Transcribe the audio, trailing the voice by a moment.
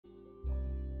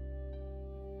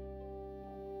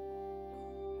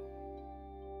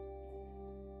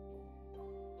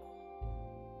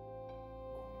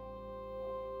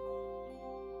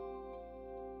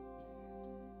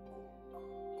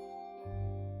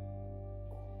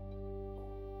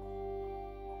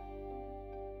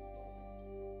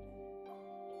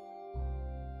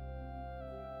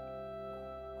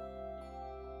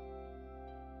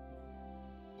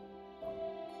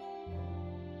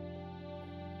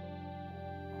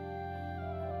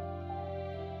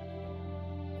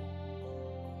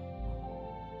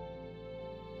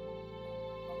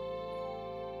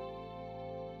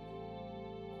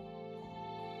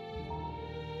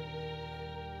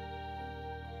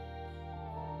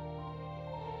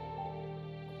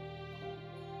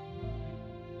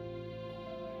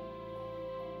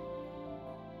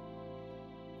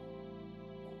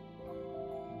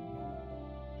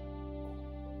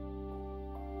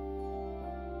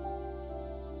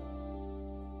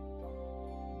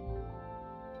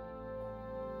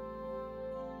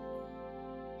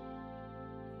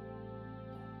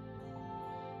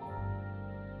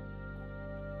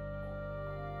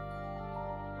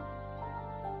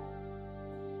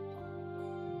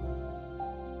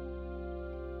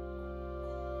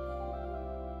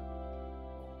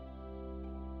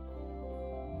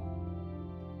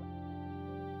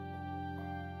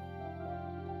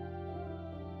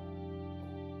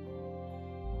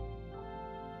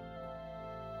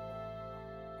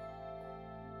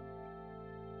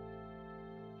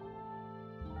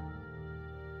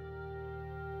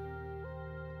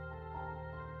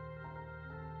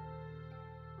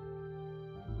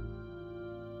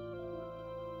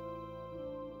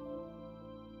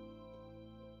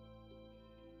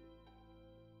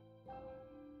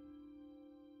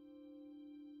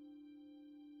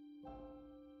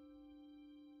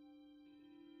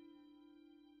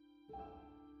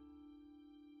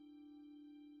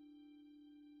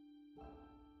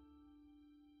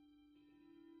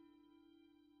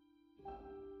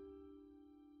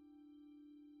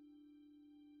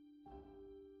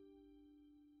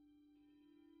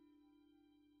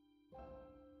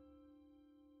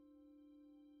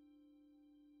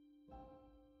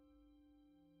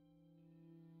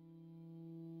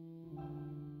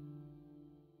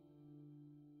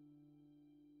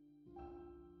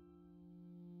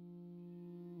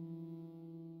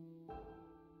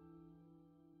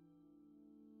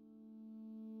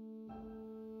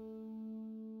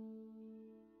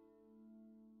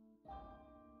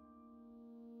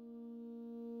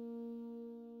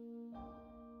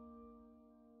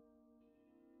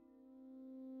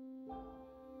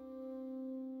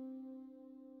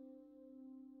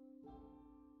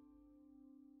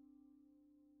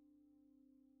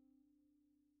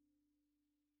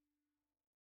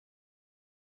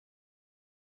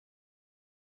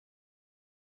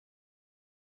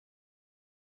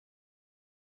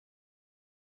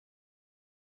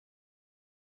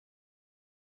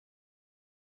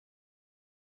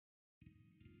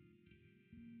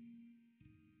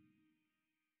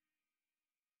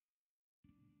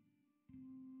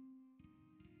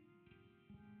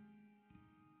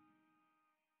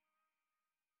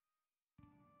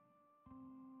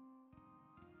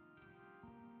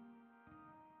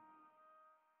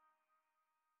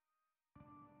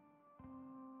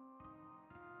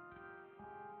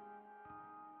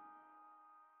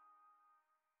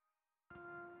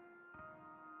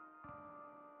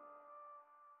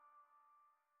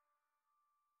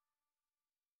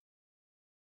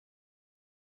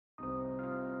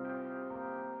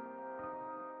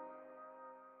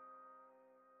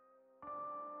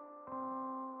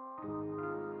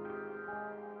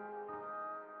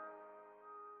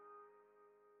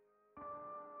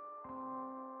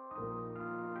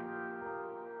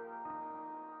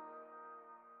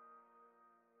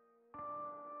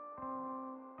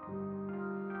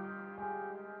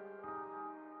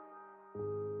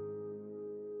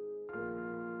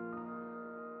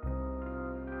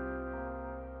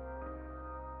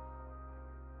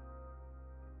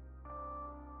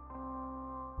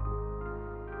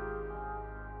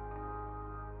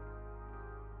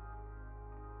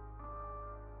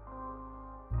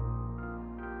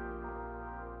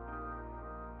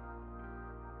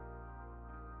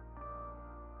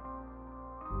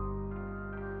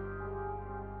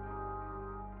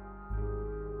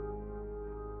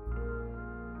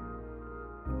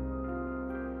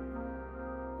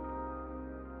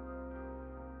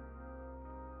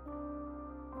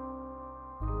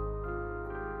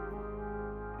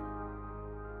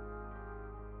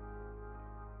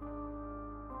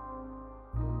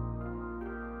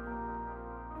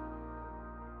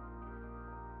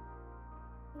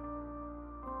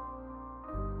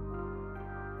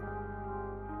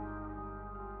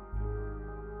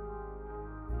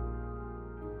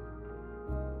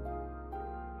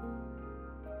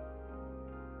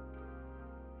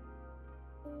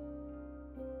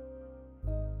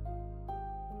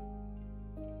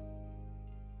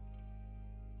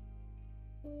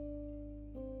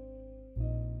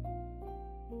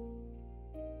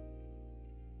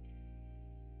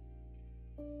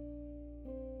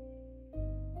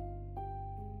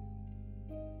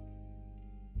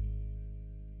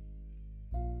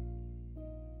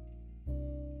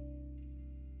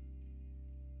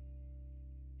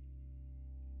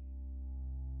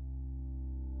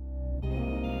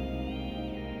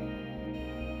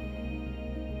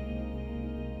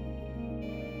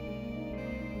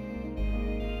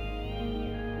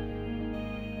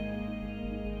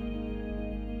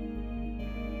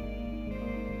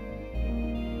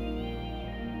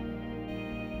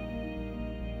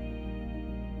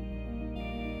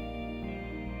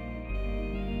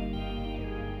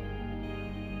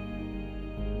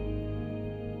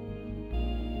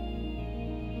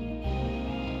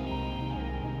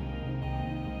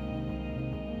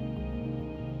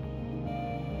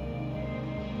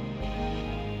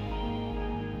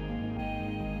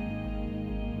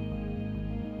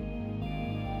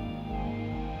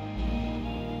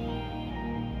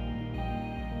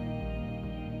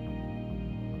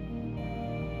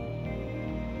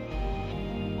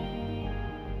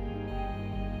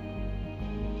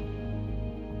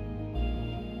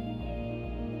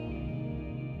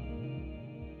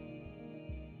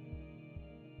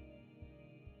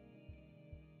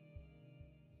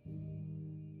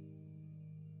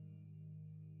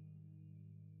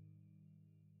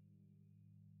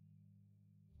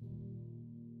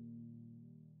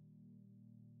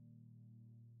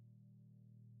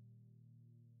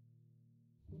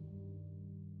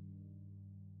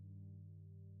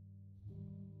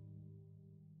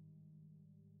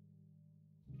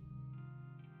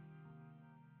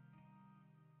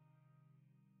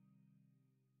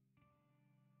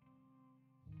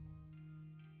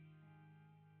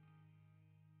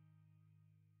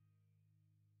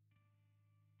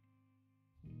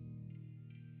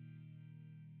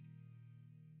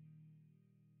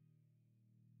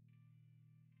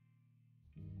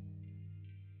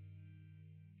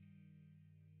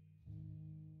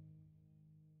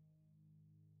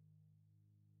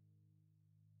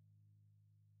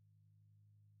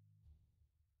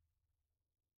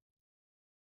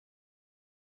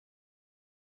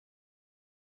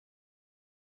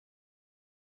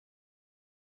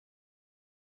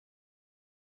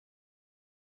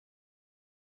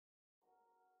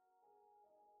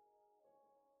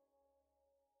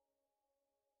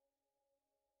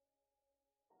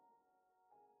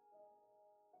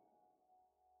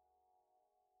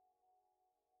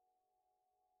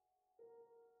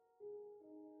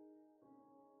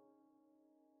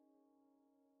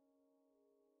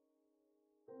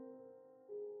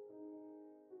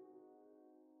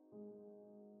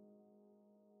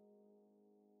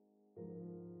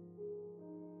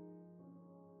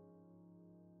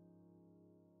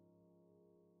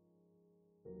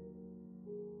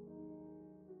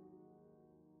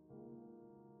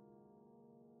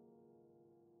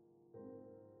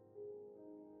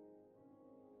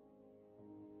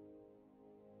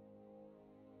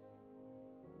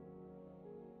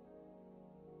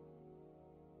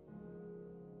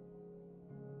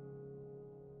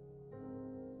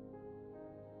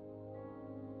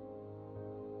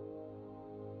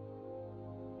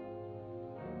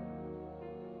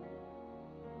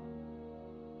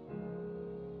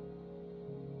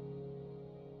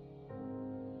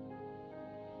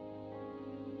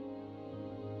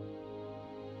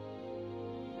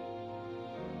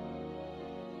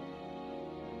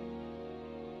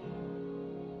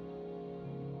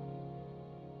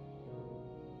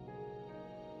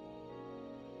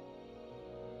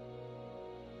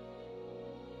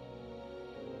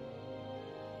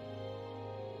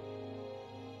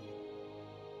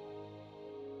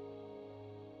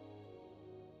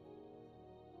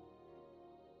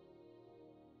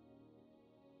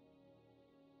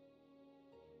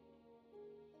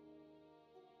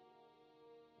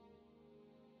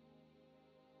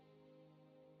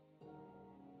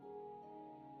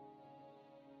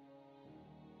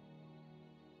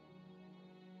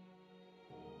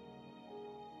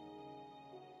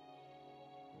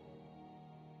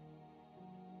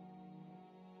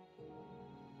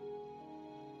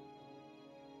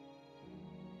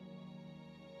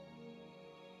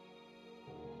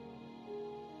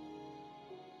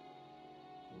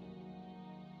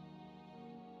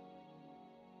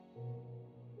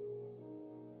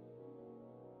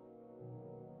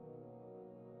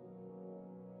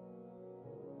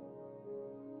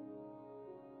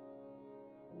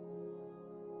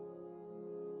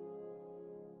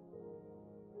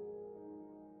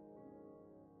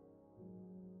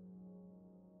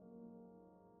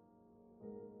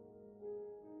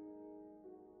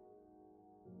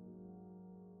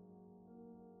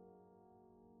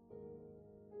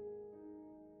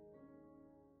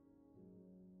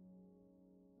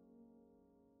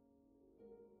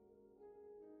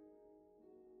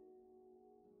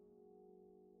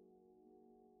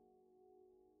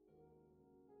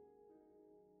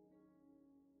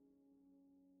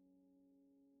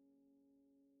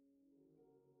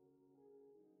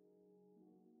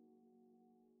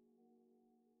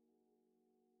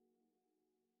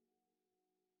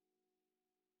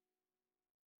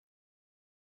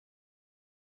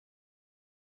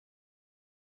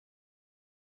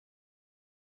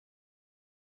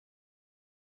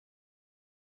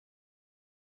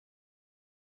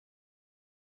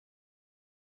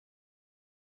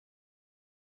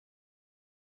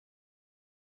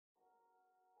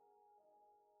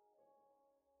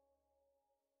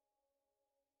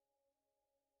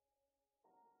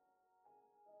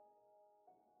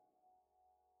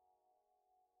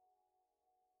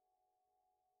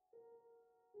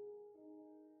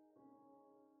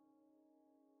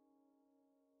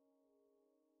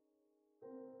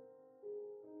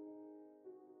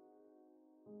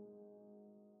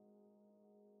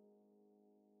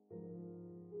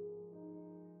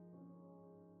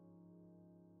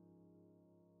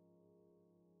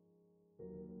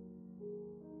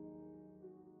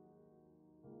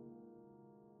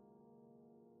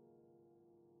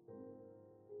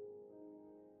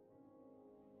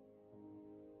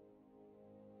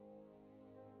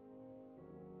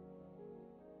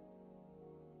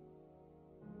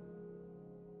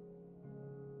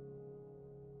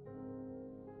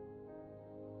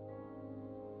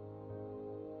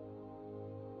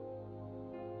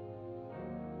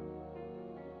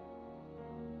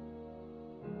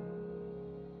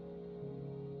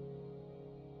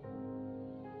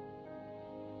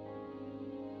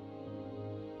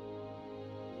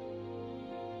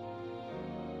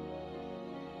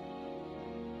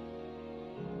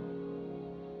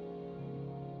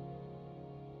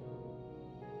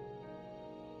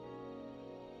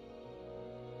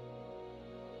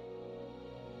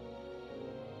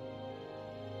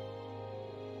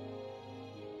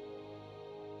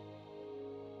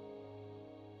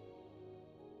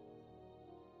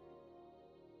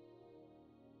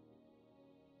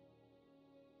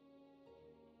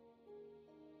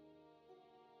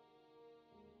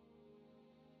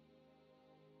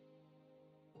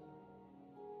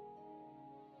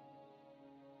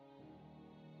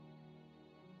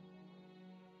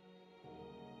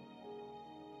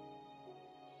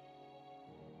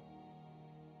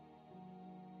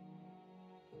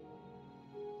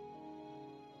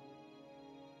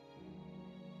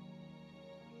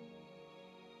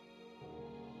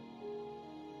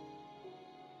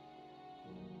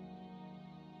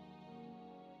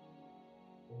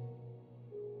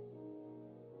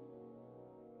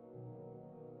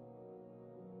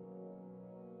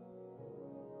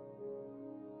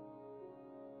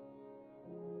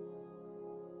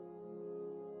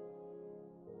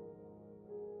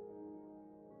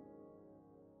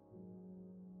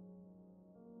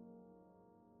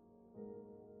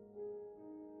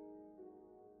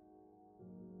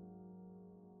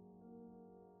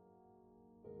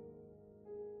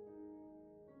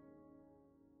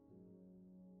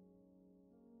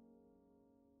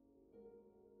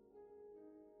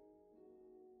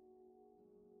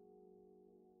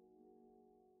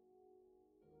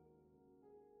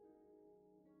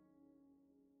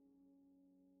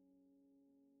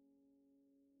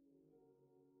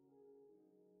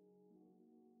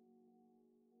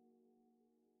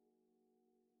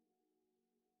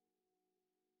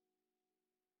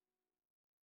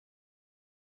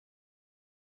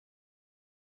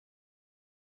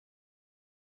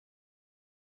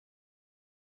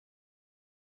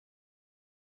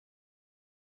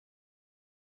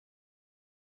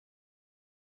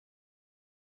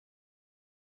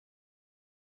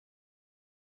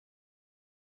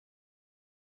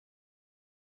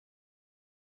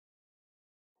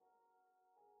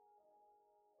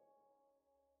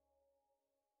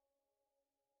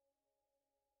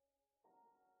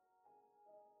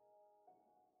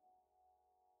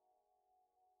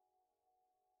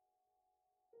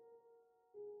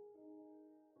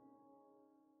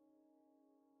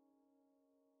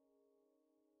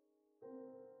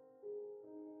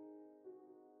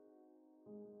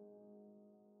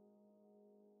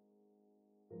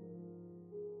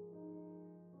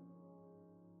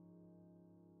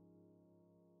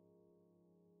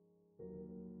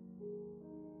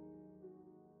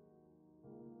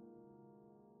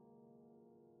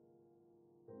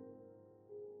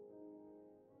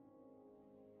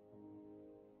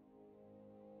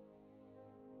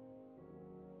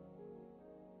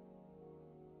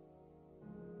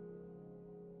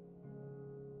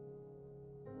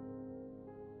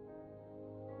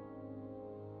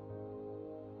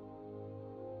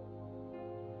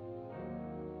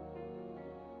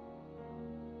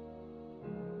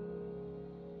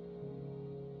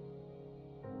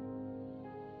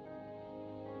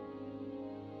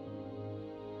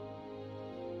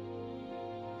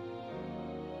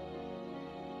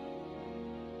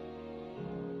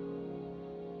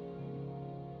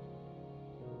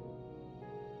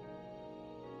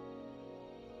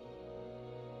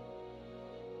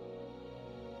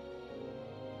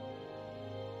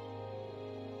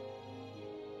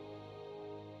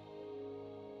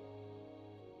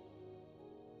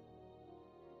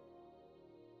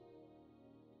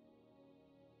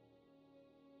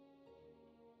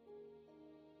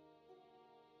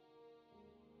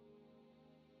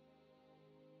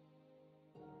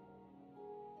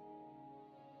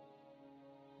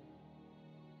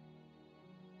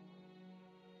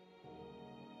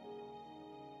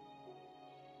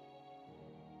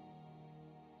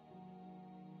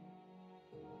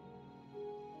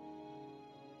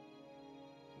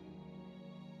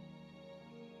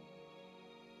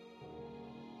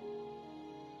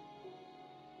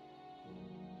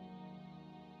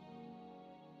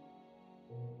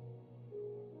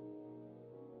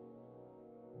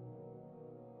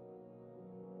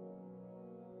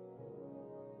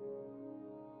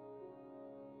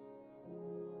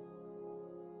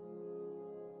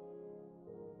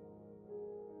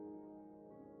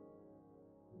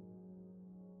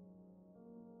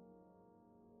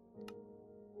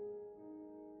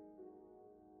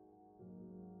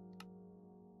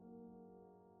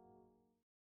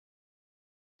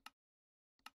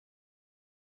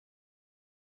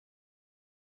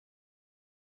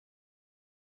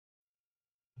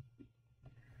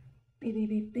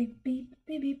Beep beep beep beep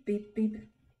beep beep beep beep.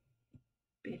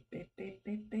 Beep beep beep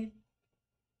beep beep.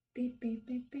 Beep beep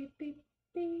beep beep beep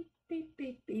beep beep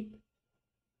beep beep.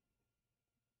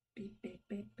 Beep beep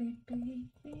beep beep beep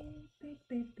beep beep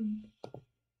beep beep.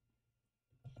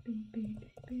 Beep beep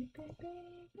beep beep beep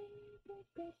beep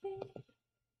beep beep beep.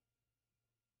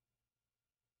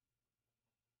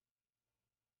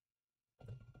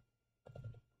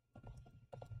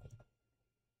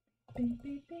 Beep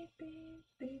beep beep beep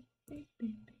beep beep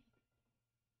beep.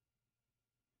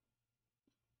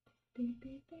 Beep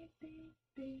beep beep beep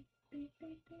beep beep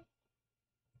beep beep.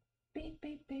 Beep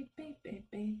beep beep beep beep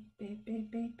beep beep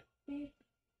beep beep beep.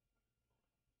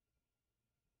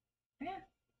 Yeah.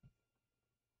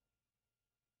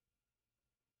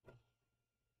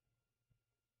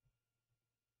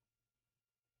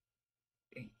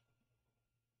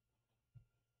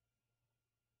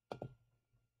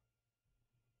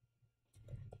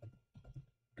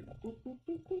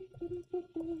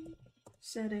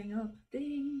 Setting up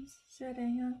things,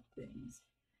 setting up things,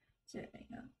 setting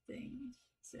up things,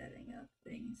 setting up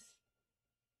things.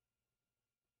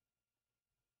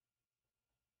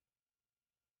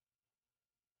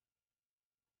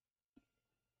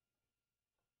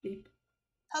 Beep.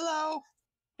 Hello.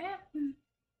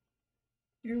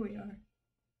 Here we are.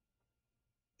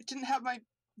 I didn't have my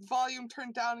volume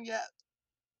turned down yet.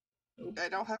 Oops. I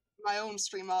don't have my own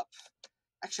stream up.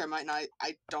 Actually, I might not.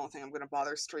 I don't think I'm going to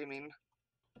bother streaming.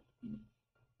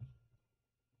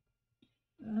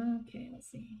 Okay, let's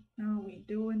see. How are we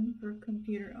doing for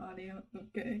computer audio?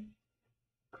 Okay.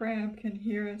 Crab can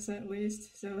hear us at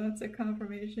least, so that's a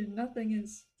confirmation. Nothing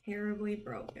is terribly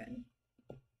broken.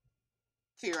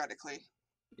 Theoretically.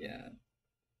 Yeah.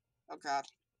 Oh god.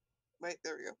 Wait,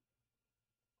 there we go.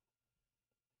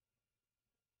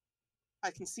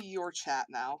 I can see your chat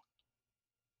now.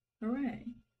 Hooray.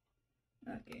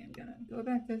 Okay, I'm gonna go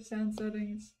back to sound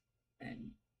settings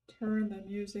and turn the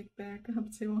music back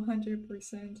up to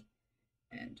 100%.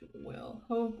 And we'll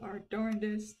hope our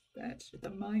darndest that the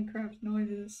Minecraft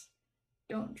noises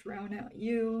don't drown out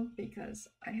you, because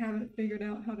I haven't figured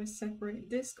out how to separate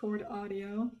Discord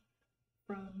audio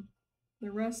from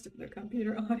the rest of the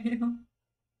computer audio.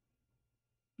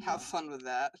 Have fun with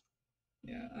that.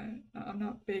 Yeah, I'm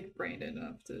not big-brained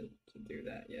enough to do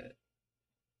that yet.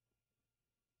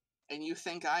 And you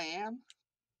think I am?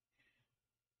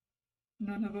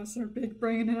 None of us are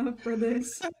big-brained enough for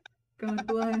this. God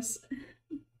bless.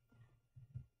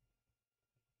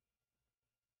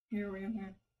 Here we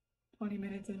are, 20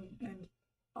 minutes and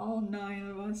all 9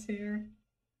 of us here,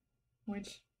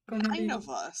 which gonna 9 be of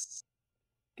us?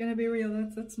 Gonna be real,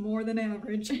 that's more than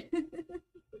average.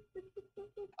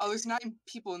 Oh, there's 9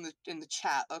 people in the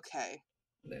chat. Okay.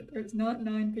 There's not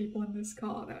 9 people in this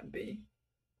call. That would be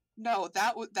No,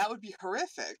 that would be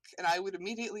horrific, and I would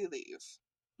immediately leave.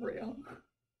 real.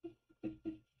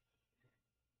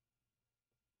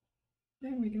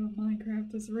 There we go.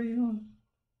 Minecraft is real.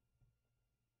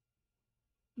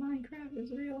 Minecraft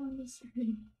is real on the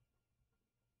stream.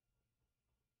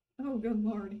 Oh, good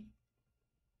lord.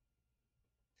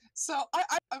 So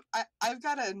I've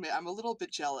got to admit I'm a little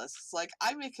bit jealous. It's like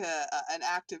I make an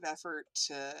active effort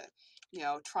to,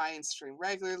 try and stream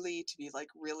regularly, to be like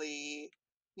really,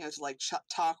 to like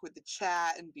talk with the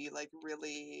chat and be like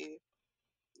really,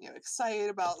 excited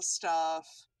about stuff.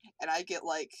 And I get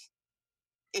like,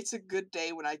 it's a good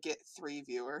day when I get 3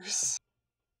 viewers.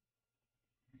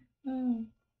 Oh.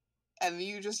 And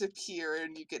you just appear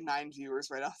and you get 9 viewers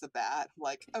right off the bat.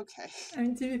 Like, okay. I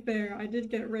mean, to be fair, I did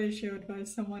get ratioed by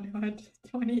someone who had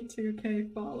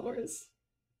 22k followers.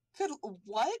 Good.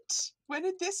 What? When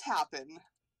did this happen?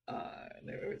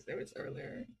 It was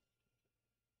earlier.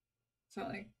 So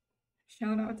like,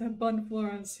 shout out to Bun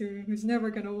Flores who's never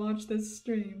gonna watch this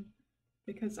stream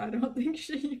because I don't think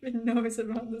she even knows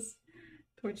about this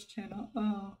Twitch channel.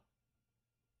 Oh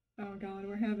god,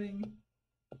 we're having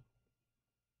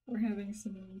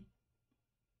some.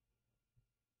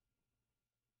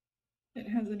 It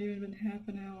hasn't even been half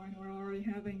an hour and we're already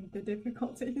having the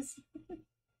difficulties.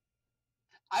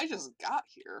 I just got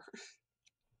here.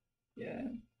 Yeah.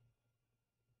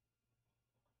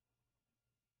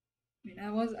 I mean,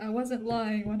 I wasn't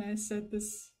lying when I said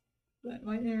that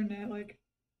my internet like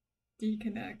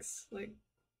deconnects like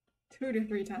 2 to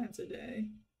 3 times a day.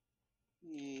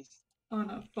 Yeesh. On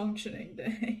a functioning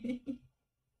day.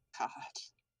 God.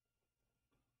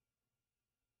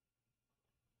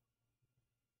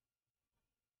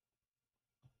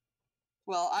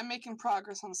 Well, I'm making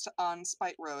progress on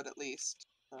Spite Road at least.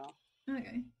 So.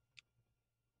 Okay.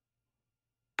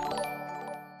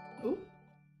 Ooh,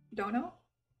 Dono?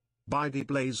 Bidey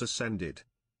Blaze ascended.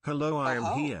 Hello, I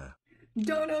am here.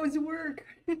 Dono's work!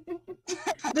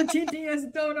 The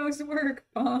TTS Dono's work,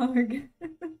 Fog!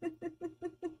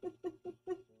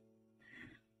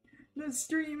 The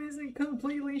stream isn't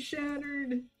completely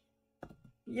shattered!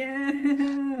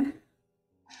 Yeah!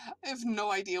 I have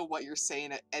no idea what you're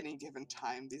saying at any given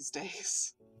time these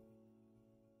days.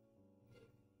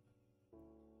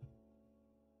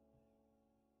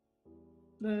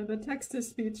 The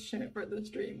text-to-speech shit for the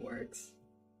stream works.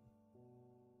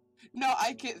 No,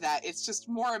 I get that. It's just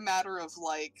more a matter of,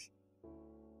 like,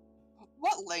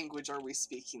 what language are we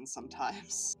speaking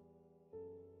sometimes?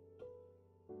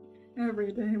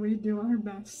 Every day we do our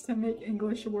best to make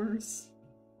English worse.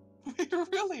 We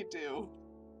really do.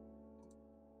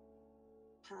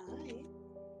 Hi.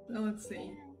 So let's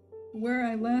see. Where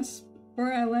I last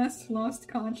lost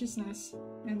consciousness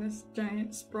in this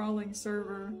giant sprawling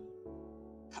server.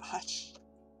 Gosh.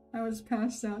 I was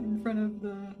passed out in front of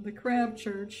the crab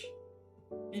church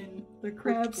in the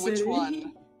crab city. Which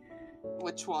one?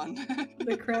 Which one?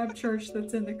 The crab church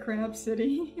that's in the crab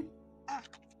city.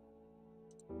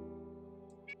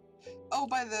 Oh,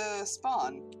 by the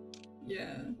spawn.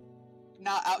 Yeah.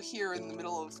 Not out here in the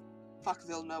middle of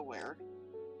fuckville nowhere.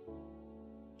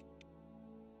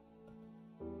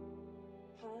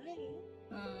 Hi.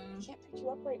 I can't pick you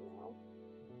up right now.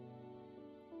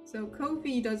 So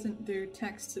Ko-fi doesn't do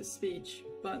text-to-speech,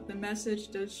 but the message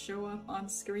does show up on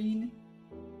screen,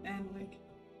 and like,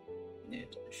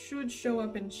 it should show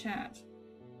up in chat.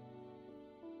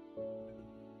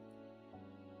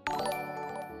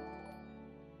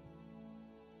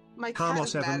 My cat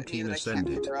is mad at me that I can't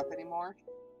pick her up anymore.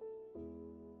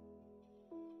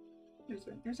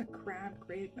 There's a crab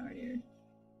graveyard here.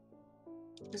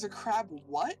 There's a crab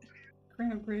what?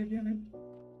 Crab graveyard.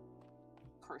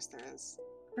 Of course there is.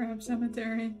 Crab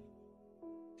cemetery.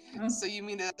 Oh, so you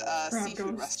mean a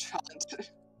seafood restaurant?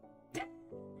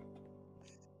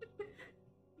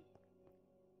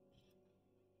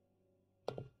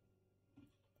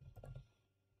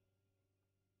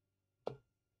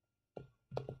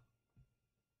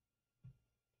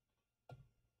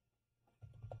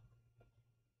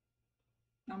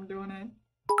 I'm doing it.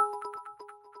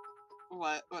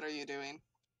 What are you doing?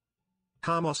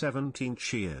 Harmo17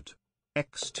 cheered.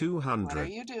 X200. What are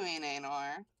you doing,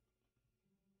 Aenor?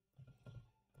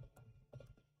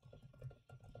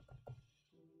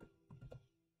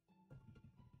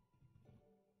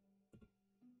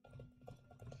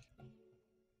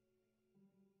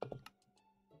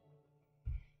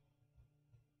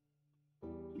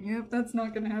 Yep, that's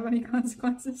not gonna have any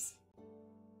consequences.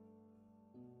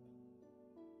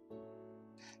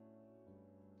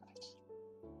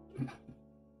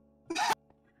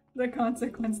 The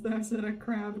consequence, though, is that a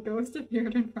crab ghost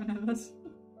appeared in front of us.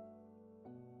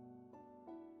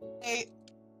 Hey,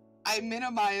 I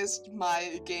minimized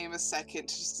my game a second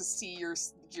just to see your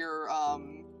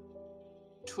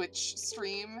Twitch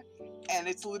stream, and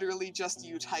it's literally just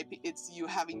you typing. It's you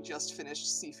having just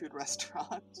finished seafood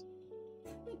restaurant.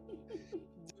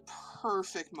 The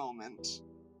perfect moment.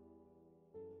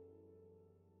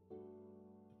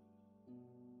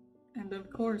 And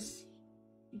of course,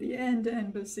 the End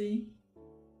Embassy.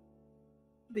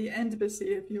 The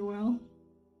Embassy, if you will.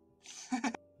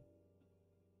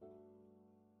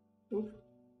 Oop.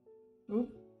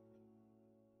 Oop.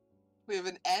 We have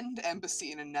an end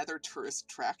embassy and another tourist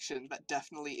attraction that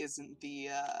definitely isn't the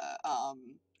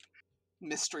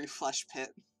mystery flesh pit.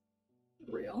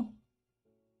 Real.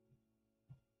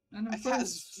 And My of cat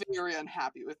is course, very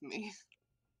unhappy with me.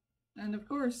 and of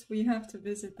course, we have to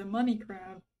visit the money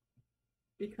crab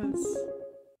because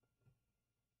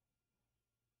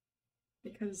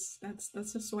that's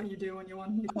just what you do when you want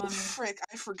to make Oh money. frick!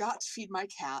 I forgot to feed my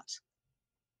cat.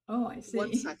 Oh, I see.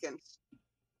 1 second.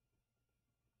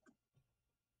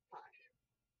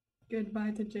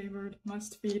 Goodbye to Jaybird.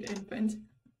 Must feed infant.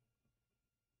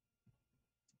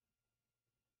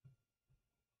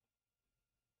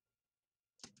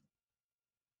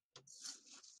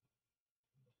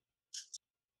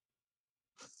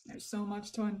 There's so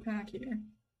much to unpack here.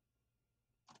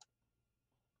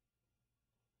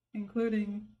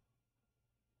 Including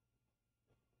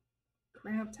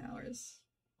crab towers.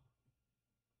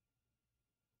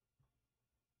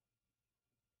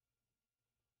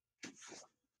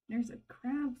 There's a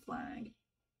crab flag.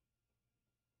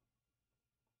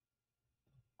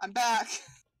 I'm back.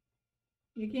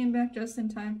 You came back just in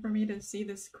time for me to see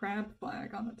this crab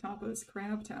flag on the top of this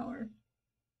crab tower.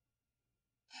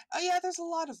 Oh yeah, there's a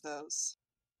lot of those.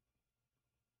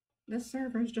 This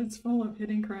server's just full of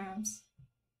hidden crabs.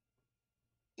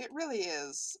 It really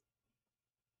is.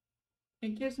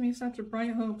 It gives me such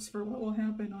bright hopes for what will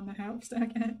happen on the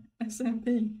Halfstack at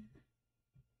SMP.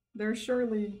 There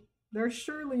surely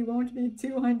won't be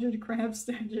 200 crab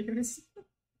statues.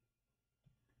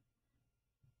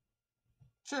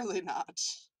 Surely not.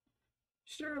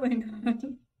 Surely not.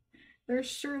 There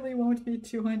surely won't be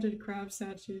 200 crab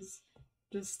statues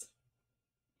just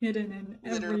hidden in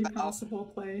every possible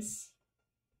place,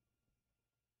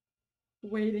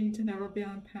 waiting to never be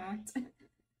unpacked.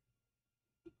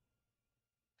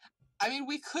 I mean,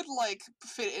 we could, like,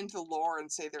 fit into the lore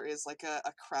and say there is, like, a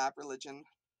crab religion.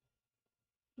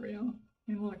 Real.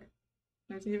 I mean, look,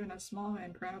 there's even a small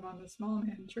man crab on the small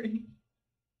man tree.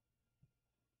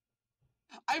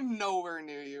 I'm nowhere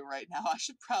near you right now. I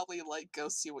should probably, like, go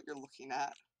see what you're looking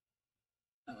at.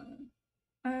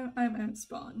 I'm at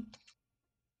spawn.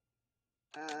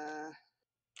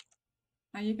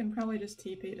 You can probably just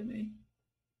TP to me.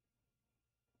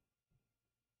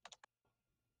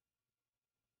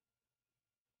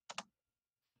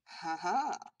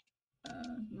 Haha.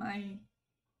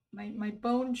 My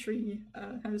bone tree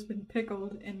has been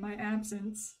pickled in my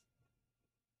absence.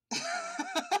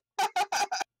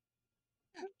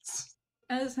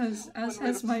 As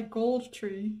has my gold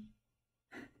tree.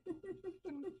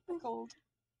 Pickled.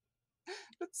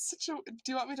 That's such a.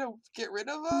 Do you want me to get rid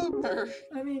of them, or?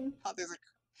 I mean, oh, there's a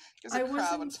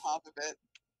crab on top of it.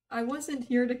 I wasn't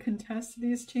here to contest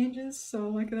these changes, so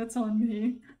like that's on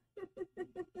me.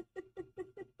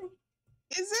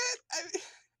 Is it?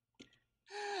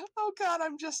 Oh god,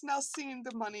 I'm just now seeing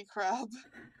the money crab.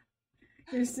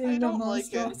 You're seeing the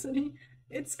monstrosity.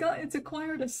 Like it's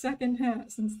acquired a second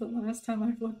hat since the last time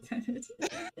I've looked at it.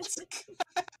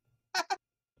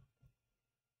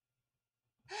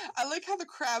 I like how the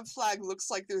crab flag looks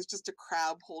like there's just a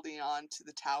crab holding on to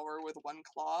the tower with one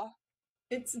claw.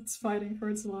 It's fighting for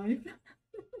its life.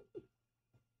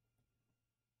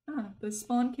 The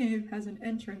spawn cave has an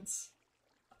entrance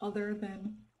other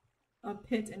than a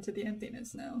pit into the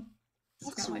emptiness now. This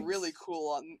looks really cool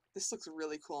on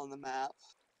the map.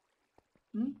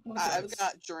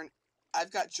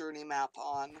 I've got journey map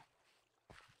on.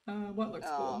 What looks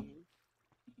cool?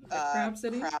 The crab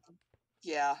city? Crab.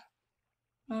 Yeah.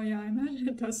 Oh yeah, I imagine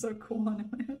it does so cool on a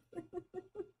map.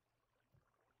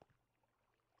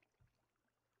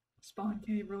 Spawn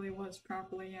cave really was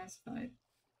properly acidified.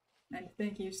 And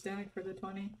thank you, Stag, for the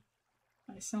 20.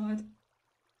 I saw it.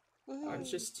 Woo-hoo. I was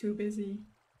just too busy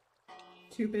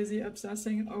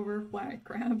obsessing over flag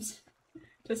crabs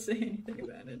to say anything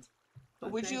about it.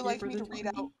 But would you like me to read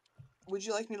out? Would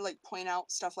you like me to like point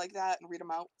out stuff like that and read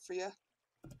them out for you?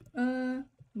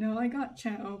 No, I got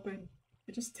chat open.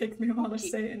 It just takes me a while to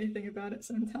say anything about it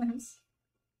sometimes.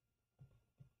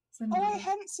 Oh, I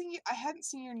hadn't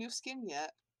seen your new skin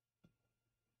yet.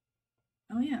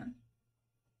 Oh yeah.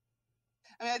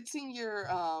 I mean, I'd seen your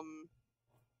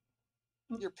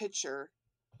picture,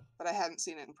 but I hadn't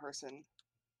seen it in person.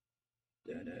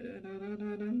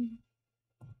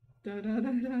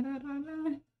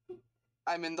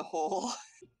 I'm in the hole.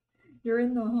 You're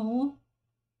in the hole?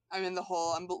 I'm in the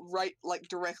hole. I'm right, like,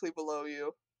 directly below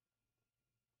you.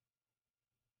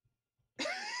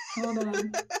 Hold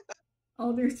on.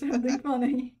 I'll do something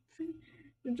funny.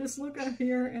 Just look up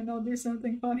here and I'll do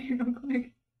something funny real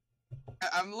quick.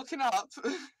 I'm looking up.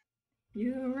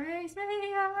 You raise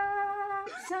me up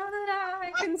so that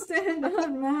I can stand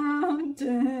on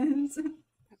mountains.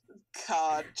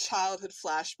 God, childhood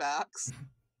flashbacks.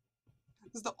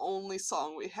 This is the only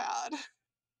song we had.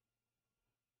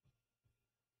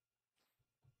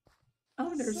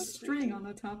 Oh, there's string on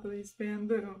the top of these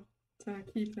bamboo to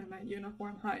keep them at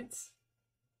uniform heights.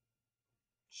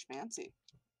 Schmancy.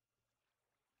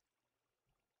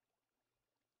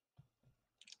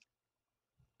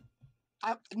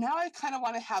 Now I kind of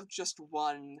want to have just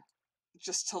one,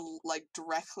 just to, like,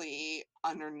 directly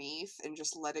underneath and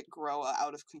just let it grow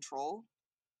out of control.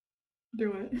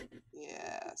 Do it.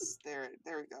 Yes, there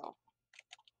we go.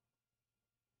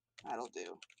 That'll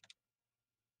do.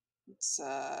 Let's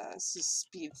just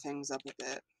speed things up a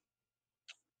bit.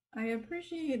 I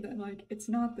appreciate that, like, it's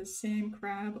not the same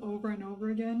crab over and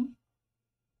over again.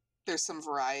 There's some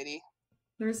variety.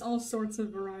 There's all sorts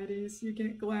of varieties. You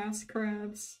get glass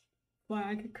crabs,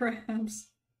 flag crabs,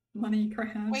 money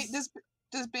crabs. Wait, does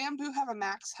bamboo have a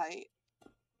max height?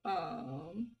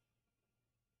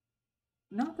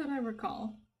 Not that I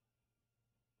recall.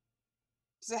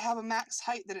 Does it have a max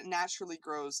height that it naturally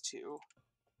grows to?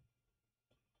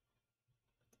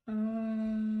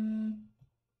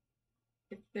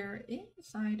 If there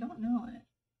is, I don't know it.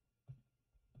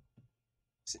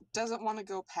 It doesn't want to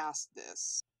go past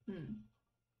this.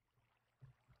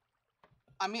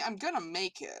 I mean, I'm gonna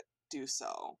make it do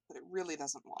so, but it really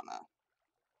doesn't wanna.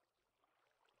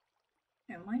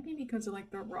 It might be because of,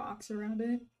 like, the rocks around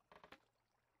it.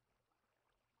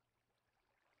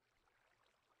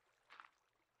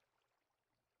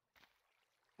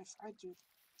 If I do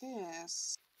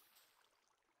this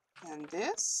and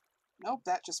this, nope,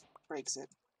 that just breaks it.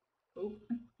 Oh.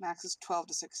 Max is 12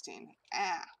 to 16.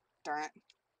 Ah, darn it.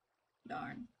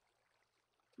 Darn.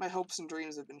 My hopes and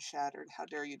dreams have been shattered. How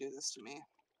dare you do this to me?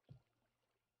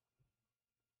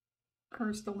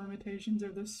 Curse the limitations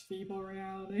of this feeble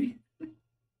reality. I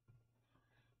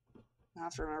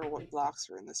have to remember what blocks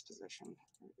are in this position.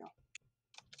 There we go.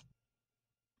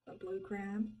 A blue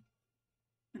crab,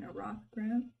 and a rock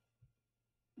crab,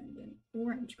 and an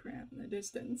orange crab in the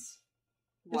distance.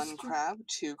 One crab,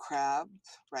 two crab,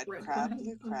 red crab,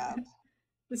 blue crab. Okay.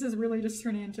 This is really just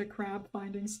turning into a crab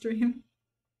finding stream.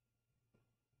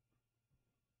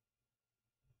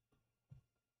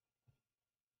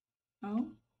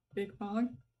 Oh, big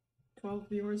pog. 12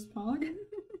 viewers pog.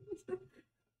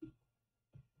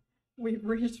 We've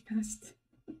reached past.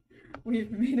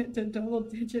 We've made it to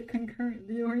double-digit concurrent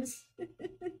viewers.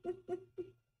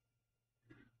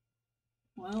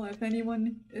 Well, if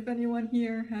anyone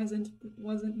here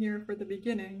wasn't here for the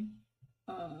beginning,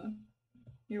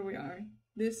 here we are.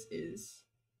 This is.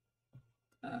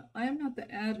 I am not the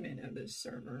admin of this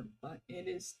server, but it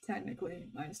is technically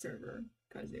my server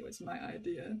because it was my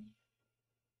idea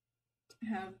to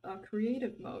have a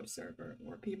creative mode server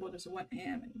where people just went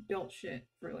ham and built shit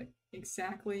for like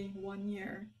exactly 1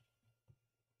 year.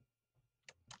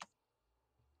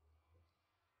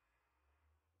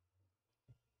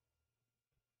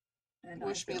 And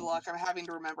wish me luck. I'm having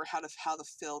to remember how the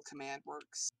fill command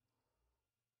works.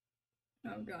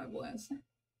 Oh, God bless.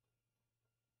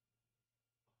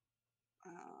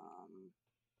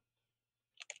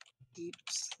 Deep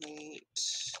slate.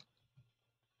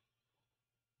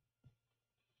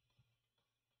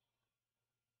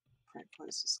 What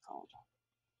is this called?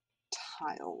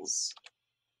 Tiles.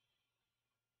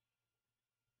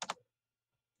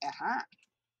 Aha.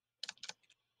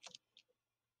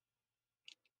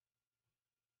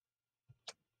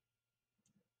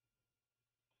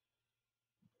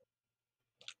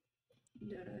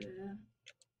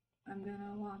 I'm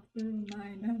gonna walk through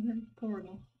my nether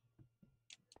portal.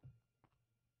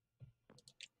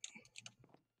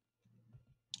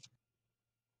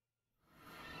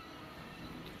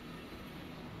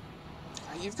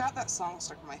 You've got that song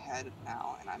stuck in my head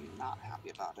now, and I'm not happy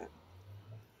about it.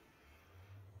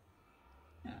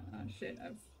 Shit,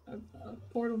 I've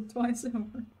portaled twice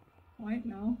over. Wait,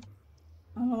 no.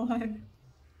 I'm alive.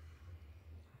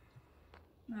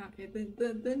 Okay,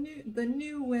 the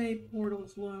new way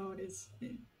portals load is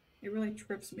it really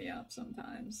trips me up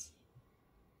sometimes.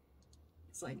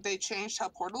 It's like They changed how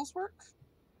portals work?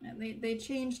 and they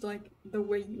changed like the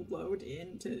way you load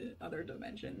into other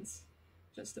dimensions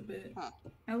just a bit. Huh.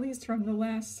 At least from the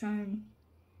last time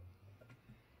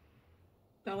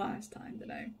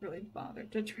that I really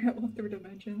bothered to travel through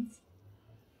dimensions.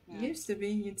 Yeah. It used to be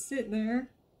you'd sit there,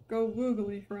 go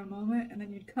woogly for a moment, and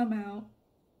then you'd come out.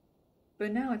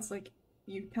 But now it's like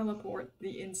you teleport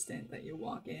the instant that you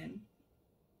walk in.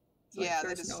 So Yeah,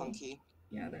 like, that is funky.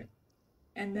 Yeah, there.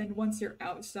 And then once you're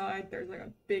outside, there's like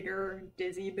a bigger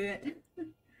dizzy bit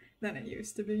than it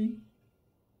used to be.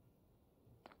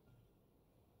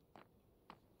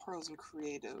 Portals in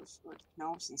creative. Or,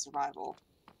 no, it's in survival.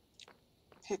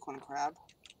 Pick one, crab.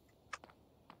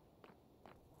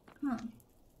 Huh.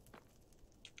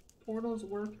 Portals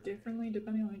work differently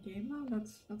depending on the game mode?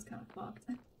 That's kind of fucked.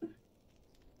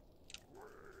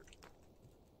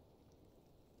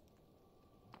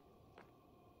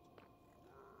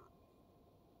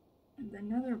 And the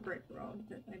nether brick road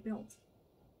that I built.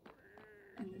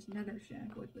 And this nether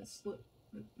shack with this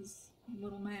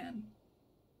little man.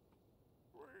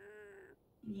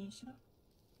 Nisha.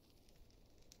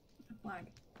 A flag.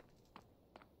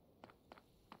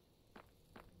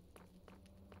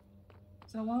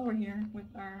 So while we're here with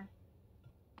our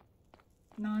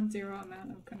non-zero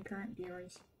amount of concurrent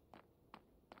viewers,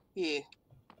 Yeah.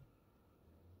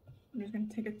 I'm just gonna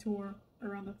take a tour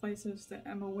around the places that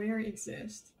I'm aware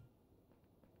exist.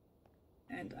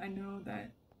 And I know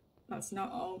that that's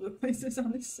not all the places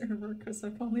on this server, because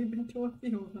I've only been to a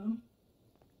few of them.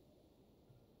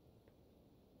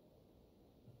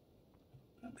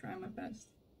 I'm trying my best.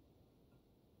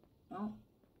 Oh.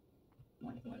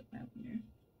 What happened here?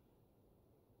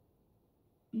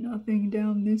 Nothing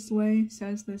down this way,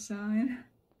 says the sign.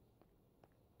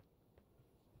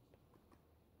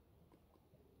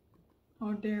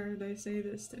 How dare they say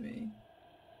this to me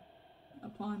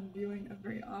upon viewing a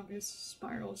very obvious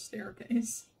spiral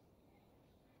staircase.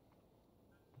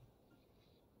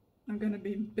 I'm gonna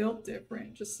be built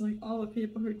different, just like all the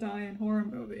people who die in horror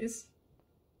movies.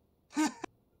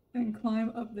 And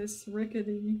climb up this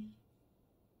rickety,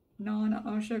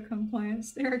 non-OSHA compliant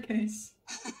staircase.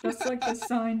 Just like the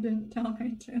sign didn't tell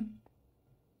me to.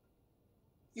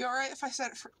 You alright if I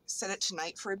set it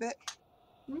tonight for a bit?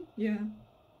 Yeah.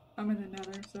 I'm in the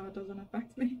nether, so it doesn't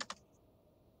affect me.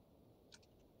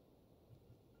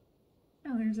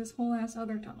 Oh, there's this whole ass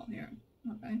other tunnel here.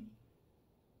 Okay.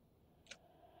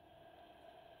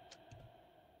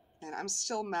 And I'm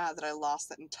still mad that I lost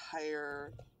that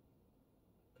entire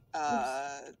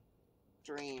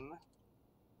dream.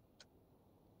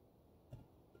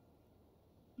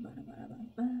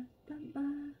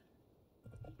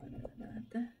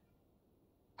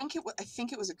 I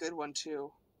think it was a good one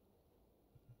too.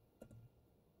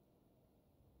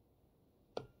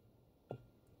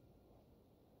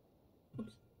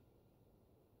 Oops.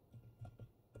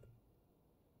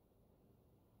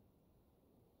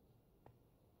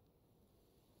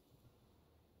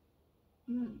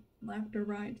 Left or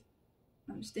right?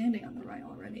 I'm standing on the right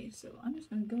already, so I'm just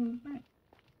gonna go right.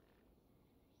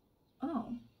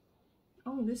 Oh.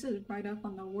 Oh, this is right up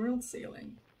on the world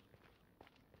ceiling.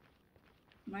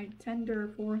 My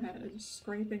tender forehead is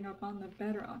scraping up on the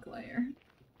bedrock layer.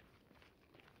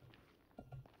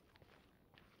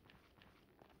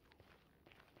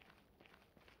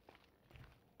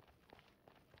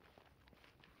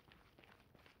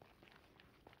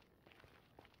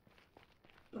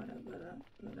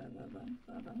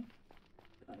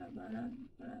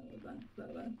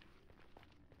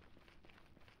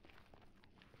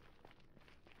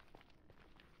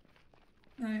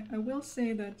 I will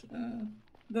say that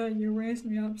the You Raised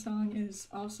Me Up song is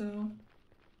also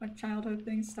a childhood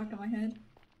thing stuck in my head.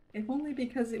 If only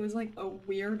because it was like a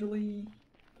weirdly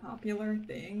popular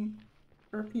thing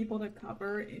for people to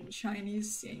cover in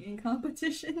Chinese singing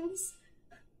competitions.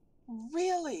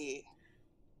 Really?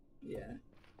 Yeah.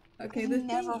 Okay, I've the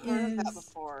never thing heard is, of that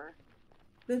before.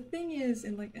 The thing is,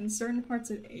 in certain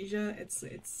parts of Asia, it's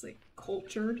like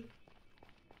cultured.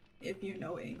 If you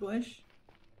know English.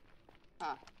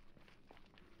 Huh.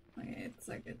 Like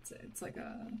it's like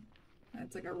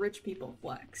a rich people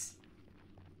flex.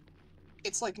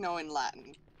 It's like knowing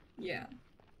Latin. Yeah.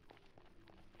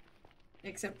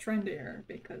 Except trendier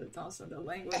because it's also the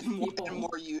language people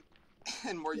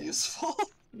and more useful.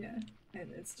 Yeah.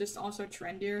 And it's just also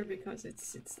trendier because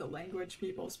it's the language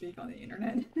people speak on the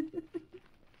internet.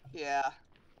 Yeah.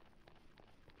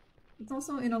 It's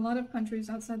also in a lot of countries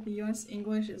outside the US,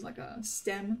 English is like a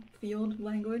STEM field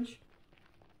language.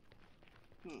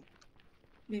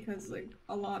 Because like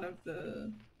a lot of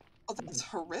the Oh, that's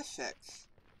horrific.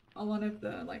 a lot of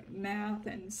the like math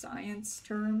and science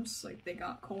terms, like they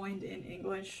got coined in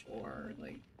English or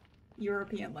like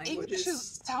European languages. English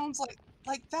sounds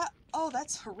like that. Oh,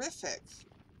 that's horrific.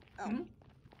 Oh. Hmm?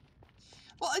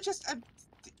 Well,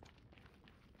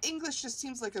 English just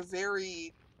seems like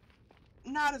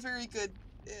not a very good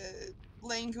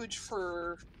language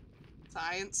for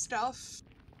science stuff.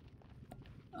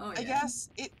 Oh, I yeah. guess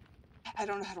I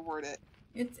don't know how to word it.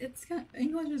 It's kind of,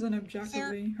 English is an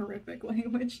objectively horrific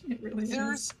language. It really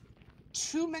There's is.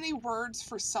 too many words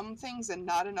for some things and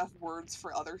not enough words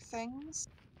for other things.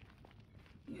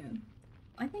 Yeah.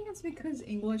 I think it's because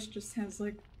English just has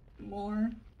like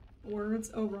more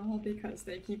words overall because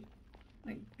they keep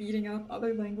like beating up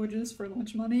other languages for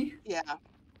lunch money. Yeah.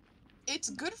 It's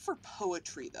good for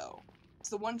poetry though. It's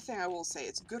the one thing I will say.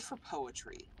 It's good for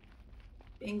poetry.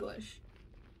 English.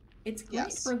 It's great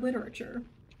Yes. for literature.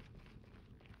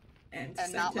 And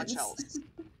sentence. Not much else.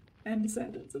 And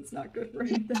sentence. It's not good for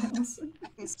anything else.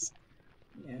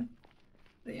 Yeah.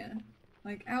 But yeah.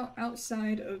 Like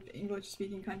outside of English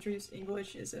speaking countries,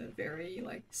 English is a very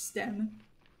like STEM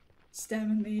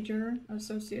major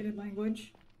associated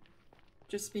language.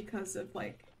 Just because of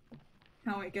like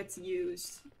how it gets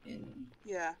used in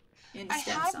STEM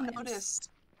science.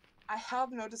 I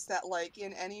have noticed that like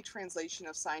in any translation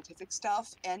of scientific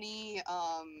stuff, any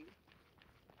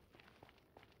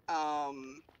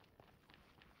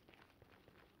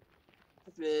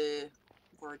the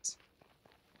words.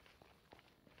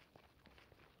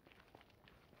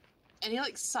 Any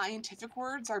like scientific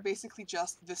words are basically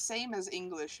just the same as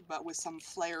English, but with some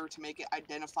flair to make it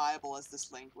identifiable as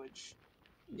this language.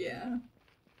 Yeah.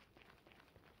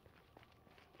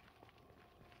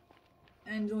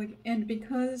 And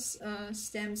because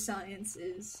STEM science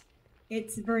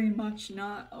it's very much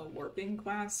not a working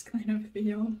class kind of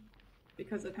field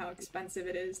because of how expensive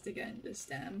it is to get into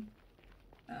STEM.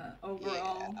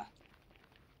 Overall,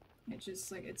 it's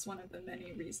just like it's one of the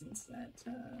many reasons that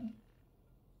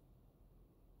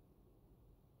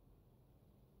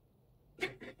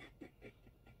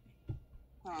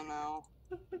Oh no.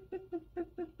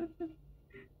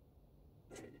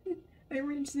 I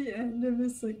reached the end of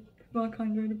this like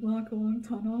 100-block long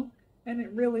tunnel, and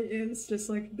it really is just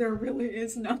like there really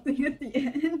is nothing at the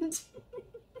end.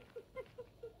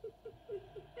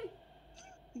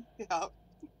 Yep.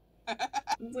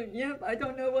 It's like, yep, I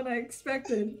don't know what I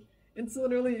expected. It's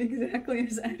literally exactly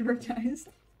as advertised.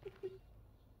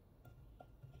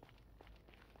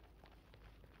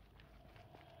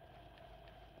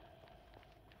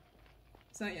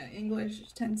 So yeah,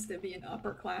 English tends to be an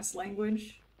upper class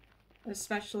language,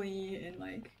 especially in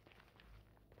like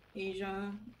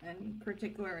Asia and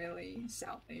particularly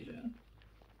South Asia.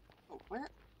 Oh,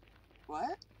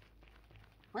 what?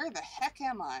 Where the heck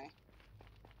am I?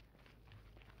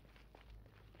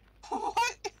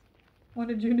 What? What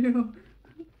did you do?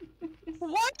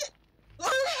 What?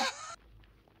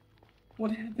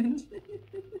 What happened?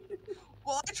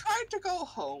 Well, I tried to go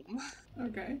home.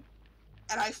 Okay.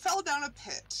 And I fell down a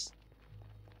pit.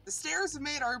 The stairs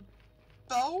made are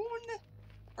bone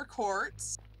or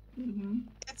quartz. Mm-hmm.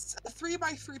 It's a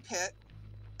 3x3 pit,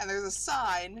 and there's a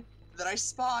sign that I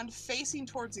spawned facing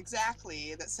towards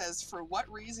exactly that says, "For what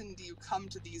reason do you come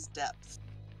to these depths?"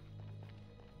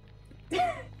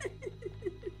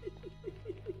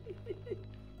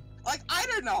 Like, I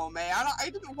don't know, man. I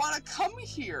didn't want to come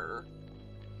here.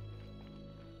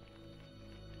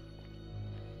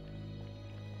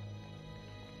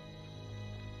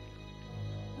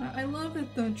 I love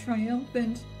that the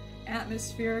triumphant,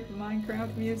 atmospheric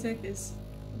Minecraft music is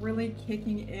really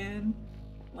kicking in,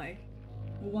 like,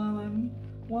 while I'm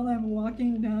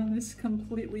walking down this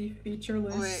completely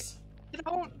featureless. Wait, I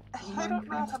don't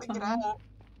know how to get out.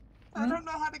 I don't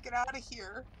know how to get out of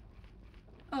here.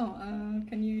 Oh,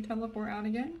 can you teleport out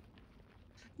again?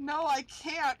 No, I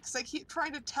can't, because I keep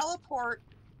trying to teleport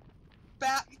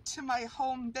back to my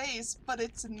home base, but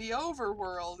it's in the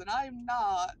overworld, and I'm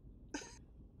not.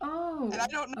 Oh! And I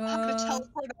don't know how to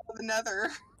teleport out of the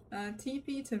nether.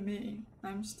 TP to me.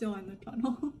 I'm still in the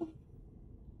tunnel.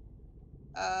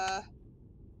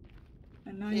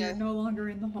 And now you're no longer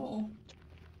in the hole.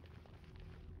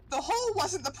 The hole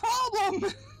wasn't the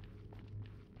problem!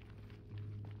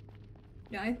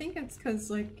 Yeah, I think it's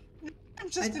because, like, I'm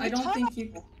just I don't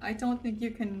think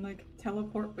you can, like,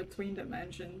 teleport between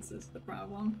dimensions is the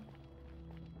problem.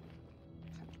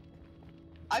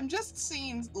 I'm just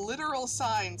seeing literal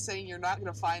signs saying you're not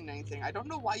gonna find anything. I don't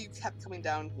know why you kept coming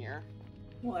down here.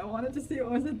 Well, I wanted to see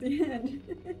what was at the end.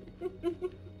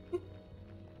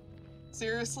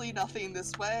 Seriously, nothing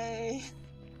this way?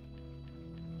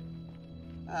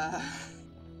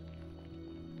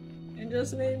 And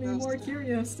just made me Those more two.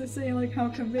 curious to see like how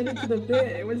committed to the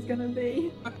bit it was gonna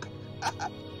be.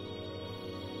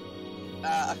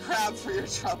 A crab for your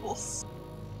troubles.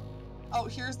 Oh,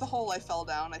 here's the hole I fell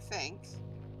down, I think.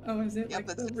 Oh, is it Yep, like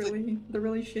that's the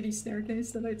really shitty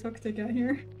staircase that I took to get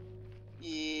here?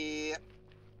 Yeah.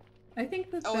 I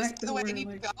think the Oh, is fact that that the way I we're need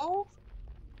like, to go?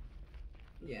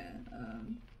 yeah,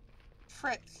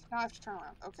 Frick. Now I have to turn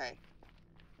around. Okay.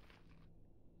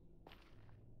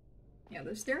 yeah,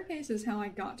 the staircase is how I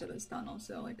got to this tunnel.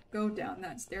 So like, go down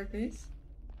that staircase.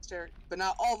 But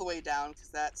not all the way down, because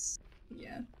that's...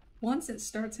 Yeah. Once it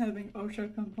starts having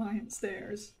OSHA compliant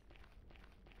stairs,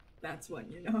 that's when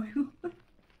you know.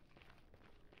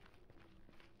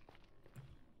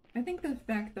 I think the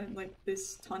fact that like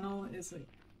this tunnel is like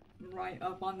right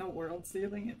up on the world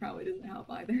ceiling, it probably doesn't help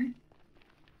either.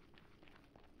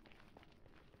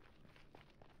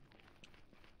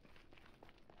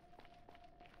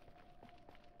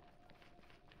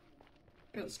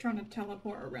 Because trying to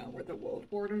teleport around where the world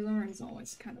borders are is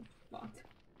always kind of fucked.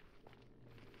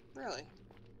 Really?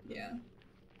 Yeah.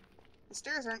 The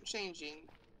stairs aren't changing.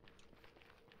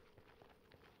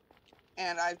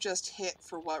 And I've just hit,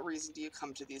 for what reason do you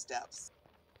come to these depths?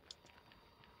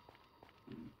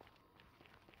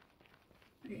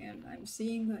 And I'm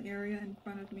seeing the area in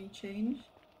front of me change,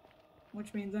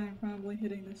 which means I'm probably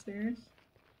hitting the stairs.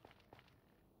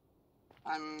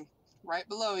 I'm right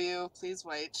below you. Please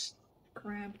wait.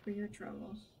 Crab for your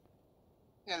troubles.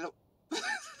 Yeah, no.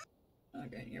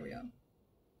 Okay, here we go.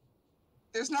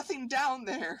 There's nothing down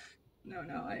there. No,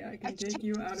 I can take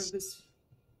you out of this.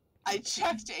 I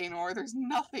checked, Aenor. There's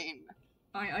nothing.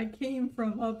 I came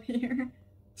from up here,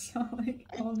 so like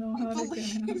I'll know how to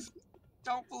get out.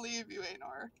 Don't believe you,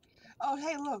 Aenor. Oh,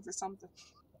 hey, look, there's something.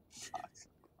 Fuck.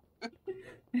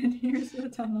 And here's the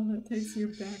tunnel that takes you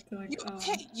back to like.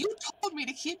 You told me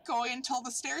to keep going until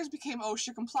the stairs became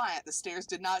OSHA compliant. The stairs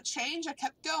did not change. I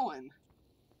kept going.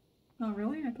 Oh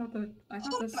really? I thought the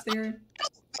stair. I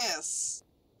built this.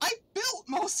 I built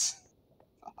most.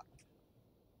 Fuck.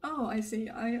 Oh, I see.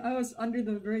 I was under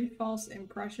the very false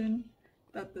impression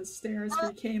that the stairs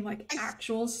became like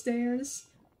actual stairs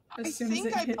as soon as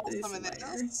it hit this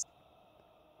layer.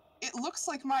 It looks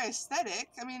like my aesthetic.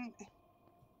 I mean,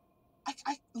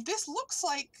 this looks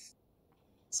like...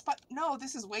 No,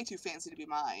 this is way too fancy to be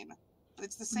mine. But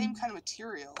it's the same kind of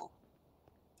material.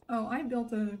 Oh, I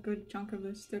built a good chunk of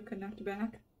this to connect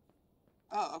back.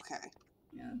 Oh, okay.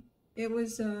 Yeah. It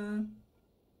was,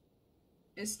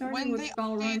 it started with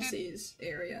Balrosi's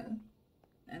area,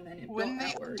 and then it built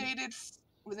outward.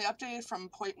 When they updated from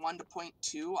point 1 to point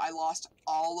 2, I lost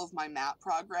all of my map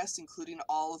progress, including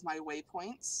all of my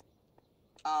waypoints.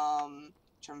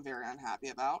 Which I'm very unhappy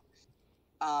about.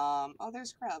 Oh,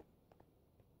 there's Crab.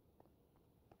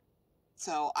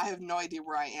 So, I have no idea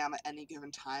where I am at any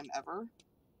given time, ever.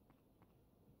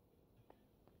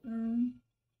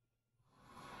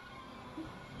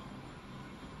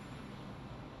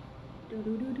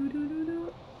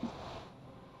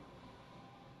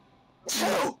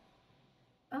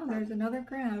 Oh, there's another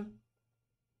crab.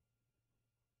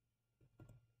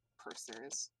 Of course there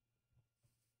is.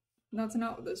 That's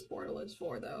not what this portal is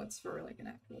for, though. It's for, like, an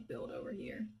actual build over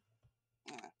here.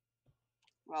 Yeah.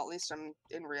 Well, at least I'm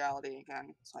in reality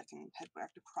again, so I can head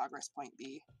back to progress point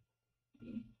B.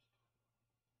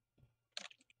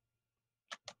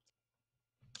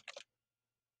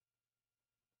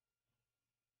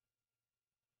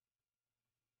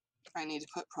 I need to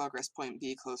put progress point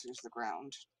B closer to the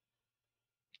ground.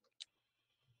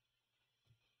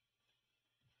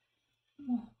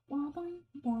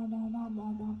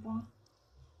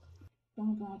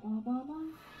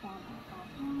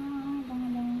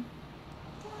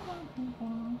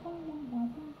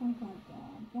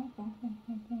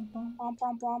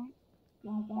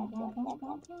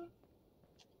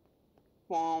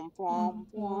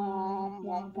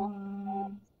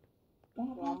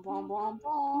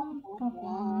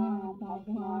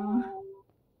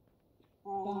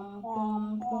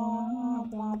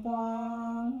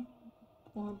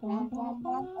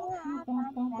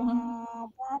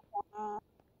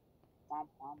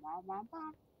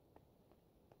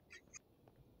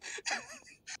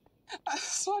 I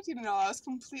just want you to know I was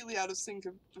completely out of sync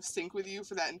with you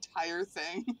for that entire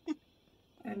thing.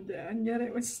 And yet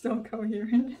it was still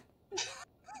coherent.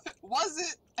 Was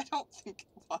it? I don't think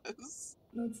it was.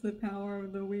 That's the power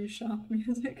of the Wii Shop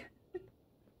music. Is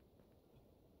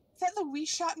that the Wii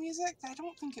Shop music? I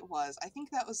don't think it was. I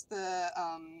think that was the,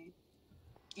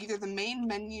 either the main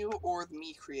menu or the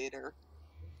Mii creator.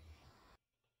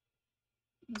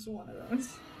 It's one of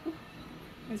those.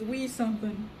 It's Wii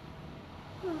something.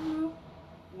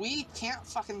 We can't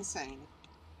fucking sing.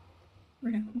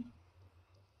 Really?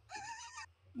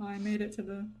 Well, I made it to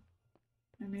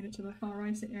the far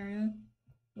right area,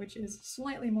 which is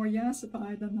slightly more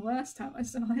yassified than the last time I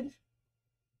saw it.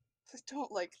 I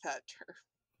don't like that term.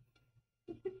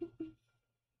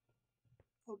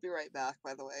 I'll be right back,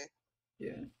 by the way.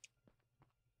 Yeah.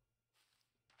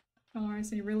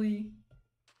 RC really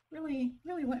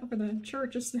went for the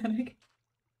church aesthetic,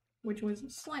 which was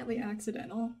slightly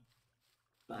accidental,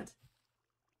 but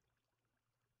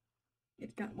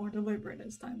it got more deliberate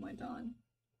as time went on.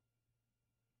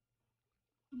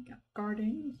 We got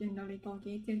gardens and a little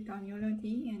gated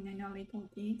community and then a little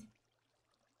gate.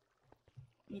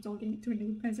 Little gate to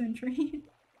new peasantry.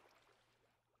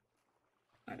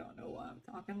 I don't know why I'm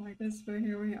talking like this, but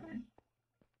here we are.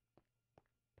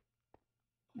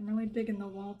 I'm really digging the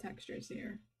wall textures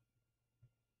here.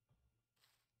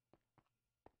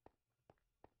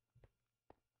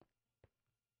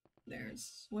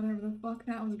 There's whatever the fuck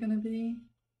that was gonna be.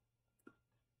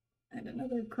 And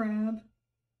another crab.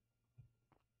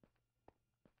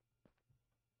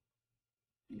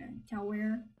 And a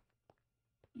tower.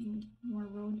 And more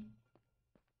road.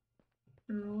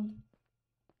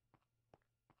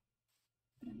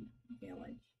 And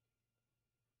village.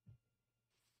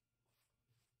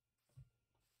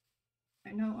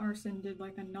 I know Arson did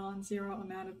like a non-zero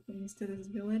amount of things to this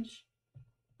village,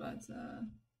 but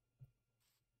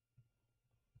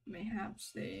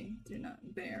mayhaps they do not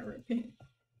bear repeat.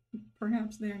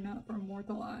 Perhaps they are not for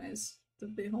mortal eyes to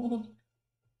behold.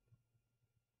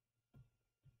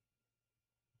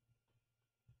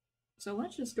 So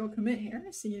let's just go commit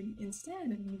heresy instead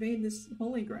and invade this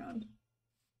holy ground.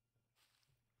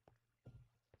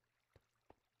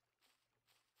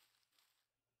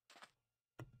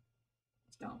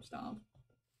 Stop.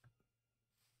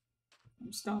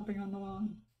 I'm stomping on the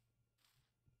lawn.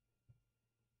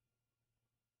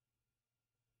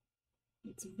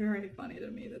 It's very funny to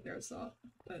me that there's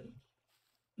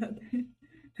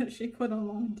that she put a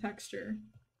lawn texture.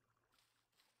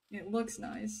 It looks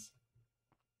nice,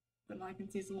 but like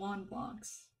it's these lawn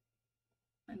blocks,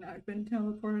 and I've been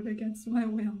teleported against my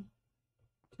will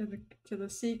to the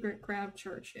secret crab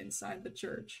church inside the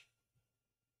church.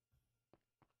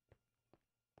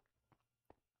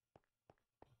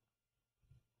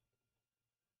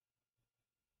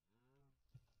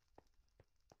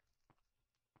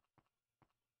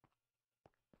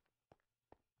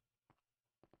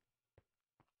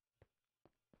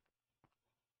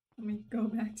 Let me go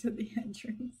back to the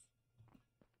entrance.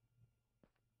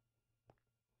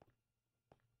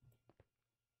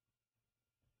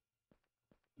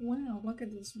 Wow, look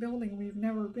at this building we've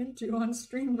never been to on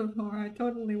stream before. I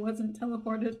totally wasn't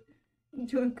teleported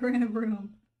into a crab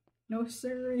room. No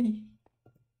siree.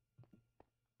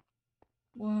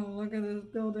 Whoa, look at this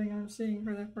building I'm seeing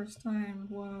for the first time.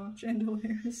 Whoa,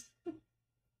 chandeliers.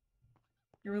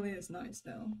 It really is nice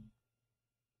though.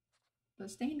 The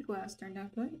stained glass turned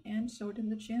out good, and so did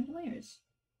the chandeliers.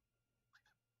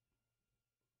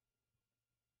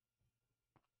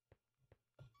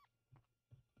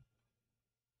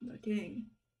 The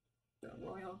king, the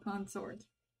royal consort,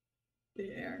 the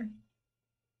heir.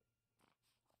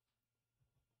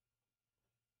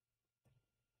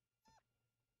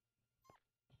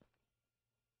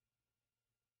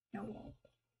 Hello.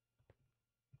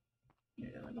 You're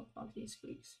the little foxy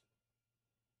squeaks.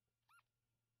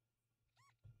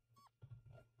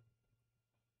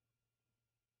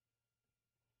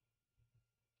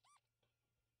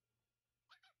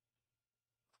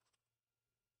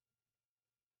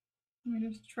 Let me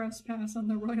just trespass on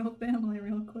the royal family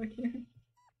real quick here.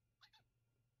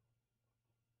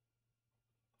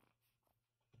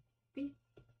 Beep,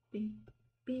 beep,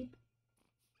 beep.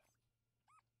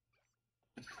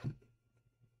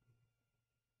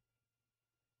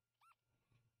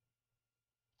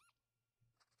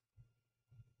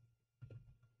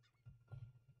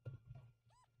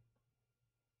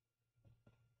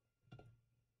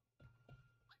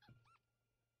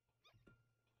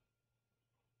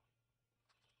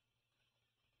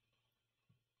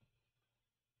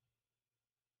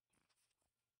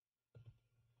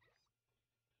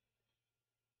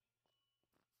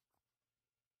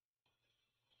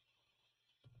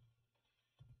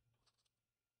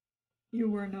 You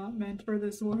were not meant for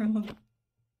this world.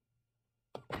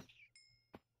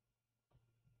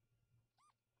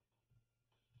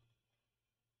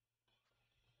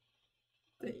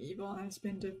 The evil has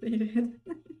been defeated.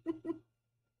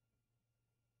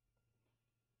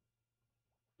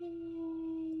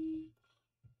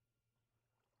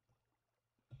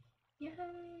 Yeah.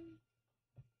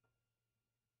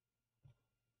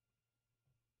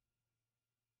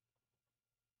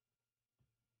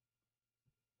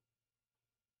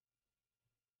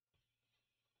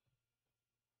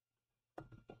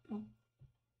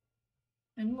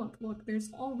 And look,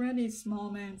 there's already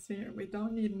small mans here. We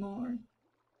don't need more.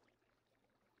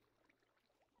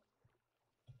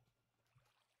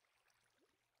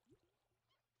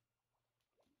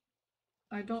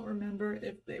 I don't remember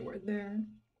if they were there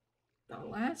the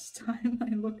last time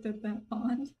I looked at that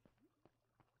pond,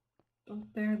 but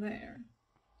they're there.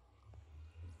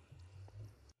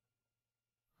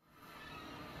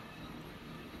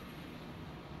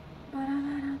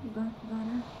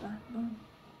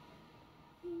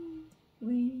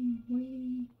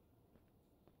 Wee.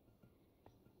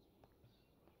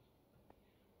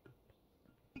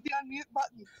 The unmute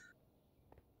button.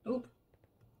 Oop.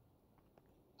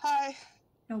 Hi.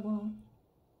 Hello.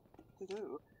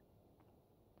 Hello.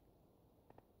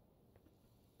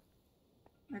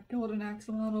 I killed an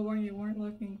axolotl where you weren't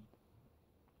looking.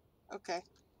 Okay.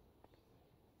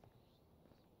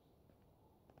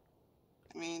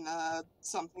 I mean,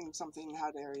 something,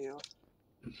 how dare you?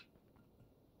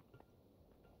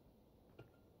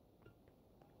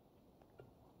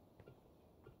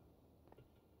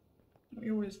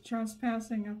 It was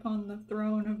trespassing upon the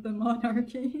throne of the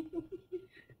monarchy.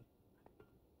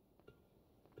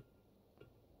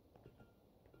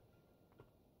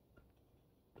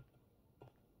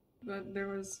 But there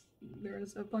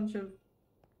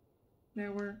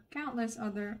were countless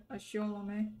other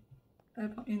aenor-llelo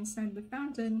inside the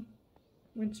fountain,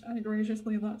 which I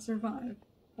graciously let survive,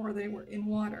 or they were in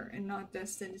water and not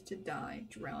destined to die,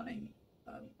 drowning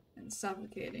and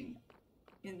suffocating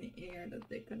in the air that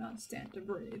they could not stand to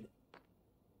breathe.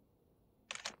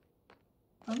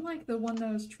 Unlike the one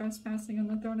that was trespassing on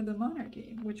the throne of the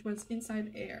monarchy, which was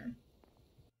inside air.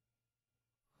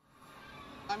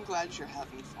 I'm glad you're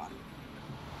having fun.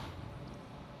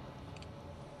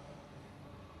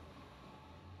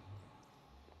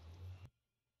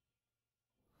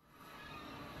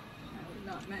 I was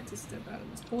not meant to step out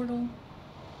of this portal.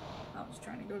 I was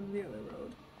trying to go to the other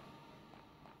road.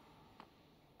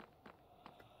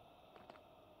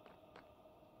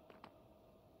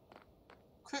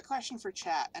 Quick question for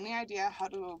chat. Any idea how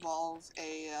to evolve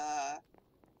a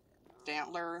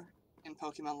Stantler in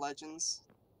Pokemon Legends?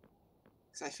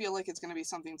 Because I feel like it's going to be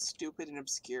something stupid and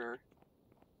obscure.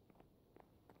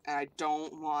 And I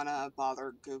don't want to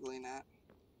bother Googling it.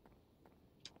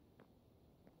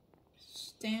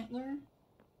 Stantler?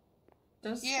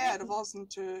 Yeah, it evolves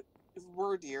into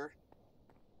Wordier.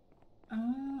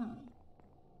 Oh.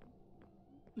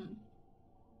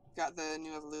 Got the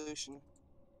new evolution.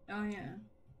 Oh yeah.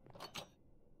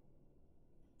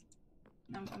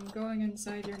 I'm going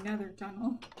inside your nether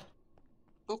tunnel.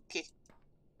 Okay.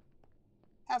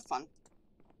 Have fun.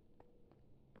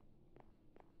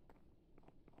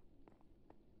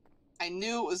 I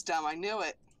knew it was dumb. I knew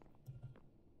it.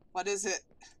 What is it?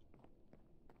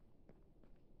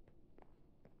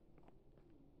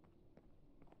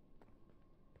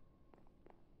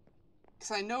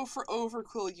 Because I know for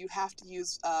Overcool you have to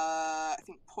use, I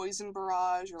think Poison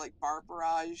Barrage or like Bar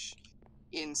Barrage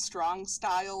in Strong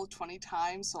Style 20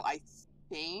 times, so I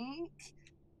think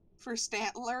for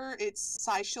Stantler it's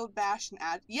Psyshield Bash and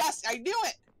Add. Yes, I knew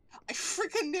it! I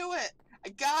freaking knew it! I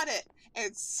got it! And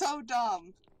it's so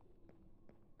dumb.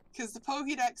 Because the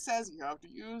Pokédex says you have to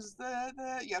use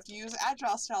you have to use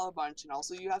Agile Style a bunch, and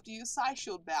also you have to use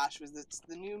Psyshield Bash, because it's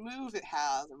the new move it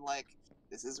has. I'm like,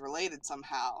 this is related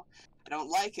somehow. I don't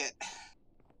like it.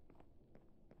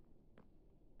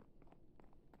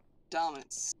 Dumb,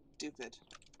 it's stupid.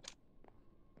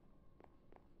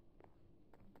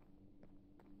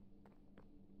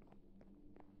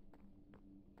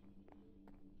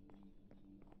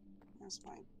 Where's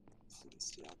my flint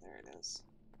steel? There it is.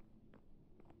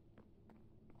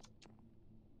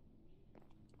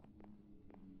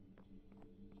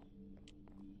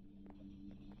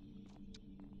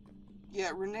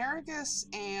 Yeah,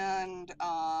 Reneragus and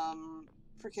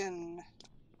freaking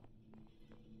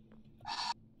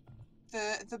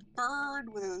the bird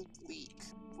with a leak.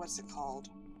 What's it called?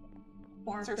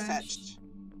 Farfetch'd.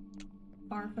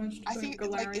 Farfetch'd. I think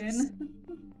Galarian. like it's.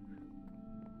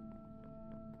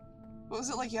 What was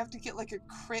it like? You have to get like a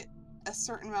crit a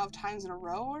certain amount of times in a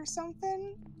row or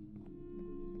something.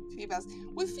 Feebas.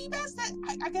 With Feebas, that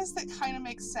I guess that kind of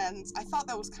makes sense. I thought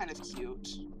that was kind of cute.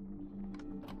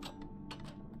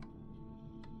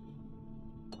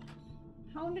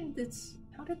 How did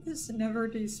this never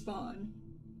despawn?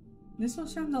 This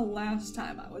was from the last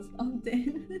time I was logged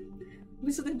in.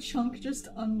 Was the chunk just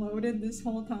unloaded this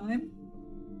whole time?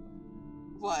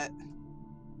 What?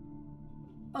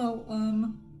 Oh,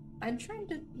 I tried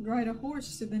to ride a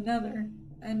horse to the nether,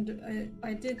 and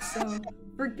I did so,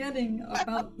 forgetting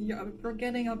about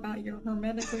your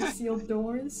hermetically sealed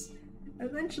doors,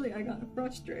 Eventually I got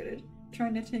frustrated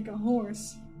trying to take a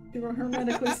horse through a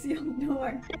hermetically sealed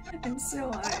door, and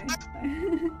so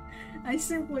I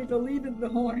simply deleted the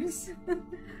horse.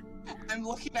 I'm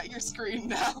looking at your screen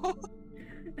now.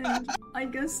 And I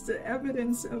guess the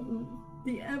evidence of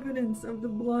the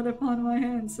blood upon my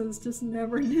hands has just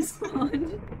never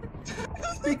despawned.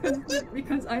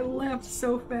 because I left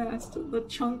so fast, the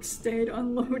chunk stayed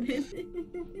unloaded.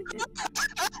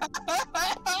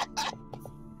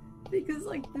 Because,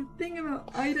 like, the thing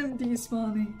about item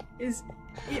despawning is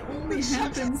it only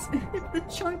happens if the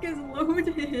chunk is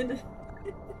loaded.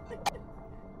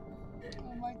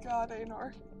 Oh my god,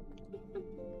 Aenor.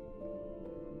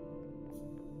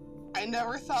 I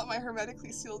never thought my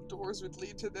hermetically sealed doors would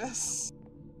lead to this.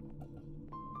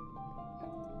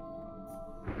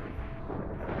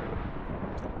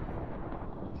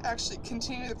 Actually,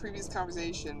 continue the previous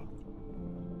conversation.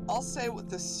 I'll say what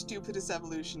the stupidest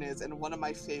evolution is, and one of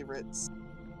my favorites.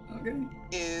 Okay.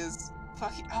 Is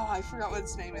fucking— oh, I forgot what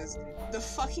its name is. The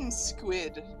fucking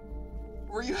squid.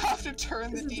 Where you have to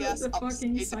turn the DS the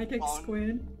fucking upside psychic down.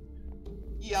 squid.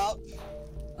 Yup.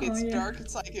 It's yeah. dark and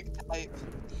psychic type.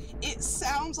 It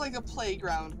sounds like a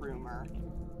playground rumor.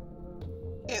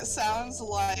 It sounds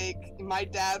like my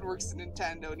dad works at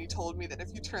Nintendo and he told me that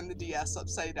if you turn the DS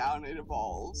upside down, it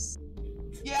evolves.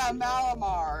 Yeah,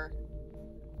 Malamar.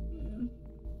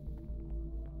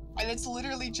 And it's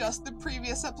literally just the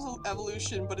previous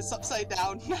evolution, but it's upside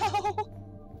down now.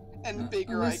 And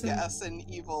bigger, Alyssa, I guess, and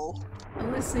evil.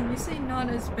 Alyssa, you say not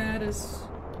as bad as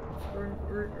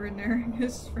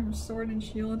Renarius from Sword and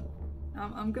Shield.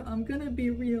 I'm gonna be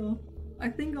real. I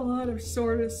think a lot of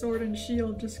Sword and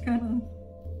Shield just kind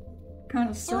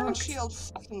of sucked. Sword and Shield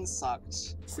fucking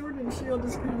sucked. Sword and Shield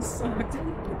just kind of sucked.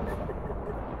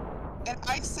 And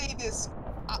I say this,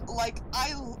 like,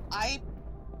 I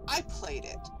played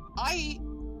it. I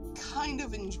kind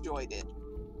of enjoyed it.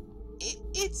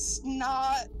 It's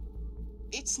not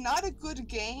a good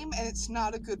game, and it's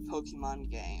not a good Pokemon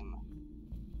game.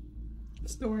 The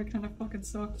story kind of fucking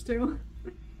sucks too.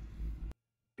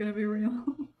 Gonna be real.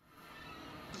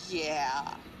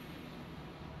 Yeah.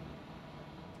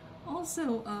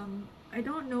 Also, I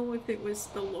don't know if it was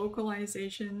the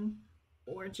localization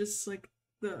or just like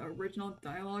the original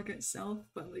dialogue itself,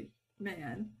 but like,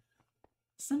 man,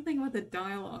 something about the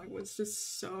dialogue was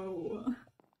just so...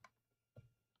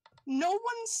 No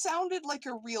one sounded like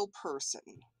a real person.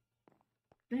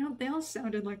 They all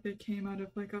sounded like they came out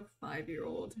of like a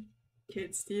 5-year-old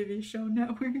kids TV show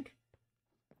network.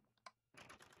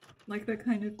 Like the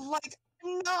kind of... Like,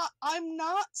 I'm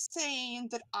not saying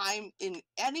that I'm in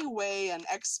any way an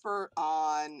expert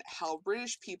on how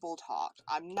British people talk.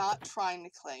 I'm not trying to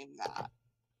claim that.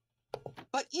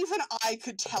 But even I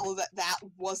could tell that that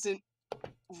wasn't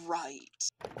right.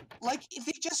 Like,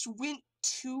 they just went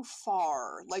too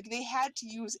far. Like, they had to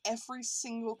use every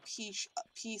single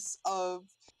piece of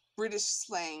British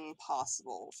slang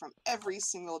possible from every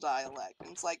single dialect.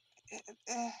 And it's like,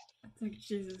 It's like,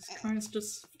 Jesus Christ,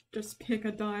 just pick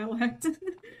a dialect.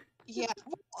 Yeah,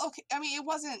 well, okay, I mean, it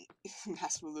wasn't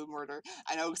Mass Mulu murder.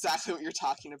 I know exactly what you're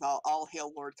talking about. All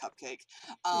hail Lord Cupcake.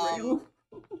 Rail.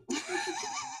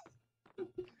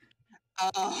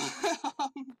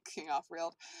 King off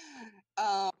railed.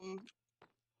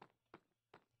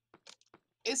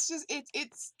 It's just,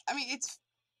 I mean,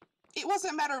 it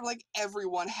wasn't a matter of, like,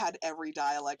 everyone had every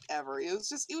dialect ever. It was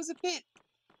just, it was a bit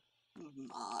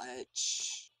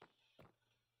much.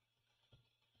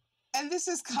 And this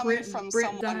is coming from Brit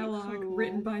someone dialogue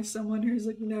written by someone who's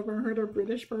like never heard a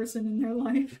British person in their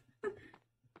life.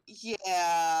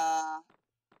 Yeah.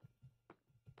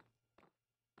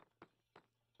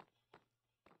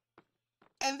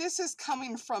 And this is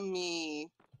coming from me.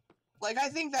 Like, I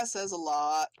think that says a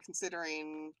lot,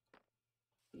 considering,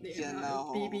 you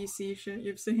know... BBC shit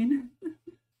you've seen.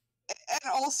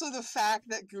 And also the fact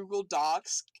that Google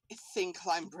Docs think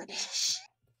I'm British.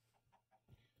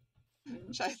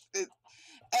 Which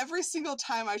every single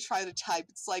time I try to type,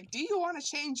 it's like, do you want to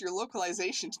change your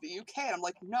localization to the UK? And I'm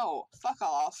like, no, fuck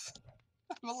off.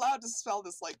 I'm allowed to spell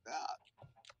this like that.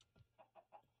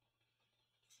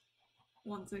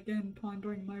 Once again,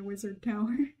 pondering my wizard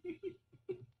tower.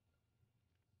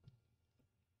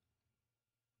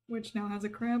 Which now has a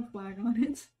crab flag on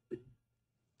it.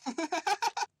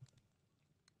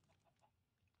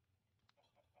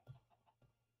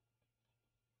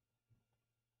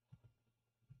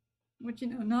 Which, you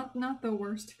know, not the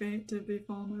worst fate to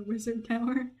befall my wizard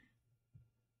tower.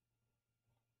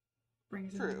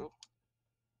 Brings True.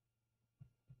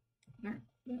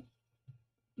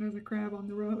 There's a crab on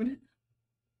the road.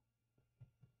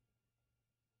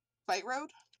 Fight Road?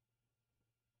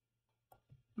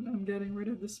 I'm getting rid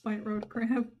of the Spite Road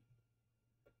crab.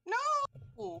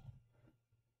 No!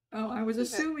 Oh, I was Leave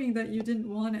it. assuming that you didn't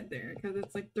want it there because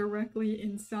it's like directly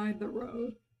inside the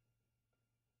road.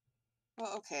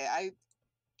 Well, okay,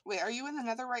 Wait, are you in the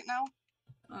nether right now?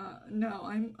 No,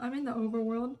 I'm in the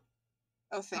overworld.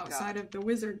 Oh, thank outside God. of the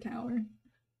wizard tower.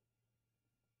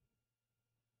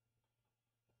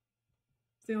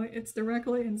 So it's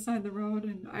directly inside the road,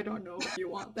 and I don't know if you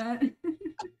want that.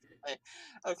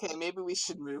 Okay, maybe we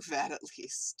should move that at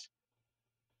least.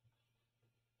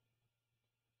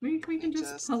 we can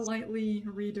just politely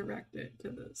redirect it to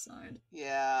the side.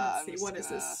 Yeah, Let's see, what is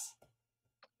this?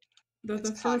 The It's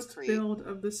first concrete. build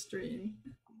of the stream.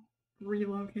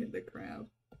 Relocate the crab.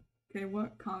 Okay,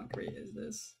 what concrete is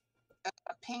this?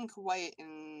 Pink, white,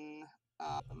 and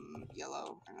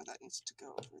yellow. I know that needs to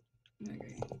go over.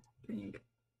 Okay, pink,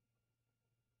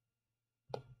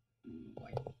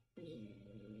 white,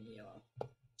 yellow.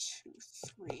 2,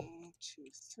 3,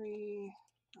 2, 3.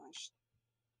 Oh,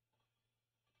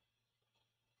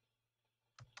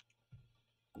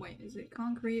 Wait, is it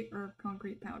concrete or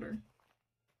concrete powder?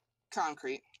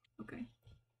 concrete. Okay.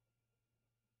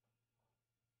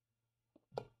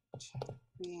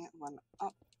 3, 1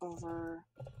 up, over,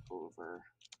 over,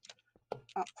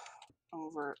 up,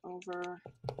 over,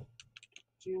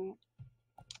 do,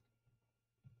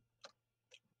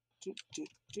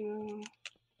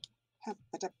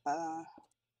 happadappa,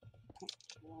 that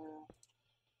looks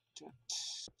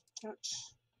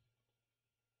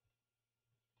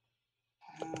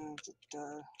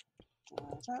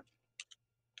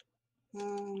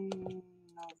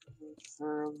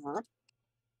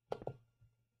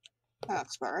about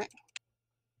right.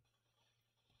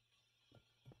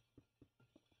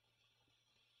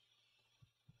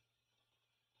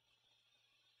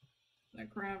 That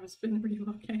crab has been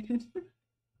relocated.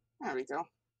 There we go.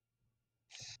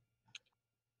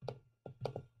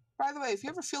 By the way, if you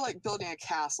ever feel like building a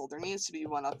castle, there needs to be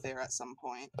one up there at some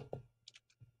point.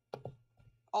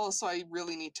 Also, I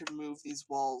really need to move these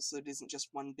walls so it isn't just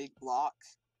one big block.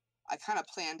 I kind of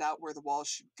planned out where the walls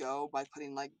should go by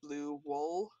putting like blue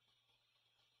wool.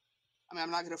 I mean,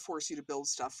 I'm not going to force you to build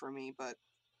stuff for me, but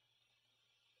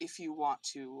if you want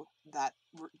to, that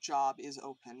job is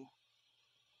open.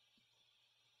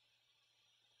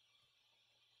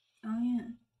 Oh, yeah.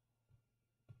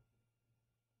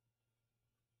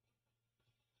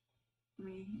 Let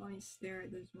me stare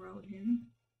at this road here.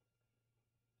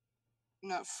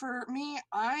 No, for me,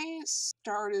 I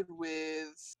started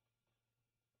with...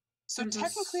 So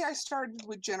technically, I started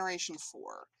with Generation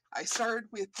 4. I started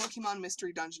with Pokemon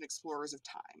Mystery Dungeon Explorers of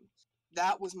Time.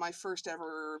 That was my first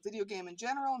ever video game in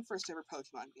general and first ever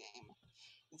Pokemon game.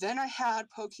 Then I had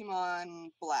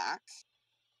Pokemon Black.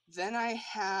 Then I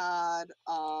had,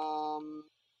 what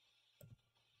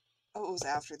was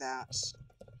after that?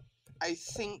 I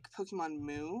think Pokemon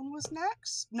Moon was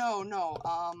next? No,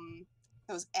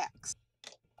 that was X.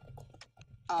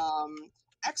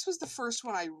 X was the first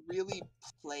one I really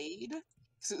played,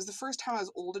 because it was the first time I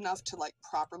was old enough to, like,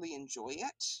 properly enjoy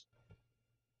it.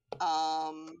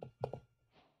 And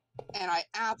I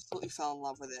absolutely fell in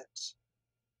love with it.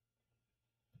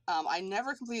 I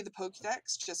never completed the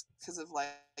Pokédex just because of,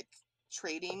 like,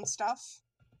 trading stuff.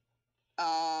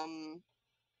 I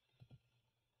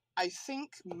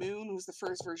think Moon was the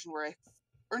first version where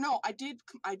I did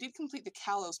complete the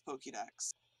Kalos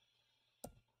Pokédex.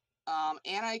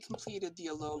 And I completed the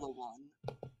Alola one.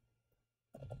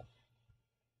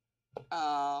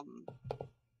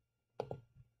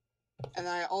 And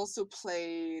I also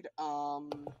played,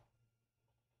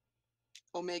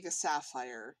 Omega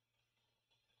Sapphire.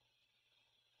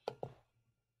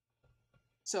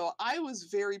 So I was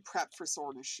very prepped for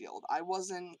Sword and Shield. I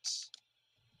wasn't,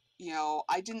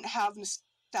 I didn't have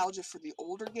nostalgia for the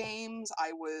older games.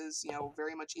 I was,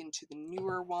 very much into the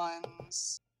newer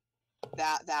ones.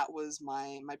 That was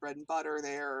my bread and butter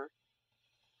there.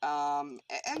 And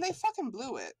they fucking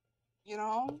blew it,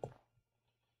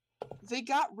 They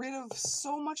got rid of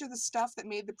so much of the stuff that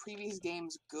made the previous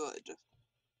games good.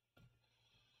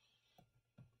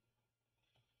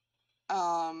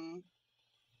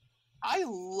 I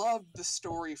loved the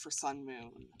story for Sun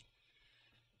Moon.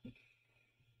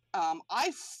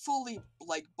 I fully,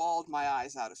 bawled my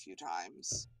eyes out a few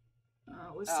times.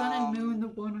 Was Sun and Moon the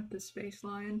one with the space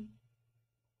lion?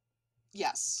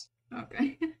 Yes.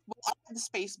 Okay. Well, I had the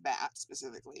space bat,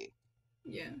 specifically.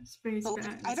 Yeah, space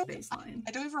bat and space lion.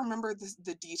 I don't even remember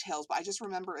the details, but I just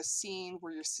remember a scene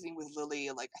where you're sitting with Lily,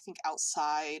 I think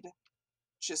outside,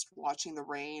 just watching the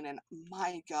rain, and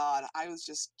my god, I was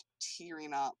just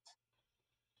tearing up.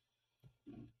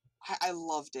 I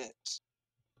loved it.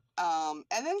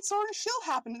 And then Sword and Shield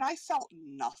happened, and I felt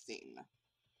nothing.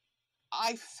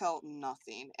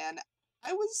 And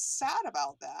I was sad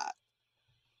about that.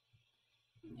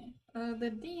 Yeah. The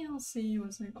DLC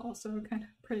was like also kind of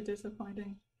pretty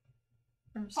disappointing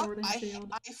from Sword and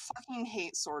Shield. I fucking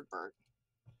hate Swordbird.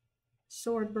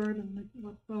 Swordbird and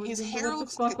His what hair the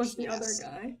looks fuck like a was the other penis.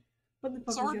 guy? What the fuck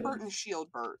was Swordbird and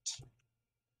Shieldbert.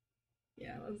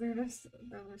 Yeah, those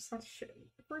are such shit.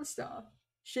 First off,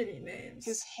 shitty names.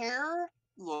 His hair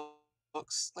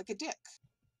looks like a dick.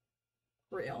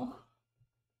 Real.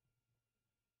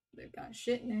 They've got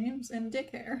shit names and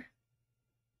dick hair.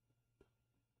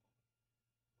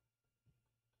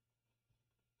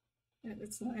 And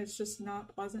it's just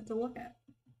not pleasant to look at.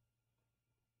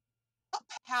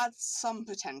 Had some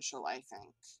potential, I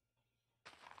think.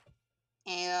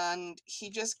 And he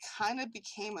just kind of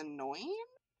became annoying?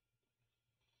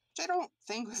 Which I don't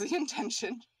think was the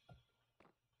intention.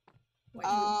 Wait,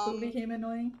 who became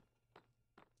annoying?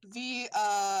 The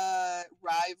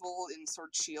rival in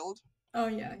Sword Shield. Oh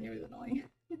yeah, he was annoying.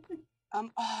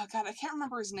 Oh god, I can't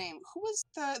remember his name. Who was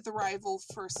the rival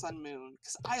for Sun Moon?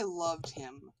 Because I loved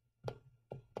him.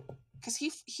 Because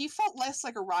he felt less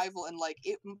like a rival, and like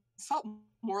it felt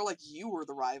more like you were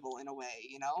the rival in a way,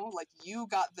 you know? Like you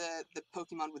got the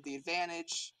Pokemon with the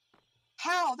advantage.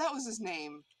 Hao, that was his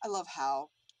name. I love Hao.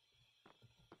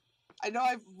 I know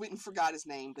I went and forgot his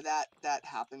name, but that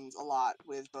happens a lot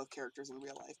with both characters in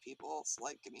real life people. So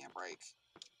like, give me a break.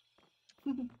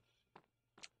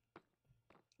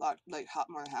 Like hot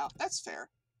more than Hao. That's fair.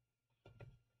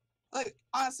 Like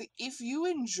honestly, if you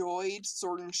enjoyed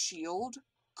Sword and Shield,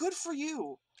 good for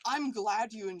you. I'm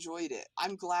glad you enjoyed it.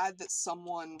 I'm glad that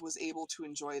someone was able to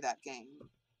enjoy that game.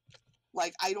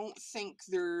 Like, I don't think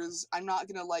I'm not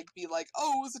gonna, like, be like,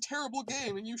 oh, it was a terrible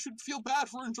game and you should feel bad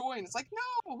for enjoying it. It's like,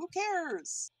 no, who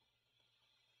cares?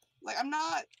 Like, I'm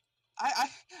not,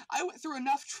 I went through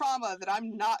enough trauma that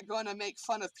I'm not gonna make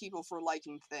fun of people for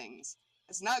liking things.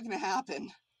 It's not gonna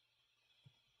happen.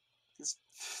 Because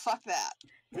fuck that.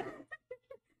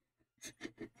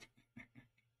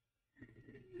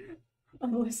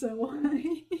 Alyssa,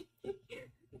 why?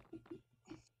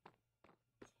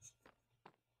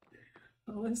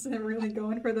 Alyssa really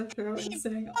going for the throat and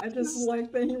saying, I just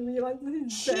like that he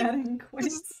realizes he's bad and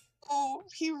quits. Oh,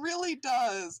 he really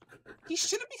does. He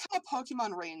should have become a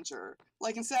Pokemon Ranger,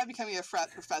 like instead of becoming a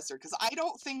professor, because I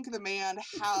don't think the man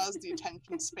has the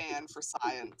attention span for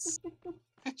science.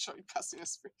 Showing cussing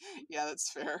his yeah,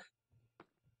 that's fair.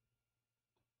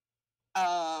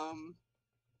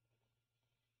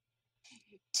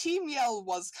 Team Yell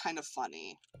was kind of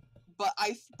funny, but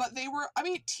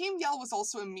Team Yell was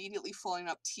also immediately following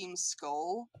up Team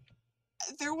Skull.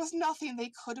 There was nothing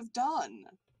they could have done.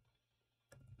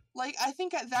 Like, I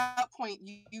think at that point,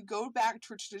 you go back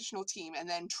to a traditional team and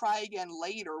then try again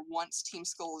later once Team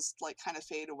Skull is, like, kind of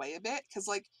fade away a bit. Because,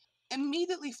 like,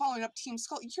 immediately following up Team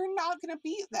Skull, you're not gonna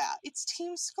beat that. It's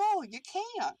Team Skull. You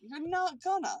can't. You're not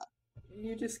gonna.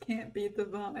 You just can't beat the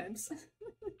vibes.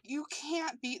 You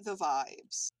can't beat the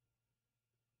vibes.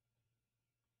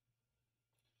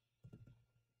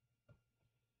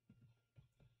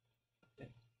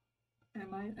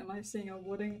 Am I seeing a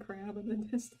wooden crab in the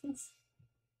distance?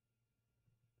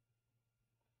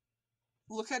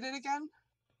 Look at it again.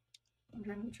 I'm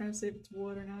trying to see if it's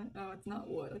wood or not. Oh, it's not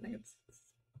wood. I think it's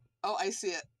Oh, I see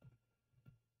it.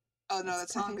 Oh no, I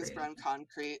think it's brown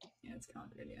concrete. Yeah, it's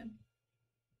concrete again.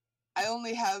 I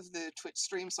only have the Twitch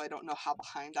stream, so I don't know how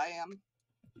behind I am.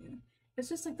 Yeah. It's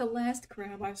just like the last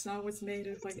crab I saw was made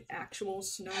of like actual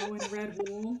snow and red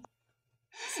wool.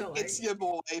 So like... It's your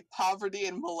boy, Poverty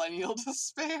and Millennial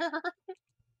Despair.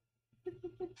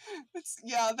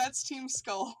 That's Team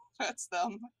Skull. That's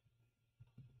them.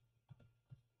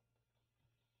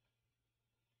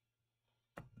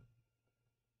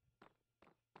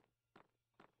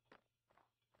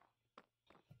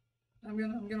 I'm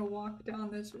gonna walk down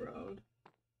this road,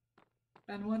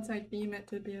 and once I deem it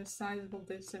to be a sizable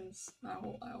distance,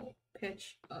 I'll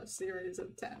pitch a series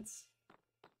of tents.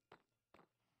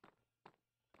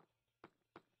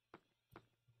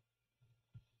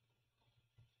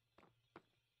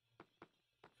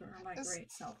 For my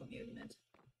great self-amusement.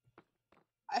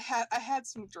 I had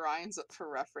some drawings up for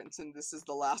reference, and this is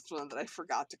the last one that I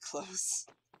forgot to close.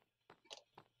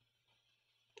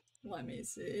 Let me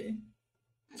see.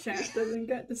 Chat doesn't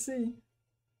get to see.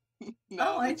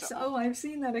 No, I've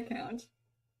seen that account.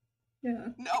 Yeah.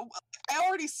 No, I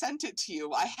already sent it to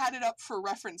you. I had it up for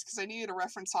reference because I needed a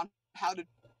reference on how to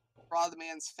draw the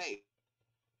man's face.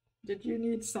 Did you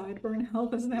need sideburn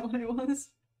help? Isn't that what it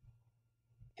was?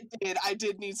 I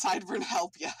did need sideburn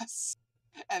help, yes.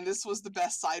 And this was the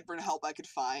best sideburn help I could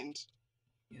find.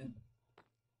 Yeah.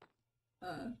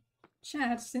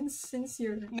 Chat, since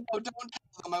you're No, don't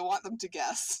tell them. I want them to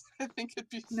guess. I think it'd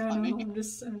be no, funny. I'm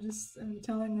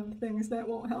telling them things that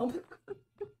won't help.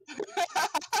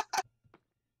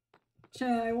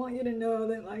 Chat, I want you to know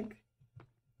that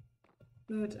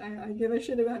that I give a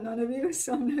shit about none of you,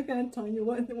 so I'm not gonna tell you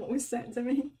what was sent to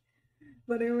me.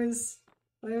 But it was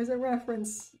a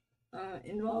reference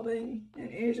involving an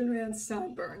Asian man's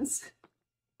sideburns.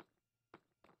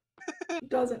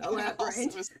 Doesn't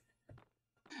elaborate.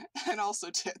 And also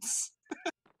tits.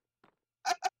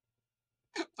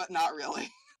 But not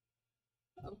really.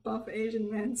 A buff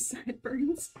Asian man's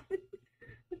sideburns.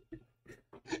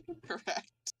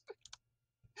 Correct.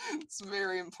 It's a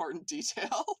very important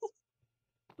detail.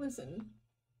 Listen,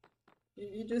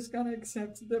 you just gotta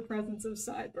accept the presence of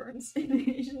sideburns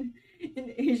in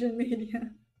Asian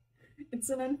media. It's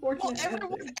an unfortunate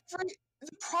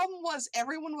the problem was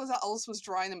everyone else was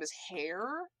drawing them as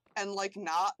hair and like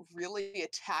not really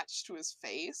attached to his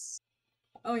face.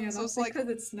 Oh yeah, so that's because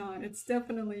it's not. It's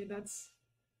definitely that's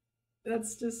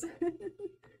just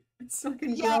it's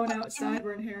fucking grown out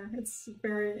sideburn hair. It's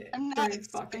very I'm not Asian.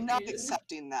 accepting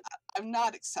that. I'm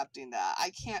not accepting that.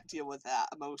 I can't deal with that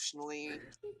emotionally.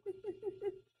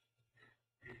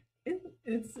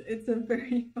 It's a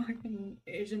very fucking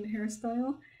Asian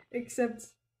hairstyle, except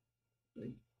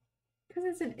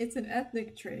because it's an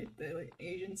ethnic trait that like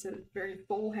Asians have very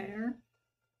full hair,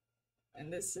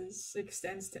 and this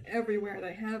extends to everywhere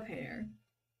they have hair,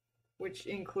 which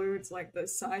includes like the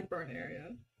sideburn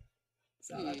area.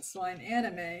 So that's why in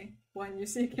anime, when you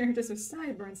see characters with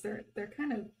sideburns, they're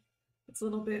kind of it's a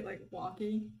little bit like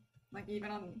wonky, like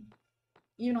even on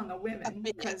the women,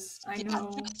 because I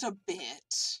know just a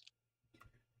bit.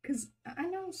 Because I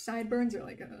know sideburns are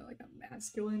like a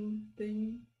masculine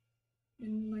thing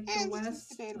in like the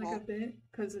West, like a bit,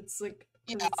 because it's like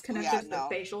it's connected to the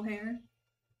facial hair.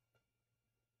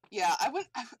 Yeah, I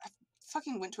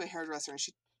fucking went to a hairdresser and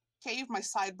she shaved my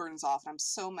sideburns off, and I'm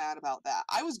so mad about that.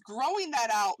 I was growing that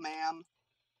out, ma'am.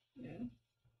 Yeah.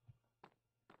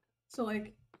 So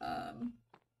like, at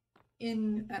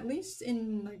least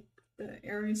in like the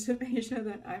areas of Asia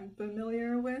that I'm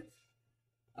familiar with,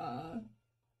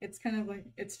 it's kind of like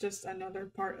it's just another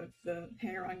part of the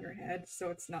hair on your head, so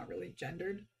it's not really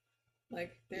gendered.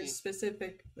 Like there's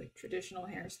specific like traditional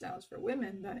hairstyles for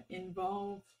women that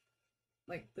involve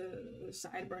like the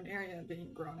sideburn area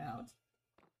being grown out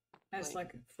as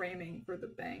like framing for the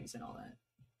bangs and all that.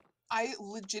 I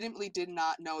legitimately did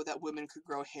not know that women could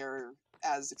grow hair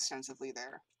as extensively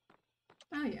there.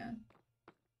 Oh yeah.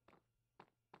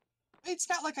 It's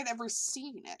not like I'd ever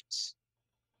seen it.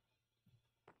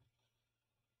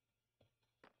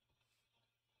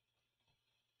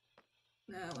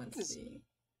 Now let's see. I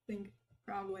think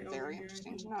probably over very here.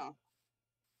 Interesting to know.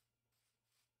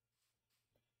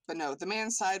 But no, the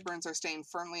man's sideburns are staying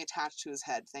firmly attached to his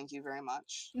head. Thank you very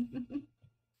much.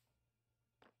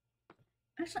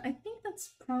 Actually, I think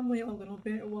that's probably a little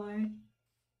bit why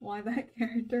that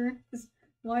character's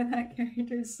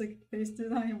like face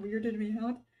design weirded me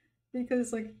out,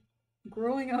 because like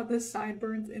growing out the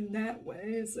sideburns in that way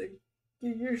is like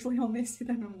you usually only see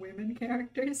them in women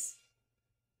characters.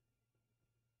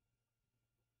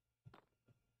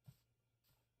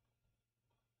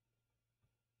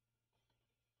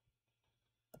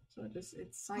 So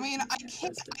I mean, I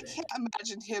can't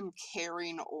imagine him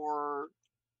caring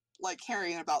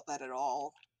about that at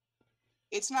all.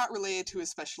 It's not related to his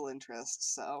special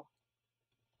interests, so.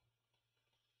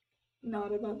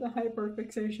 Not about the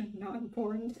hyperfixation, not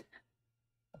important.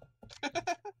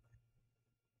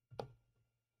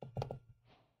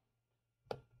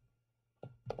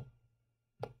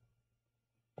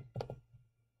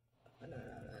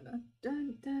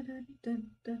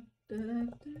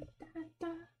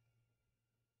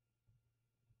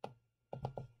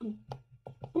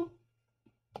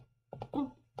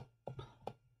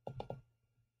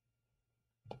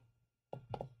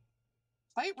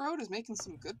 Fight Road is making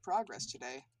some good progress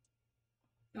today.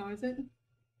 Oh, is it?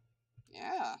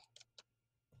 Yeah.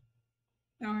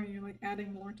 Now are you like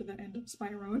adding more to the end of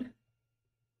Spy Road?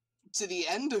 To the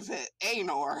end of it,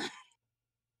 Aenor.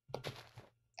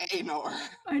 Aenor.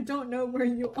 I don't know where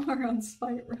you are on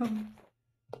Spy Road.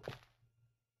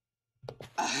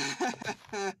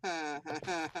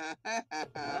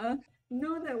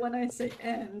 Know that when I say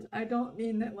end, I don't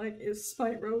mean that like is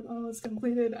Spite Road almost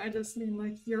completed. I just mean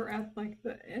like you're at like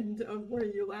the end of where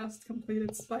you last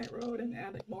completed Spite Road and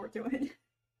adding more to it.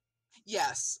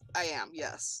 Yes, I am.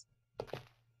 Yes,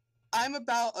 I'm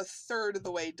about a third of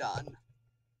the way done.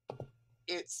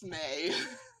 It's May.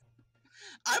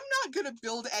 I'm not gonna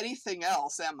build anything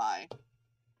else, am I?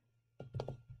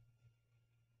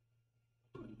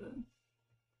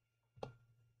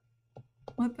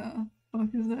 What the fuck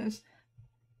is this?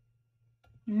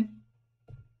 Eh?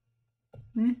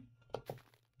 Eh?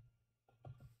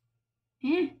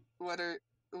 Eh? What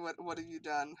have you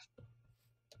done?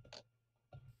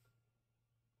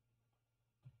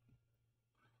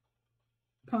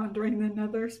 Pondering the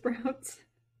nether sprouts.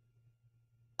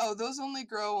 Oh, those only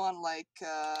grow on like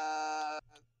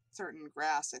certain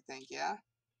grass, I think, yeah?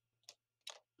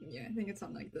 Yeah, I think it's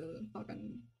on like the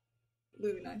fucking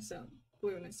blue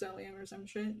Nycelium or some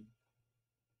shit.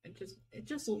 It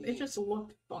just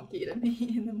looked funky to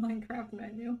me in the Minecraft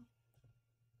menu.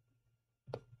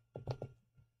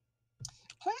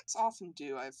 Plants often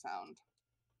do, I've found.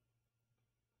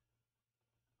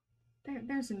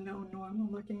 There's no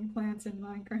normal looking plants in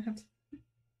Minecraft.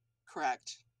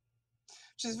 Correct.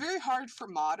 Which is very hard for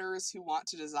modders who want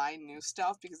to design new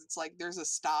stuff because it's like there's a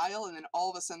style and then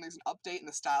all of a sudden there's an update and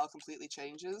the style completely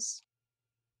changes.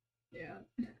 Yeah.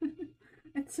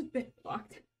 It's a bit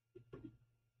fucked.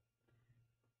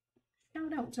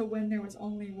 Shout out to when there was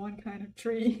only one kind of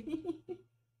tree.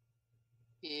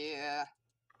 Yeah.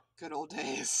 Good old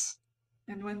days.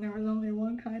 And when there was only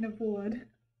one kind of wood.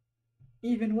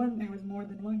 Even when there was more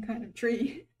than one kind of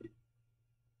tree.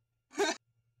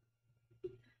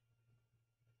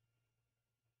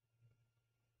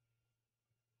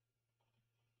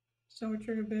 So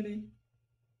true, Biddy.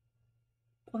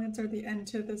 Plants are the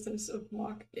antithesis of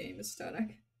mock game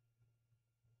aesthetic.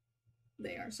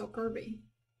 They are so curvy.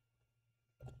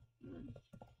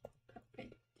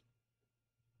 Perfect.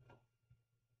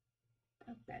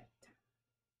 Perfect.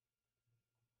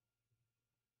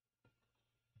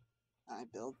 I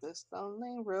built this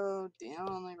lonely road, the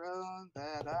only road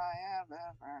that I have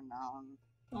ever known.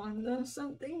 On the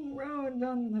something road,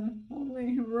 on the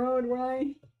only road where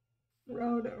I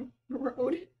road.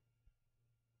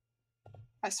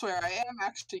 I swear, I am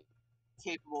actually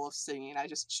capable of singing. I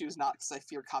just choose not because I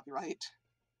fear copyright.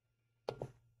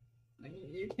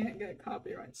 You can't get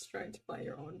copyright striked by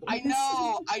your own voice.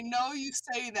 I know you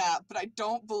say that, but I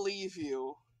don't believe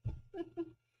you.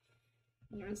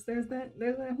 There's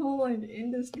that whole like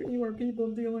industry where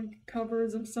people do like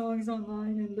covers of songs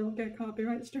online and don't get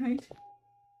copyright striked.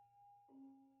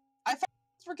 I thought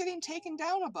we're getting taken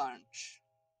down a bunch.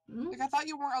 Hmm? Like I thought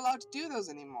you weren't allowed to do those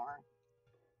anymore.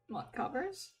 What,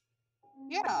 covers?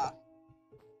 Yeah.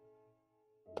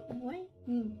 Really?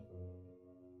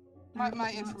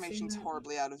 My information's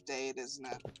horribly out of date, isn't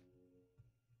it?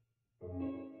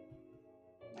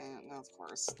 And of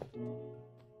course.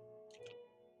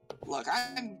 Look,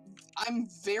 I'm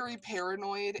very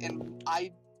paranoid and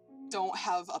I don't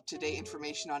have up-to-date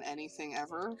information on anything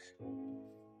ever.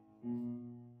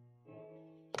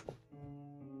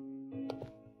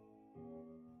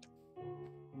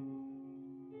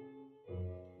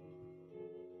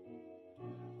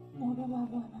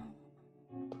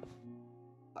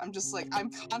 I'm just like,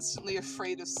 I'm constantly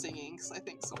afraid of singing because I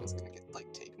think someone's gonna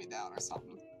take me down or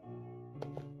something.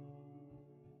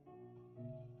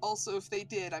 Also, if they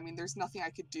did, I mean, there's nothing I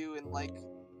could do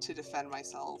to defend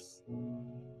myself.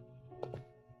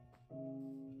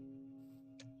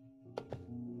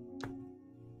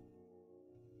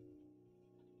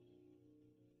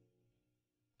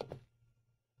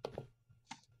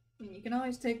 You can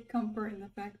always take comfort in the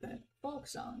fact that folk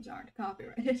songs aren't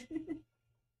copyrighted.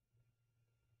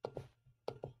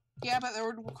 Yeah, but that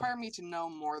would require me to know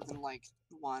more than,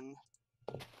 one.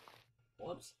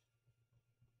 Whoops.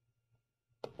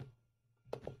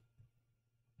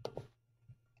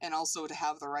 And also to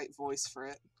have the right voice for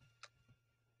it.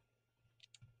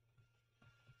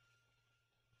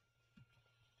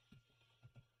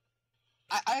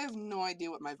 I have no idea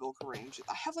what my vocal range is.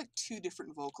 I have, 2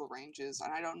 different vocal ranges,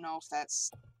 and I don't know if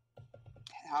that's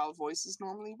how voices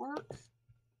normally work.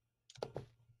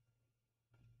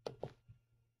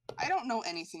 I don't know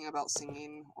anything about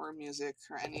singing or music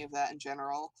or any of that in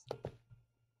general.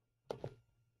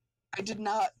 I did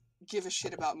not give a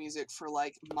shit about music for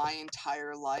my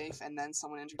entire life, and then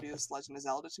someone introduced Legend of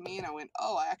Zelda to me and I went,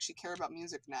 oh, I actually care about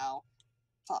music now.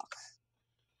 Fuck.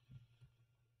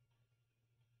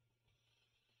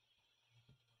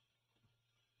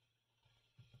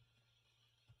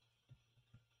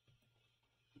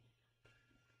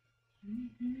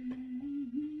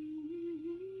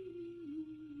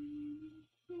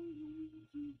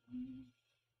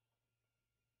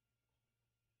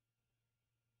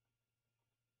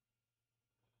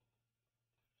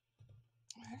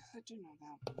 I do know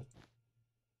that.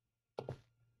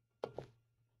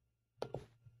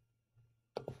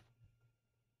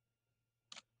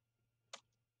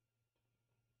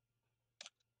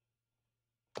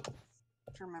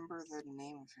 to remember the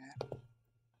name of it.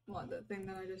 What, the thing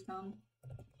that I just found?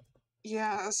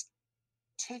 Yeah, let's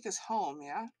take us home,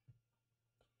 yeah?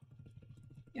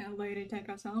 Yeah, lady, take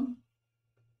us home.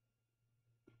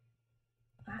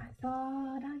 I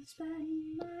thought I'd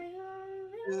spend my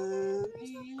early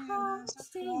years across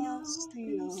the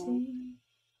open sea,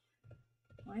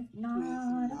 with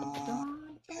not a thought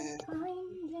but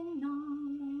finding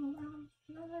all the wealth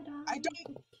that I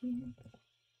could keep.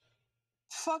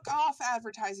 Fuck off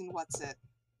advertising what's it.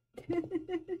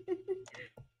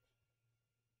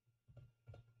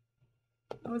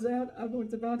 I was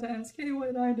about to ask, hey, what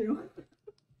did I do?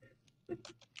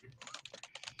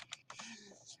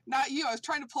 Not you, I was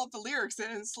trying to pull up the lyrics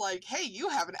and it's like, hey, you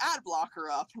have an ad blocker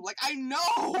up. I'm like, I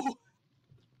know!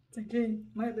 It's like, gee,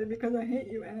 might be because I hate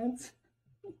you ads.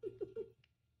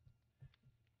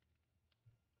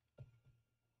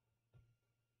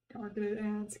 Targeted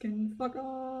ads can fuck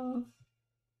off.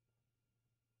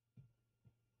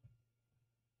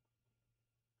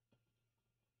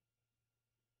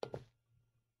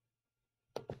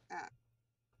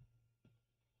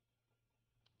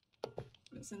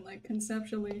 Listen, like,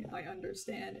 conceptually, I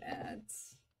understand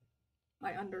ads.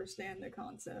 I understand the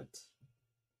concept.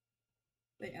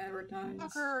 They advertise.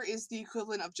 Blocker is the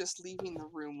equivalent of just leaving the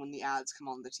room when the ads come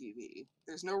on the TV.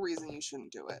 There's no reason you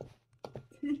shouldn't do it.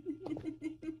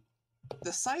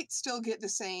 The sites still get the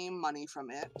same money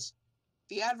from it.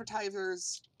 The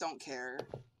advertisers don't care.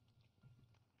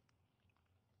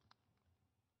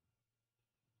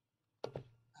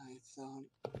 I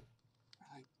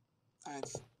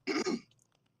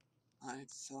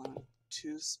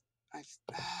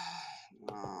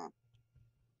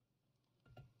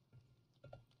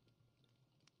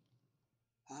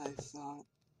thought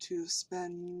to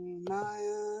spend my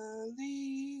early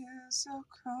years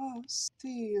across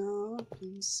the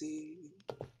open sea,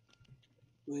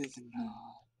 with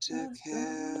naught a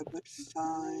care but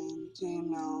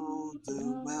finding all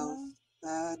the wealth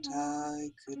that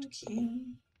I could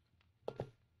keep.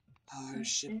 Our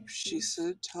ship, she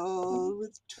stood tall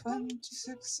with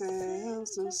 26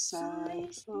 sails, a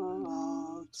sight for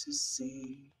all to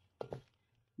see.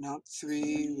 Not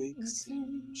 3 weeks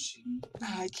in,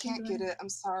 I can't get it, I'm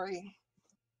sorry.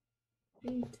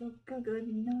 We took a good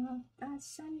enough that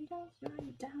sent us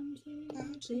right down to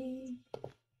the sea.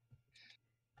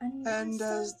 And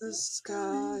as the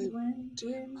sky went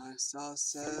dim, I saw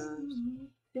seven.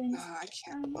 I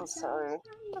can't, I'm sorry.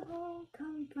 And the whole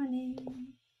company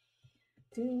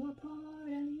to a port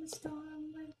in the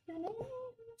storm with an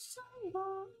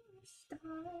signboard, a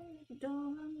star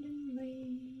adorned in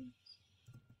leaves.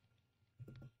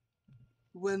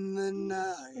 When the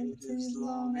night is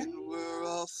long and we're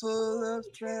all full of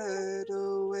dread,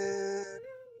 oh, where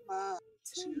am I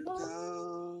to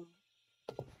go?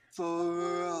 For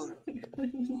we're all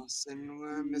lost and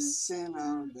we're missing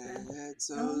our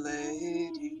beds, oh,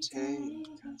 lady, take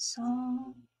us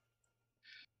home.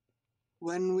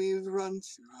 When we've run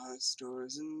through our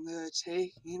stores and the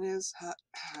taking is hot.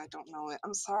 I don't know it.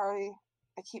 I'm sorry.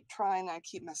 I keep trying. I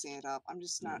keep messing it up. I'm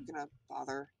just not gonna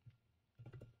bother.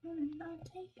 I'm not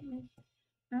taking it.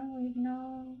 Now we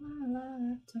know our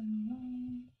left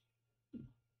alone.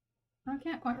 I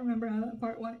can't quite remember how that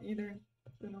part went either.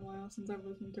 It's been a while since I've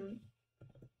listened to it.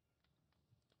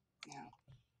 Yeah.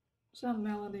 Some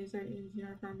melodies are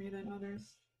easier for me than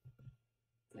others.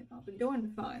 It's like, I'll be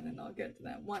doing fine, and I'll get to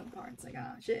that one part. It's like,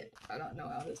 ah, shit, I don't know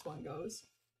how this one goes.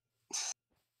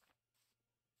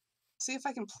 See if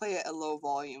I can play it at low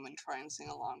volume and try and sing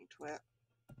along to it.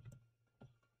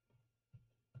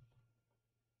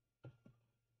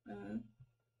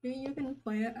 You can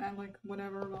play it at, like,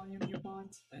 whatever volume you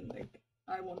want, and, like,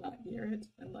 I will not hear it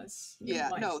unless your Yeah,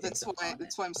 mic no, picks that's up on what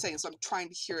it. I'm saying, so I'm trying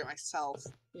to hear it myself.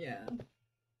 Yeah.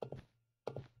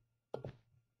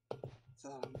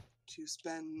 Thought to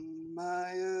spend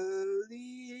my early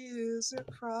years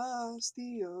across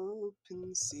the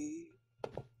open sea,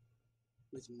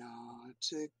 with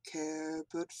naught a care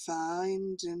but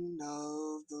finding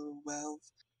all the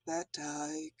wealth that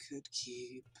I could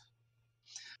keep.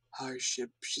 Our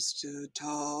ship, she stood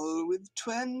tall with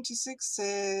 26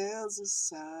 sails, a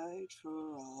sight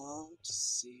for all to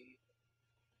see.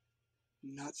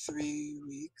 Not 3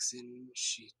 weeks in,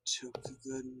 she took a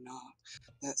good knock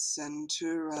that sent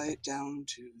her right down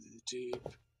to the deep.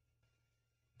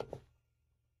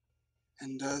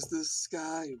 And as the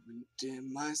sky went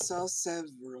dim, I saw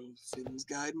several fins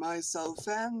guide myself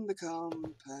and the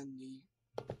company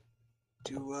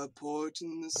to a port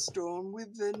in the storm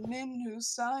with an inn whose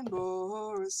sign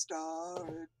bore a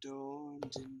star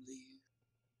adorned in leaves.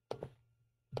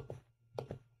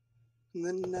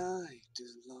 The night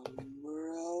is long and we're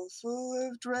we're all full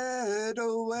of dread.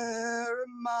 Oh, where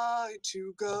am I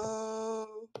to go?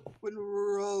 When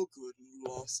we're all good and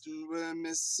lost and we're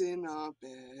missing our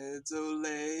beds. Oh,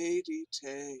 lady,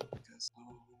 take us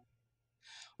home.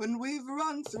 When we've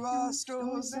run through our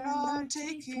stores and our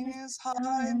taking is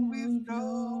high and we've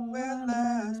nowhere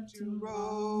left to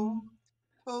roam.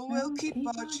 Oh, we'll keep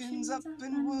our chins up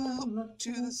and we'll look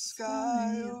to the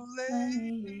sky. Oh,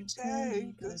 lady,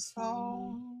 take us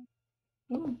home.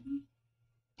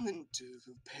 And to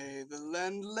pay the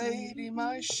landlady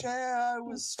my share, I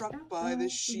was struck by the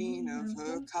sheen of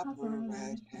her copper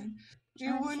red hair. She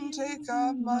wouldn't take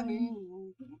our money,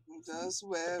 us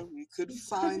where we could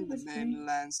find the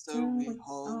mainland, so we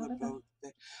hauled the boat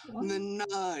there. And the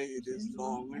night is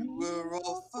long and we're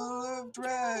all full of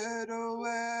dread. Oh,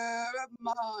 where am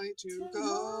I to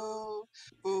go?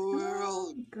 For we're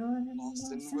all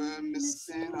lost and we're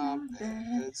missing our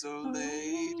beds. Oh,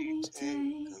 lady,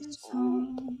 take us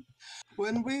home.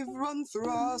 When we've run through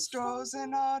our stores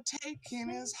and our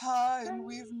taking is high and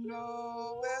we've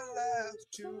nowhere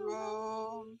left to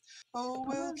roam. Oh,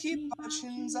 we'll keep our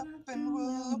chins up and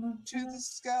we'll look to the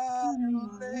sky. Oh,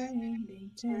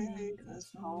 lady, take us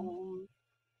home.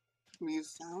 We've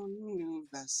found a new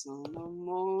vessel no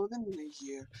more than a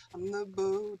year. On the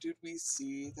boat did we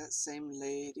see that same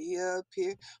lady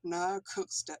appear. When our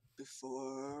cook stepped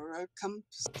before her,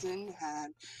 compass in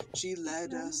hand, she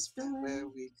led us where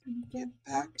we could get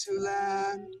back to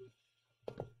land.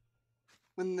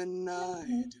 When the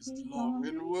night is long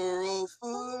and we're all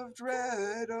full of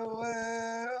dread, oh,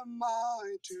 where am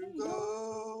I to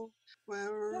go?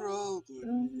 Where we're all good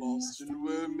and lost and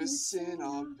we're missing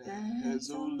our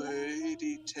beds. Oh,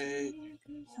 lady, take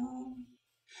us home.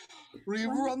 We've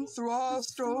run through our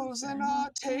stores and our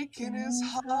taking is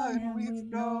high and we've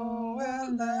nowhere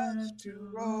left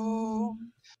to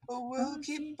roam. Oh, we'll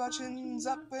keep our chins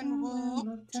up and we'll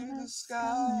look to the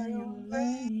sky. Oh,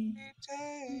 lady,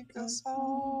 take us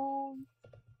home.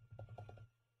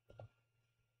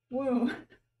 Whoa.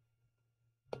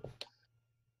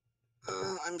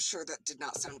 I'm sure that did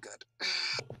not sound good.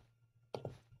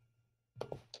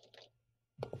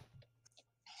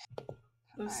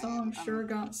 The song sure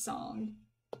got songed.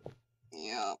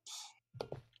 Yep.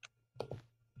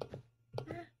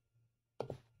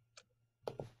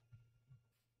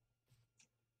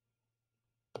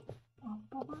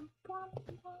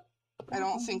 I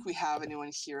don't think we have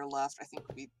anyone here left. I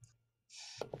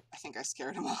think I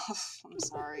scared him off. I'm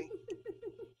sorry.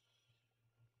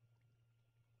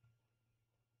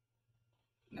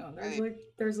 No,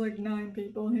 there's like 9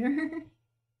 people here.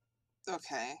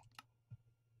 Okay.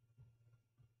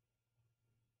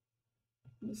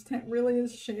 This tent really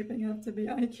is shaping up to be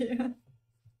IKEA.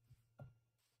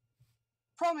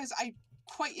 Problem is, I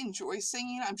quite enjoy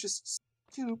singing. I'm just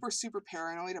super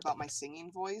paranoid about my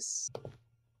singing voice.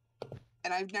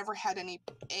 And I've never had any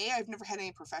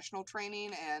professional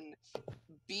training, and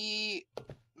B,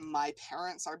 my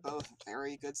parents are both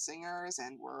very good singers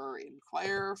and were in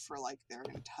choir for like their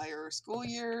entire school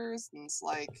years, and it's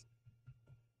like,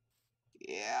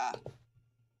 yeah.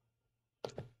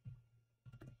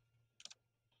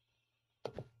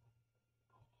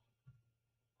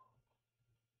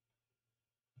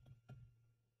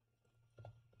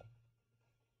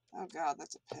 Oh god,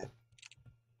 that's a pit.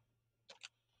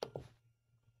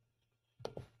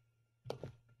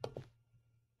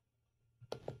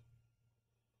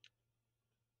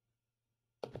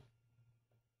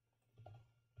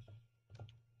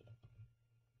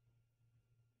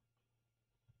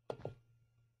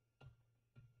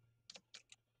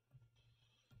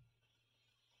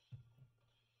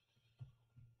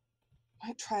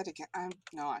 I tried again.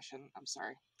 No, I shouldn't. I'm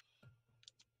sorry.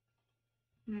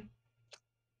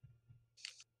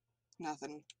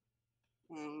 Nothing.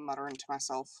 I'm muttering to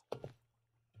myself.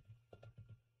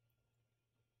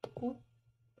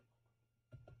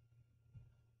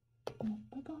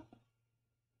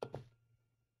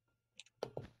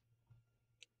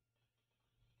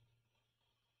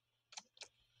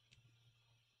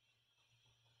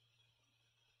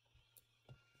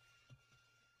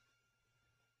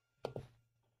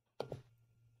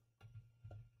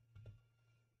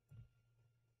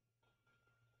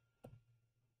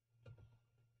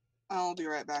 I'll be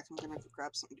right back. I'm gonna go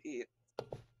grab something to eat.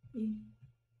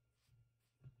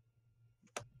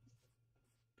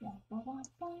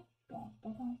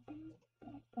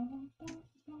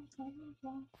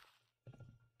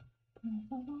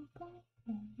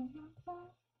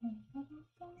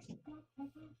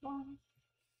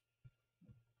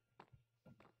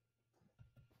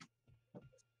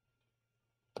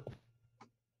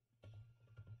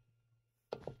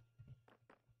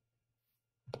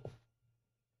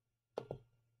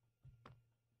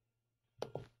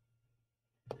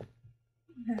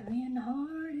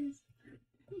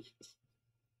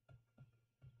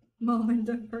 Moment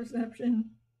of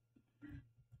perception.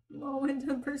 Moment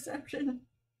of perception.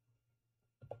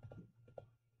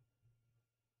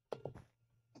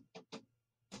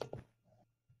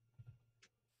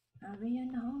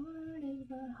 Aenor is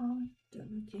the heart of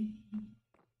a king.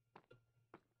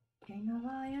 King of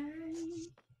iron,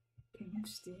 king of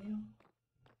steel.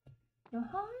 The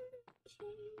heart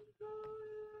king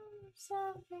loves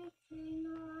everything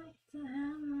like the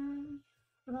hammer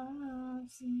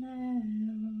loves the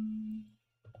nail.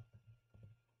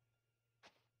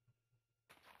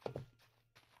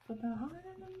 But the heart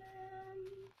of a man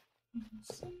is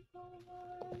a simple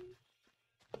one,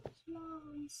 small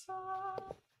and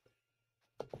soft,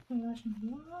 flesh and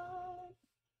blood,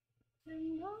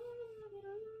 and all it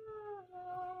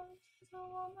loves is a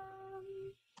woman.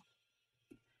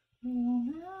 The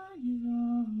woman is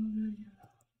all that he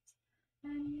loves,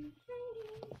 and you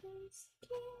hate his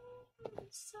skin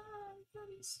inside from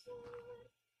his sword.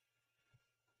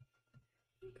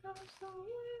 Because the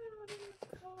world in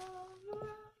the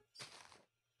chorus,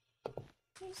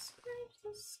 he scrapes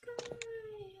the sky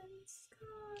and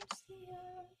scars the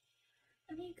earth,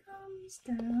 and he comes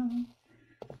down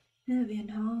heavy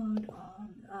and hard on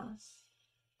us.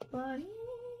 But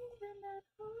even that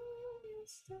home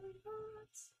is still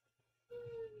lots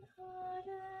and hard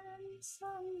and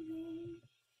sunny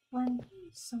when he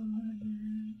saw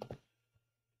them.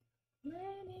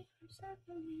 Lady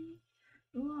Persephone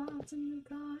walked in the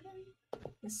garden,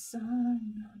 the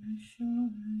sun on her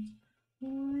shores, the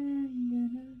wind in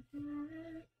her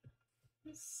hair,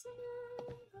 the scent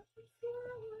of the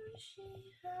flowers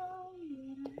she held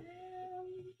in her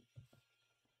hand,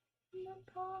 and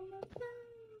the palm of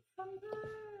them from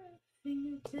her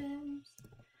fingertips.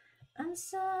 And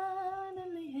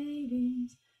suddenly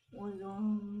Hades was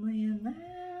only a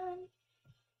man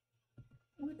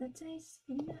with a taste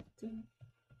of nectar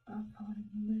upon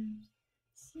his lips.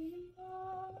 Singing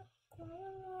la la la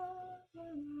la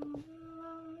la.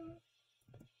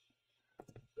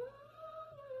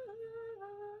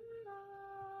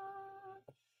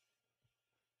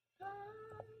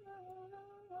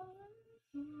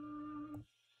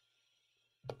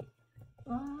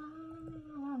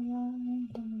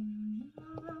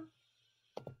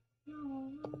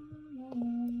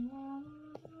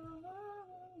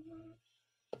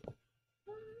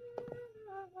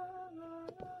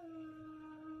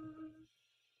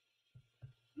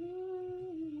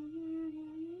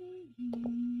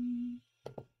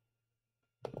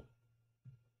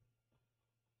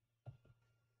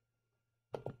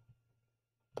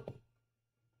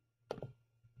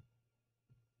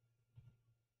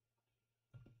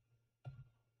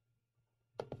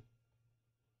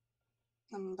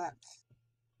 I'm back.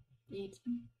 Eat.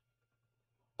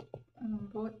 I'm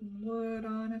putting wood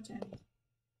on a tent.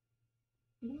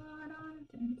 Wood on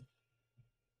a tent.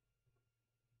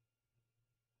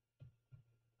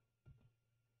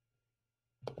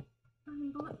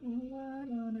 I'm putting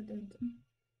wood on a tent.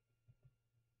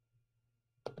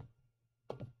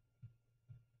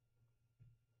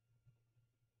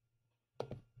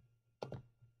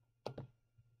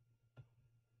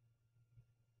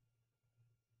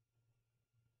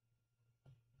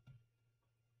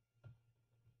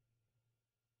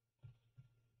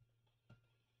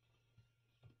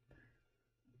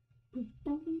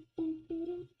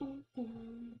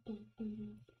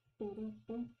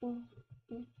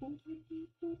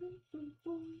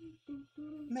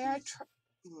 May I try?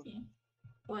 Yeah.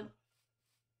 What?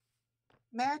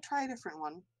 May I try a different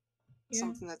one? Yeah.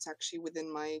 Something that's actually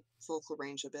within my vocal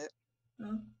range a bit.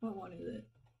 Oh, what one is it?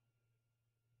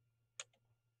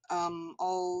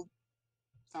 I'll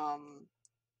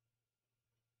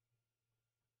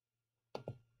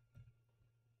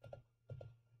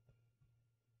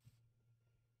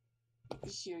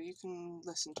here, you can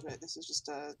listen to it. This is just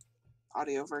a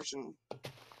audio version.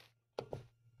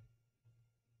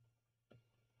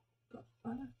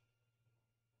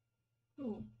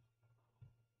 Oh.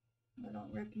 I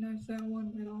don't recognize that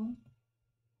one at all.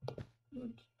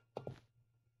 Oops.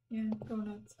 Yeah, go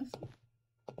nuts.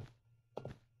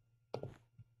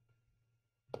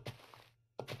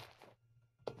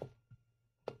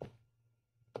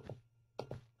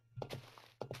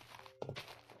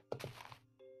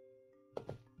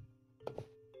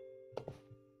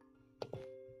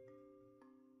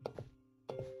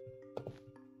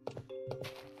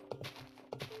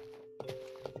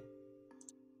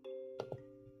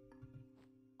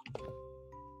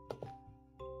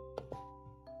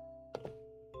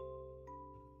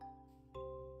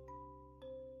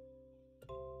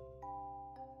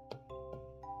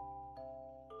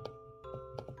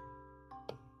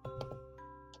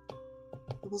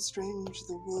 world's strange,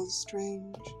 the world's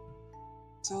strange.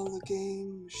 It's all a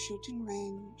game, a shooting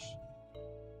range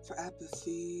for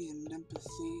apathy and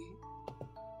empathy,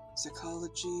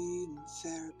 psychology and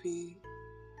therapy.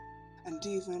 And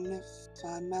even if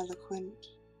I'm eloquent,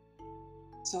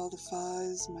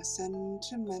 solidifies my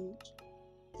sentiment.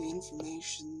 The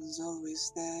information's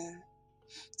always there.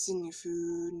 It's in your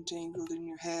food, entangled in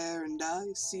your hair, and I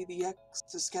see the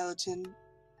exoskeleton.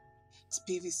 It's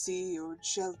PVC or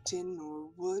gelatin or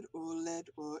wood or lead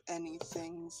or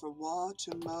anything for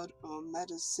water, mud, or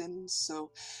medicine.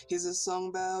 So here's a song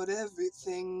about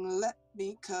everything. Let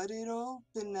me cut it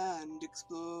open and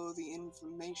explore the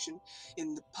information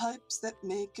in the pipes that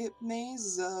make it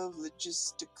mazes of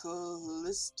logistical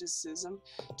holisticism.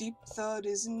 Deep thought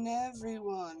is in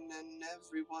everyone, and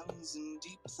everyone's in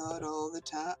deep thought all the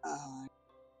time.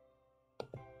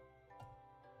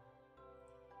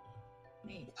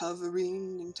 Neat.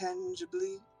 Hovering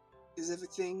intangibly is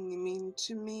everything you mean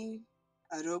to me.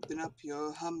 I'd open up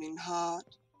your humming heart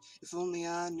if only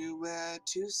I knew where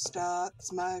to start.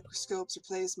 These microscopes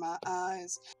replace my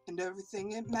eyes, and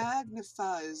everything it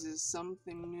magnifies is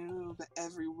something new, but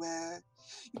everywhere.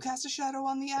 You cast a shadow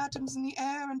on the atoms in the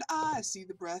air, and I see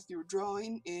the breath you're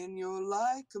drawing in. You're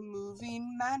like a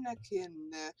moving mannequin.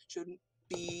 There shouldn't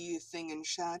be a thing in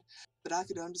shot, but I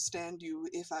could understand you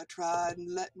if I tried.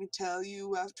 And let me tell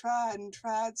you, I've tried and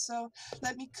tried, so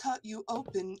let me cut you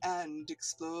open and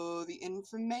explore the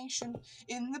information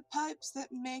in the pipes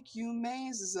that make you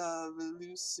mazes of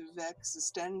elusive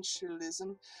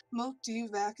existentialism.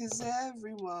 Multivac is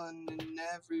everyone, and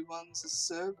everyone's a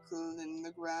circle in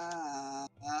the ground.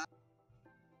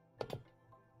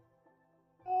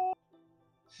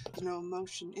 There's no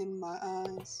emotion in my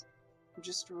eyes. I'm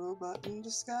just a robot in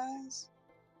disguise.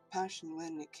 Passion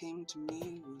when it came to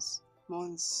me was more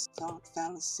than thought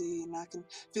fallacy, and I can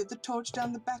feel the torch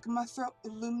down the back of my throat,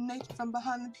 illuminated from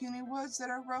behind the puny words that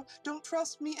I wrote. Don't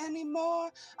trust me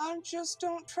anymore, I just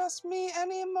don't trust me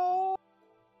anymore.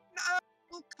 I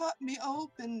will cut me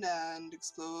open and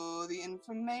explore the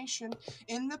information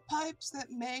in the pipes that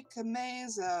make a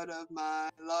maze out of my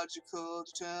logical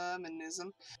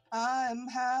determinism. I am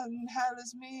hell and hell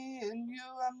is me, and you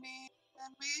are me,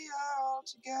 and we are all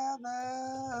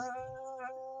together.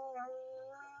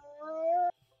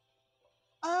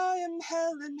 I am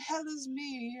hell and hell is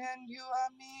me, and you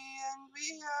are me, and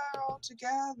we are all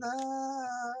together.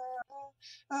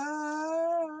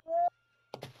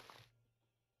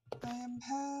 I am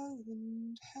hell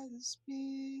and hell is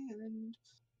me, and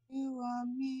you are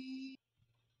me.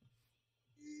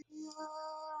 We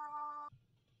are...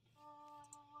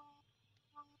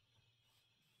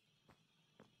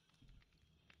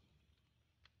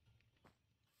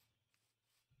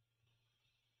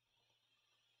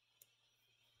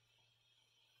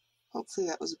 Hopefully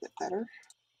that was a bit better.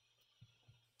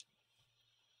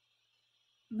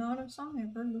 Not a song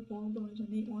I've heard before, but it's a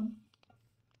neat one.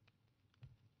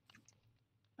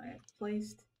 I have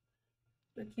placed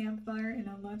the campfire in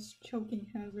a less choking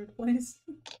hazard place.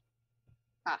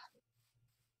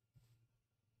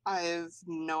 I have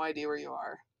no idea where you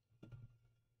are.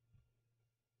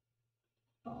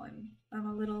 Oh, I'm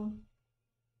a little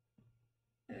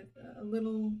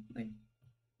like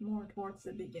more towards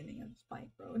the beginning of Spike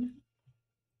Road.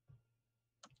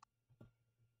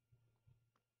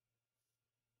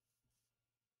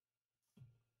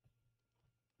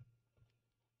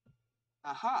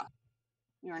 Aha!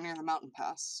 You are near the mountain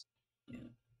pass.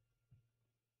 Yeah.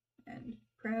 And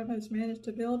Crab has managed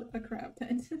to build a crab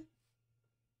tent.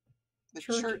 The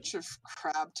Church of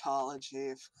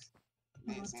Crabtology.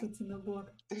 Amazing. Oh, it's in the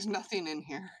book. There's nothing in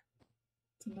here.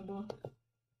 It's in the book.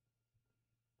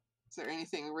 Is there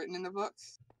anything written in the book?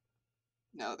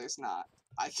 No, there's not.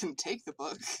 I can take the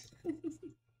book.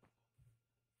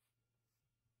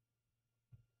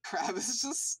 Crab is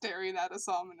just staring at us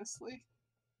ominously.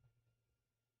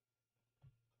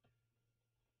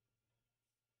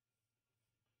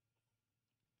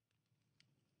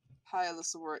 Hi,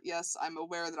 Alyssa Wirt. Yes, I'm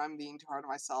aware that I'm being too hard on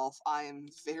myself. I am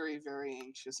very, very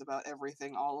anxious about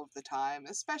everything all of the time,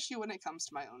 especially when it comes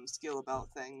to my own skill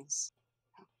about things.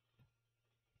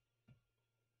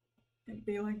 It'd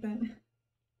be like that.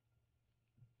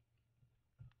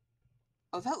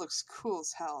 Oh, that looks cool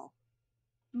as hell.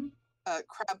 Hmm?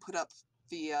 Crab put up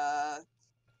the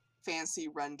fancy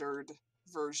rendered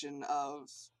version of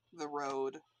the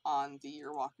road on the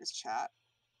YearWalker's chat.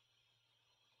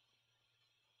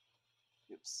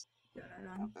 Oops.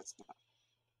 No, that's not.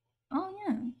 Oh,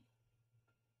 yeah.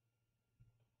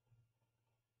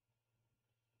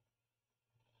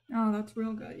 Oh, that's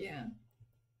real good, yeah.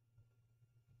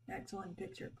 Excellent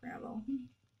picture, Crabbo.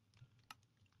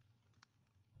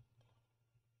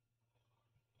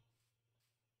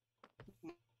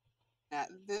 Yeah,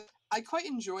 I quite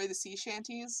enjoy the sea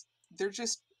shanties.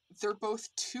 They're both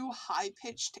too high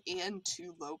pitched and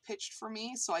too low pitched for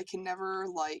me, so I can never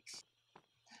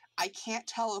I can't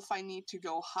tell if I need to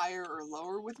go higher or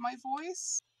lower with my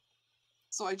voice.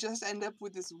 So I just end up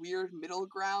with this weird middle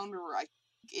ground where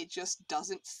it just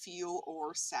doesn't feel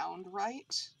or sound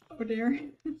right. Oh dear.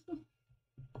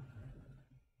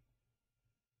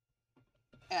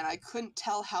 And I couldn't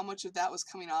tell how much of that was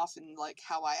coming off in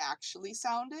how I actually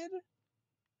sounded.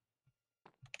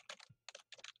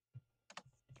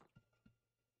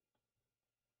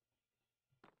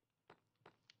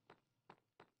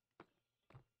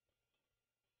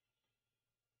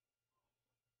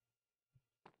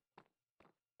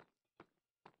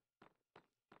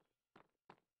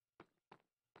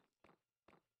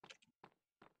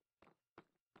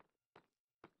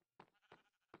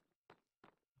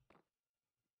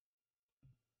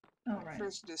 Alright.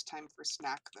 First, it is time for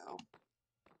snack, though.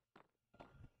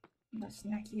 The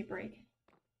snacky break.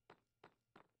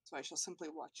 So I shall simply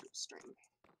watch you stream.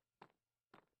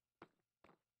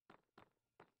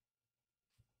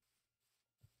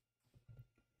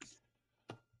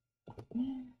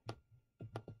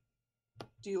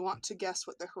 Do you want to guess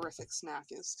what the horrific snack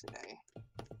is today?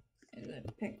 Is it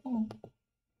pickle?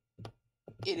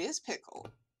 It is pickle.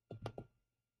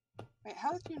 Wait,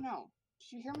 how did you know?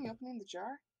 Did you hear me opening the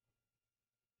jar?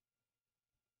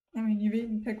 I mean, you've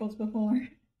eaten pickles before.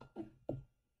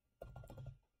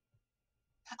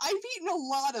 I've eaten a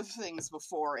lot of things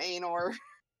before, Aenor.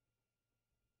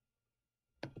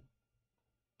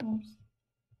 Oops.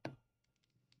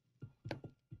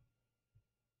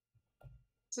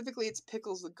 Specifically, it's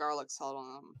pickles with garlic salt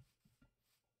on them.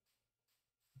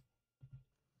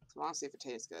 So I want to see if it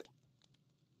tastes good.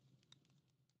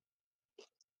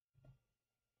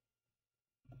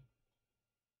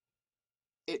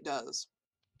 It does.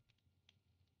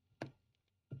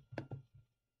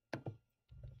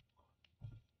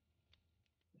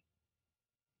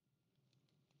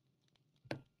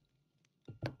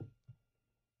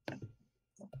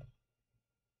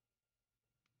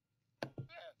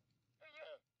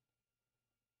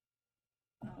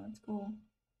 Oh, that's cool.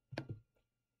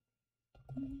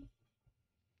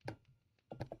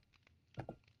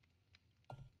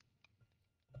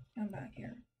 Come back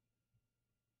here.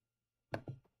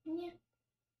 Yeah.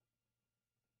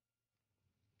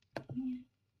 Yeah.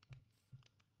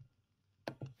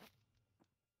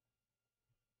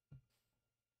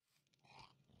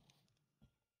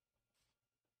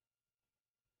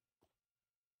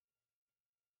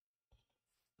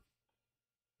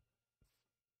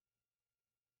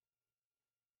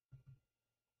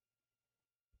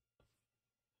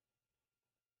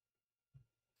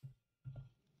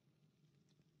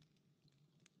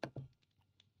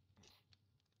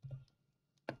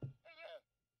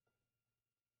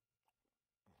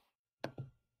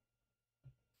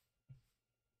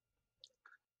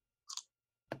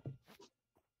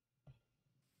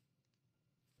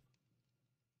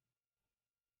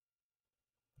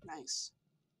 Nice.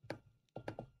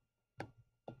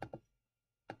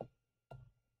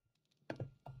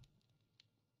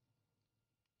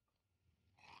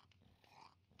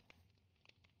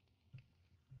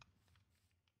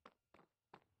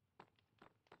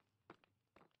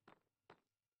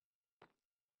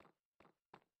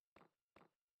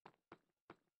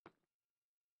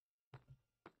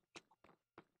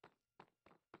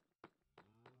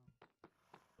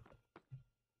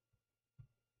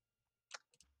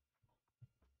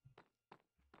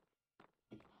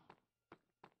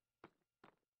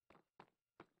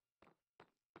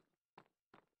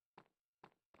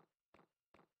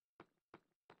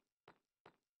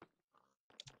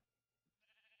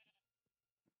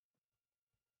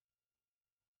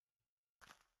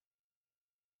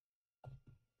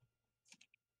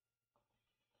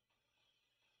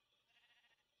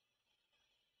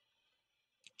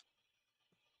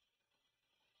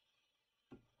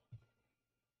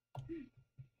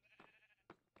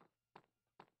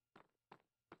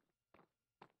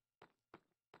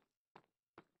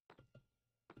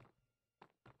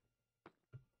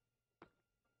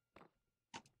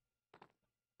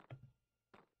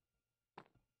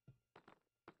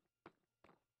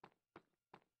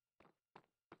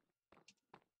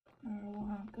 I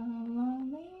walk a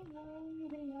lonely,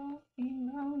 lonely, lonely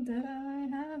road that I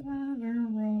have ever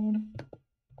rode.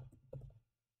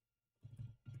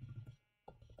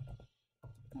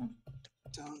 Oh.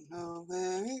 Don't know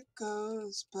where it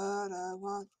goes, but I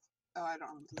want... Oh, I don't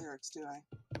remember the lyrics, do I?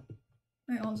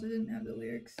 I also didn't have the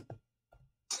lyrics.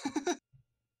 I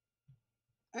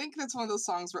think that's one of those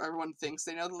songs where everyone thinks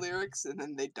they know the lyrics, and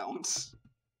then they don't.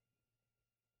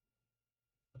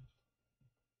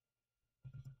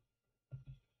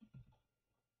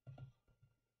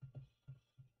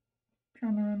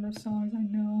 Trying to remember songs I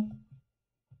know.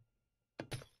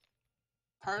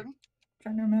 Pardon?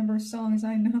 Trying to remember songs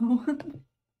I know.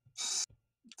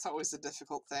 It's always a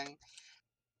difficult thing.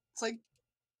 It's like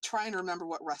trying to remember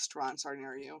what restaurants are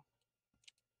near you.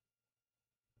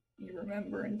 You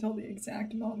remember until the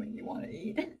exact moment you want to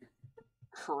eat.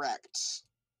 Correct.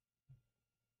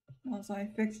 Also, I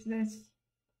fixed this.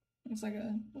 It's like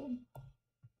a...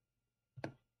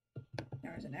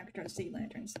 There was an extra sea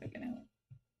lantern sticking out.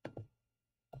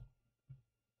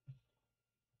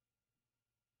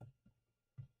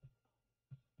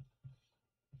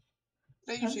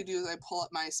 What I usually do is I pull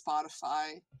up my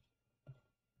Spotify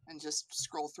and just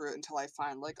scroll through it until I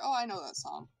find, like, oh, I know that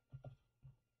song.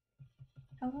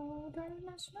 Hello,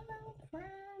 darkness, my old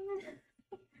friend.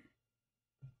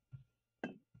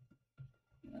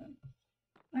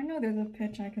 I know there's a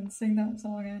pitch I can sing that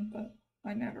song in, but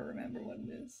I never remember what it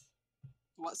is.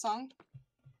 What song?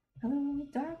 Hello,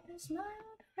 darkness, my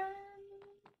old friend.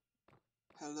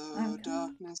 Hello,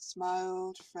 darkness, my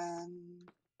old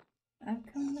friend. I've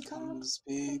come to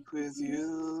speak with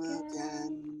you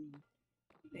again.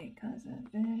 Because a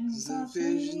The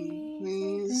vision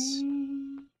leaves.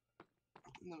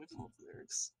 Let me pull up the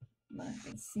lyrics. But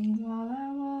it seems while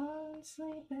I was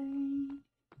sleeping,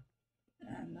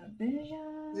 and the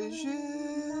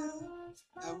vision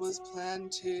that was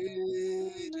planted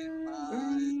in my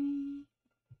brain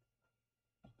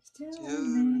still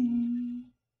remains.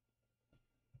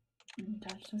 And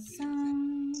touch the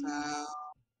sound of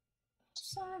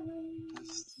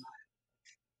silence.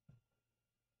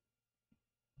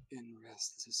 In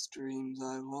restless dreams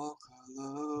I walk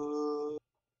alone.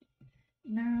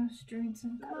 Narrow streets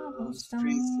of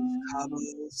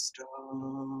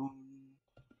cobblestone.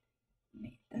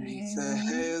 Beneath the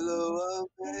halo of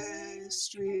a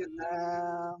street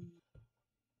lamp,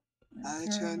 I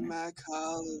turned my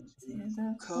collar to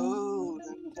the cold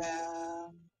and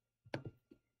damp.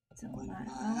 When my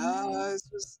eyes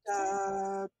were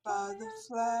stabbed by the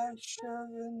flash of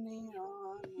a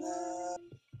neon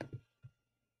lamp,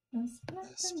 the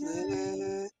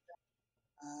split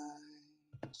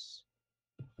eyes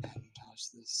and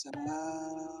touched the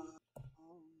sound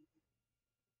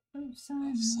of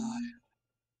silence.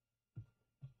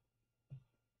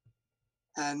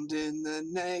 And in the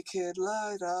naked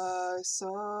light I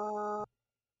saw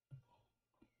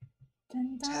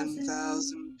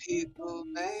 10,000 people,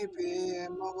 maybe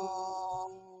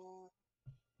more.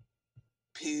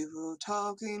 People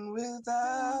talking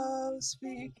without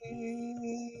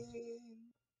speaking.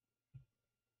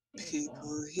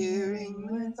 People hearing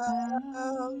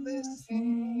without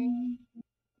listening.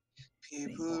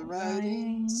 People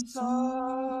writing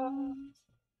songs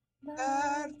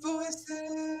that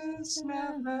voices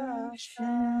never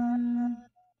shared.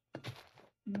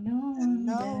 And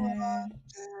no one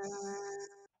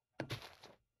dared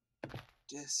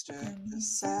disturb the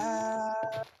sound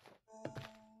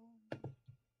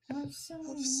of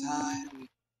silence.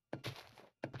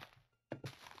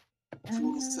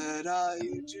 Fool said I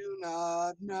do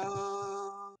not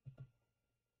know.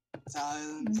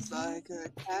 Silence like a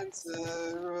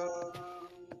cancer rose.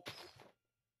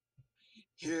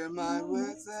 Hear my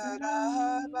words that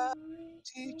I might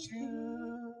teach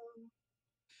you.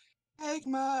 Take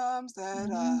my arms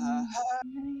that I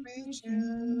reach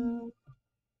you.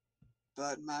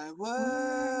 But my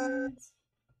words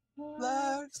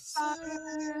like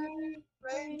silent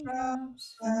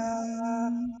raindrops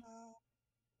fell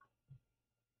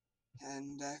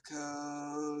and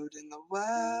echoed in the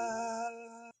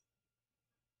well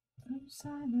of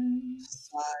silence.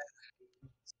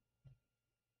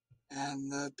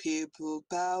 And the people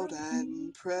bowed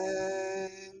and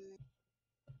prayed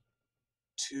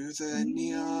to the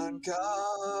neon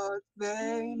god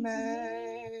they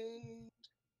made.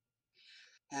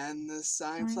 And the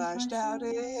sign flashed out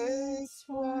its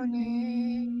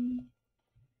warning,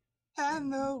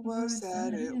 and the words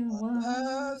that it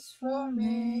was for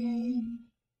me.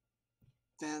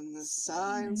 Then the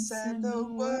sign said the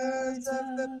words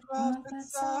of the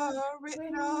prophets are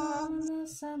written on the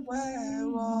subway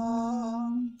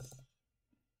walls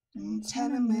and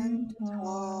tenement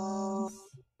halls,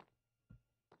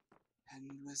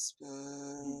 and whispered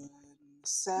in the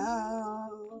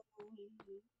sound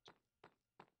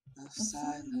of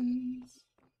silence.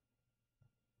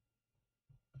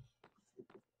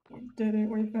 We did it,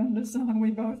 we found a song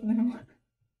we both knew.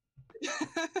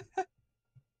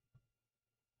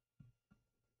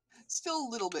 Still a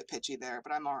little bit pitchy there,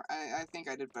 but I think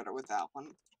I did better with that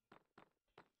one.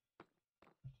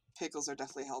 Pickles are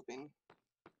definitely helping.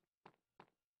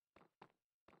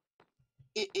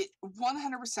 It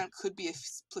 100% could be a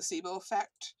placebo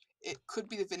effect it could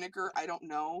be the vinegar, I don't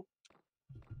know.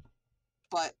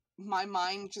 But my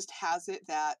mind just has it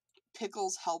that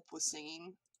pickles help with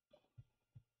singing.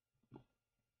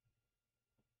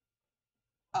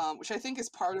 Which I think is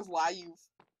part of why you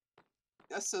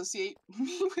associate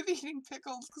me with eating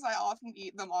pickles, because I often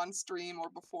eat them on stream or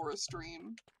before a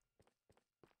stream.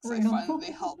 So I find that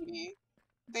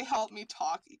they help me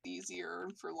talk easier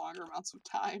and for longer amounts of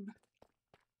time.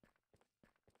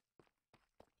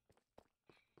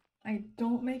 I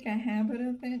don't make a habit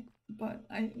of it, but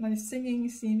my singing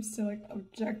seems to like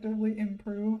objectively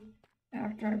improve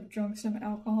after I've drunk some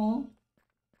alcohol.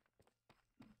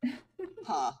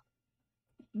 Huh.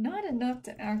 Not enough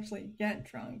to actually get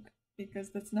drunk,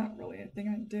 because that's not really a thing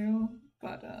I do,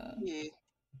 but Yeah.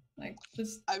 like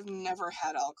just I've never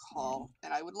had alcohol,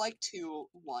 and I would like to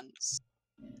once,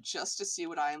 just to see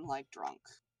what I am like drunk.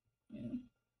 Yeah.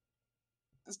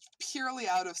 It's purely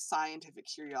out of scientific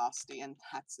curiosity, and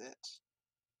that's it.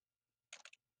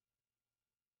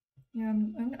 Yeah,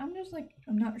 I'm just like,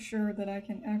 I'm not sure that I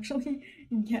can actually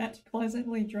get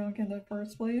pleasantly drunk in the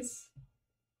first place.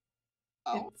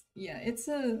 Oh,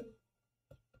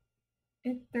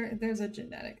 There's a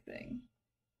genetic thing.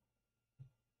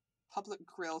 public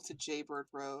grill to Jaybird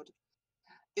Road.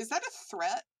 Is that a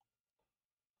threat?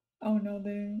 Oh no,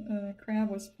 the crab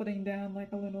was putting down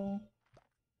like a little.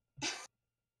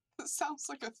 It sounds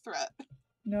like a threat.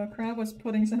 No, crab was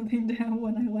putting something down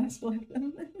when I last left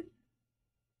them.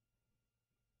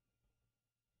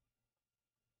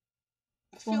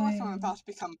 I feel like I'm about to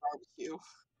become barbecue.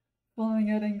 Flying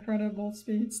at incredible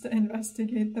speeds to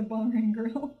investigate the bar and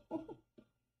grill.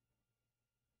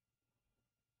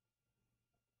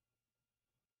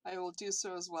 I will do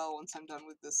so as well once I'm done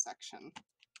with this section.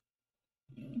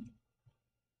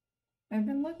 I've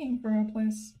been looking for a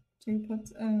place to put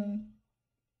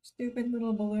stupid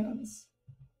little balloons.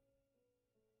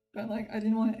 But like, I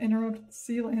didn't want to interrupt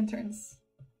sea lanterns.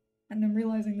 And I'm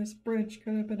realizing this bridge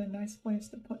could have been a nice place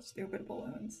to put stupid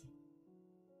balloons.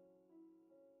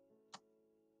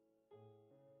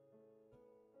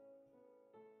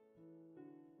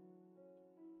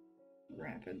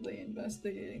 Rapidly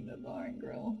investigating the bar and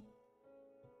grill.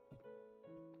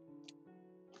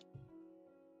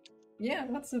 Yeah,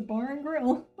 that's a bar and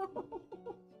grill.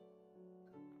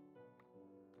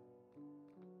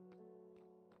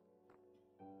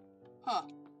 Huh.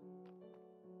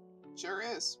 Sure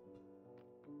is.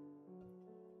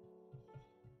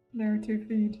 There to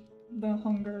feed the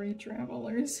hungry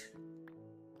travelers.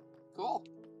 Cool.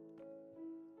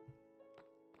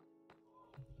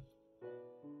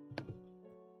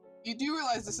 You do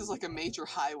realize this is like a major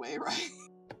highway, right?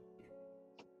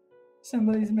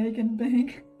 Somebody's making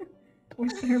bank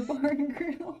with their bar and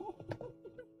grill.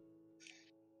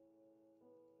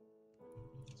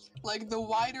 Like, the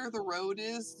wider the road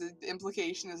is, the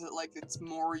implication is that, like, it's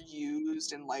more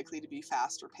used and likely to be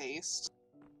faster paced.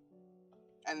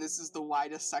 And this is the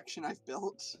widest section I've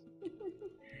built.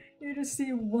 You just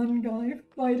see one guy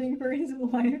fighting for his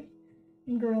life,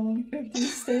 grilling 50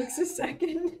 steaks a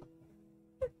second.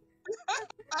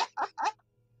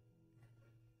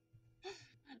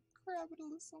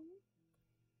 Capitalism.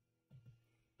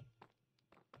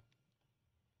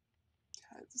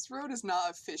 God, this road is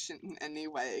not efficient in any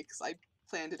way, because I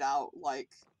planned it out, like,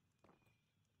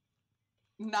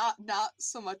 not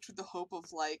so much with the hope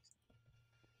of, like,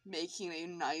 making a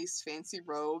nice fancy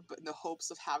road, but in the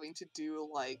hopes of having to do,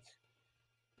 like,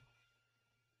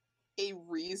 a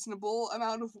reasonable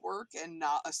amount of work and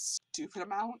not a stupid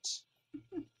amount.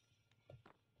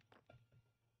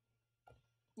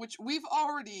 Which we're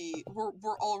already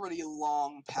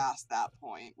long past that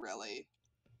point, really.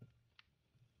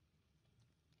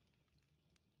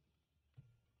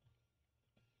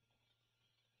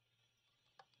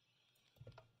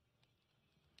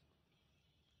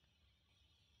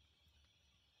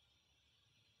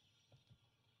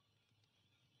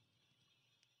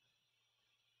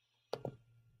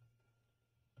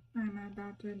 I'm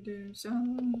about to do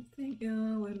something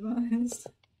ill-advised.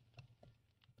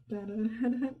 Da da da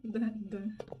da da da.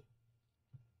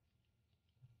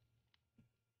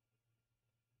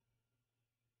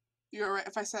 You alright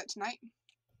if I set it tonight?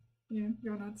 Yeah,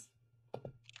 go nuts.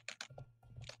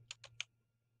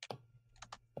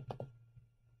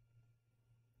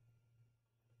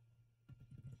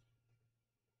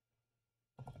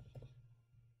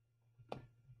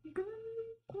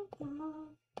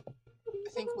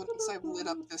 I think once I've lit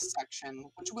up this section,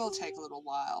 which will take a little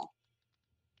while.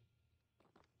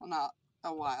 Well, not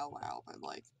a while, but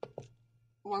like,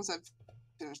 once I've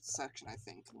finished the section, I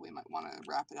think we might want to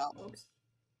wrap it up. Oops.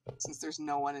 Since there's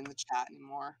no one in the chat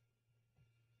anymore.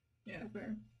 Yeah,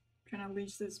 fair. trying to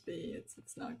leash this bee.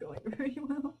 It's not going very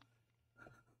well.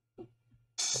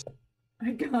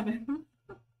 I got him.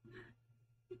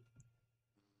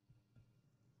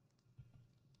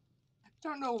 I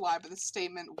don't know why, but the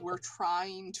statement, "we're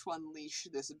trying to unleash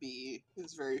this bee,"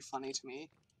 is very funny to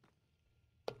me.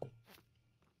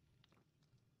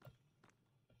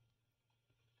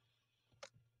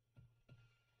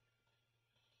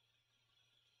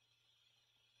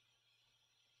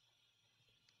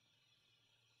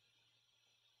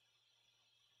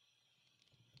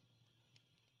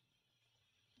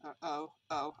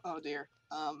 Oh dear.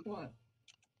 What?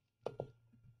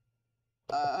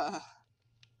 Uh,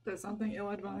 Did something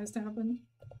ill-advised happen?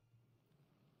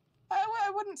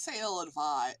 I wouldn't say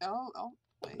ill-advised. Oh,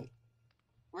 wait.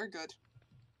 We're good.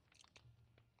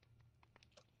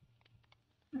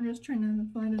 I'm just trying to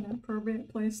find an appropriate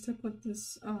place to put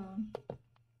this,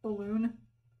 balloon.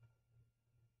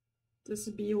 This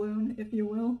bee-loon, if you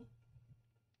will.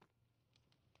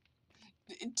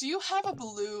 Do you have a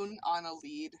balloon on a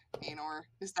lead, Aenor?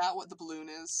 Is that what the balloon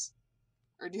is?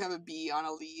 Or do you have a bee on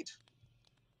a lead?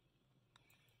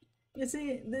 You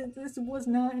see, this was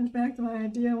not in fact my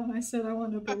idea when I said I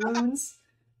wanted balloons,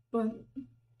 but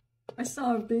I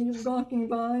saw a bee walking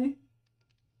by.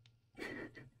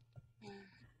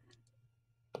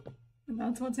 And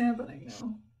that's what's happening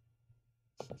now.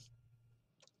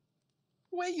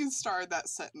 The way you started that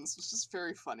sentence was just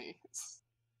very funny.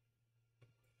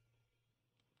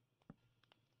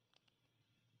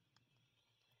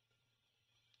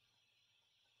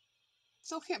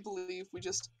 Still can't believe we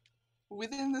just,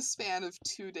 within the span of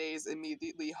 2 days,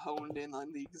 immediately honed in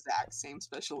on the exact same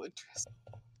special interest.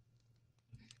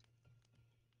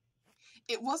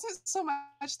 It wasn't so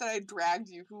much that I dragged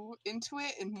you into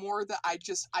it, and more that I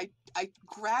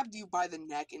grabbed you by the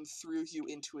neck and threw you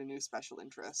into a new special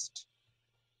interest.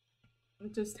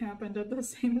 It just happened at the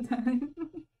same time.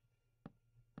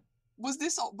 Was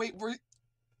this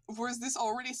was this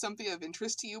already something of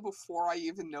interest to you before I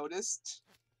even noticed?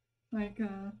 Like,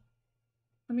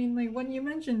 I mean, like, when you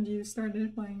mentioned you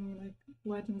started playing, like,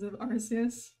 Legends of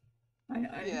Arceus,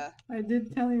 I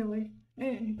did tell you, like,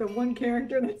 hey, the one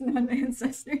character that's not an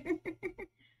ancestor. Well,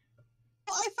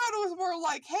 I thought it was more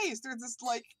like, hey, there's this,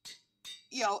 like,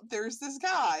 there's this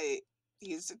guy.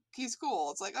 He's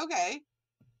cool. It's like, okay.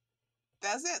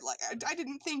 That's it. Like, I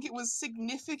didn't think it was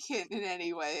significant in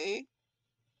any way.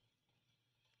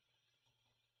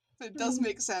 But it does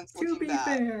make sense looking back.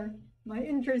 To be fair, my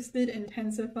interest did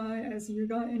intensify as you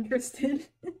got interested.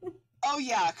 Oh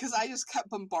yeah, because I just kept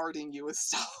bombarding you with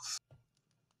stuff.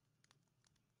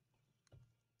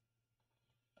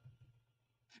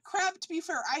 Crab, to be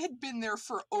fair, I had been there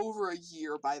for over a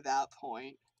year by that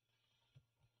point.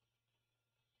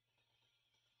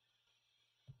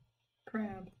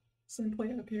 Crab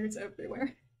simply appears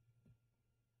everywhere.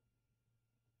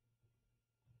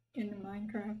 In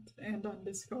Minecraft and on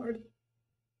Discord.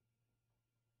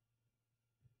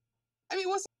 I mean, it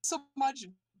wasn't so much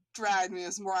dragged me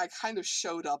as more I kind of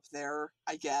showed up there,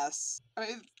 I guess. I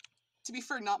mean, to be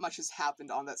fair, not much has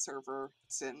happened on that server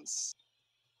since.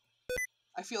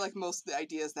 I feel like most of the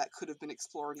ideas that could have been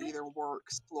explored either were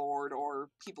explored or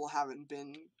people haven't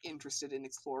been interested in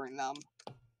exploring them.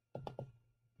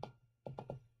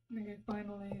 Okay,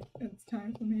 finally, it's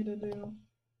time for me to do.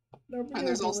 And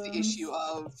there's also the issue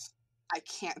of I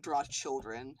can't draw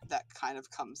children that kind of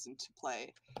comes into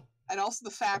play. And also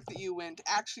the fact that you went,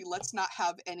 actually, let's not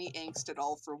have any angst at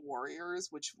all for warriors,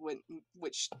 which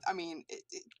I mean,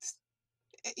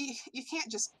 you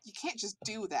can't just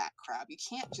do that, Crab. You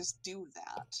can't just do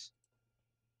that.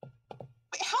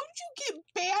 Wait, how did you get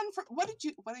banned from? What did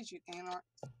you, Aenor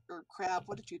or Crab?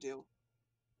 What did you do?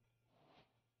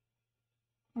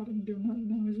 I didn't do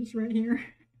nothing. I was just right here.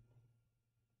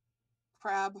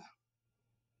 Crab,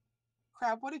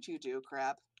 what did you do,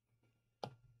 Crab?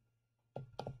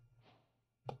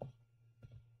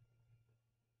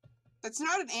 That's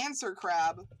not an answer,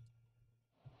 Crab.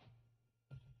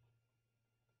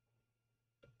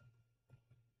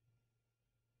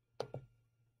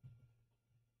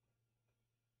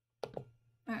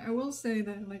 I will say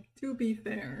that, like, to be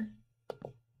fair,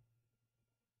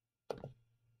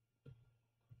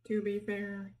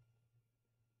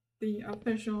 the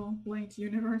official Linked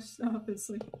Universe stuff is,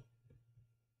 like,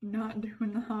 not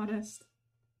doing the hottest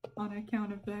on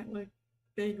account of that, like,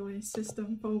 vaguely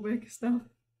system-phobic stuff.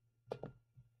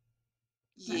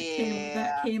 Yeah.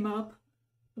 That came up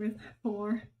with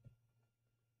 4.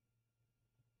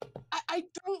 I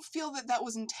don't feel that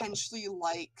was intentionally,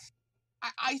 like...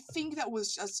 I think that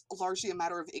was just largely a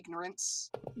matter of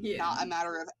ignorance. Yeah. Not a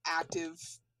matter of active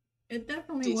It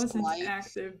definitely dislike. wasn't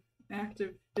active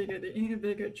active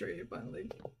bigotry, but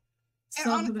like And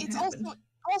something it's happened.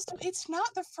 also it's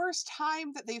not the first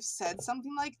time that they've said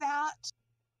something like that.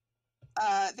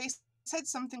 They said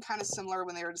something kind of similar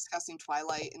when they were discussing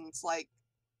Twilight, and it's like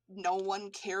no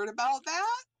one cared about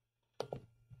that.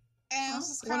 And it's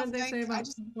just kind of like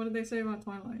what did they say about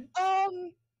Twilight?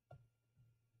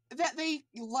 That they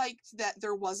liked that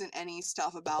there wasn't any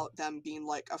stuff about them being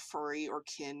like a furry or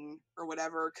kin or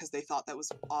whatever, because they thought that was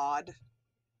odd.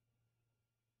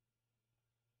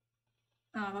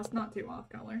 That's not too off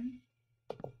color.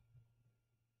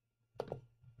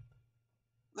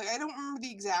 Like, I don't remember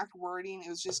the exact wording. It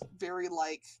was just very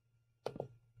like,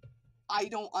 I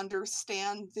don't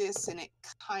understand this and it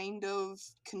kind of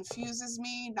confuses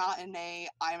me. Not in a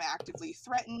I'm actively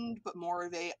threatened, but more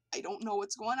of a I don't know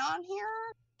what's going on here.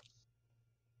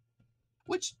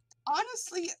 Which,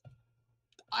 honestly,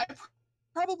 I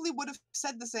probably would have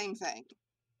said the same thing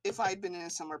if I'd been in a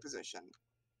similar position.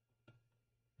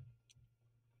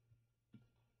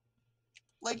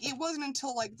 Like, it wasn't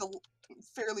until like the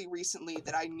fairly recently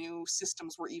that I knew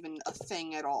systems were even a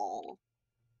thing at all.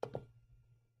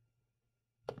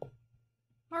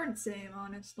 Hard same,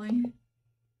 honestly.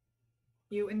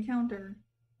 You encounter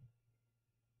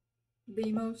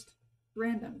the most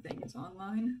random things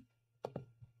online.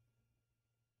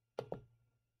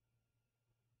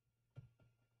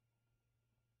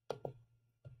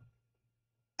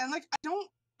 And like,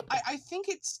 I think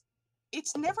it's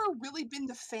never really been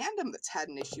the fandom that's had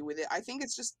an issue with it. I think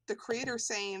it's just the creator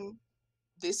saying,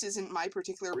 this isn't my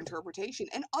particular interpretation.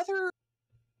 And other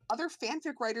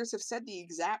fanfic writers have said the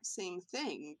exact same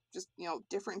thing, just, you know,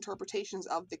 different interpretations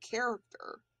of the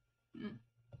character. Mm.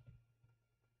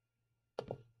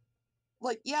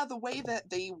 Like, yeah, the way that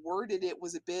they worded it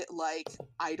was a bit like,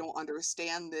 I don't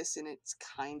understand this and it's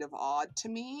kind of odd to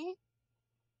me.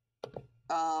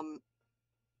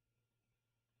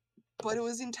 But it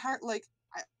was entire like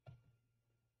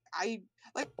I'm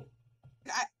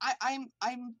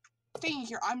staying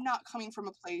here. I'm not coming from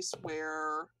a place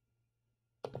where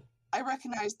I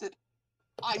recognize that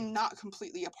I'm not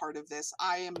completely a part of this.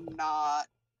 I am not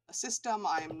a system.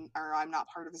 I'm not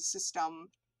part of a system.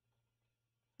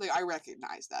 Like, I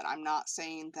recognize that. I'm not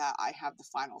saying that I have the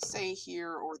final say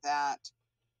here or that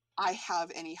I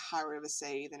have any higher of a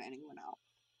say than anyone else.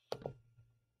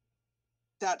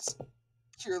 That's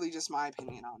purely just my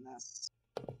opinion on this.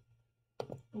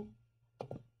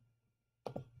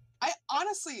 I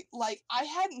honestly, like, I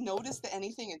hadn't noticed that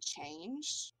anything had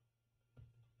changed.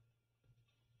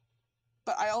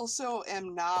 But I also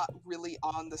am not really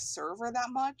on the server that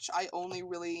much. I only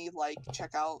really, like,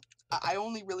 I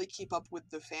only really keep up with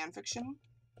the fanfiction.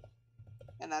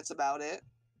 And that's about it.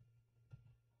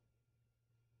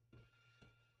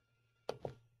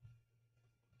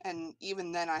 And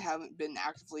even then, I haven't been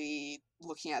actively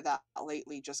looking at that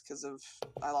lately just because of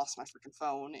I lost my freaking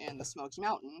phone in the Smoky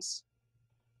Mountains.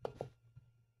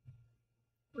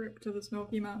 Rip to the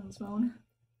Smoky Mountains phone.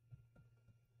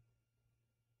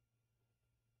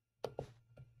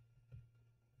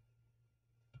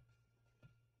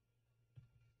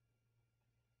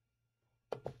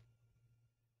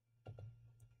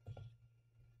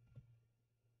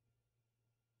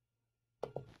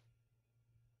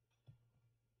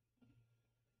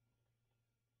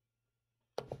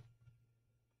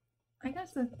 I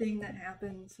guess the thing that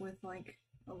happens with like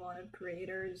a lot of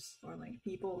creators or like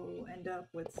people who end up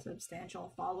with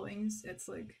substantial followings, it's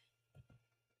like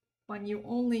when you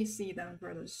only see them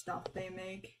for the stuff they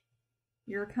make,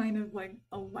 you're kind of like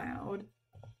allowed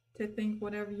to think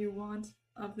whatever you want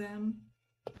of them.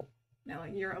 Now,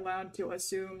 like, you're allowed to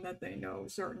assume that they know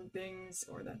certain things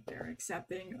or that they're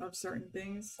accepting of certain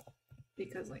things,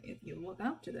 because like if you look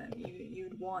up to them,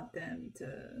 you'd want them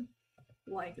to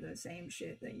like the same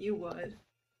shit that you would,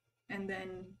 and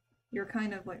then you're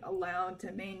kind of like allowed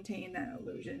to maintain that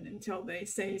illusion until they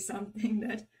say something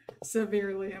that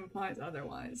severely implies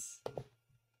otherwise.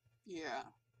 Yeah.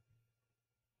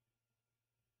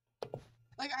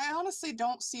 Like, I honestly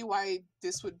don't see why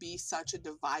this would be such a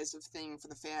divisive thing for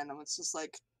the fandom. It's just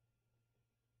like,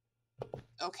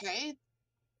 okay,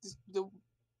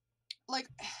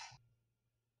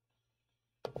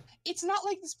 it's not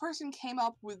like this person came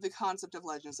up with the concept of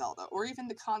Legend of Zelda, or even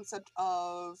the concept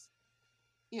of,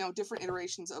 you know, different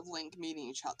iterations of Link meeting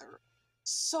each other.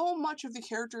 So much of the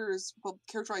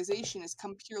characterization has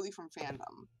come purely from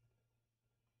fandom.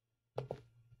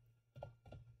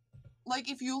 Like,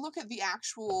 if you look at the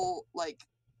actual, like,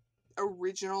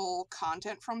 original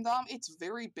content from them, it's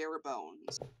very bare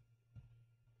bones.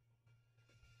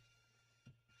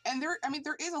 And there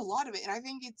is a lot of it, and I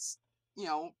think it's, you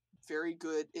know, very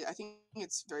good. I think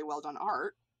it's very well done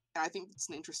art. and I think it's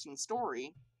an interesting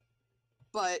story,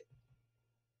 but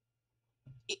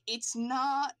it's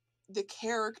not the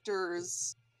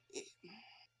characters.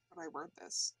 How do I word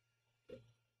this?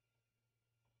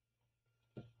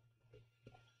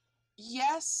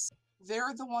 Yes,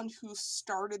 they're the one who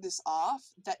started this off.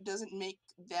 That doesn't make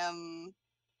them.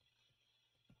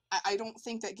 I don't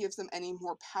think that gives them any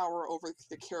more power over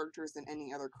the characters than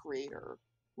any other creator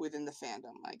within the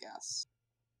fandom, I guess.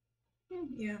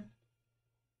 Yeah.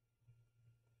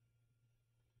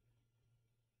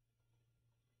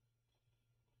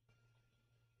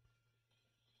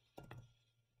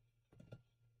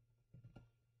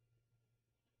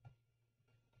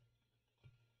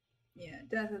 Yeah,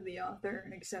 death of the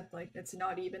author, except, like, it's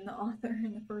not even the author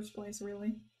in the first place,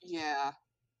 really. Yeah.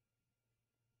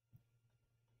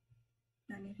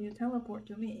 And if you teleport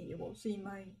to me, you will see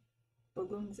my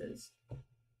balloonses.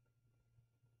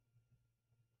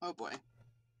 Oh boy.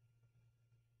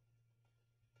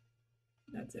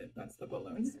 That's it, that's the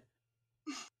balloons.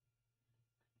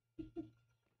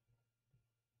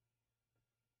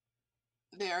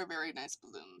 They are very nice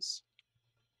balloons.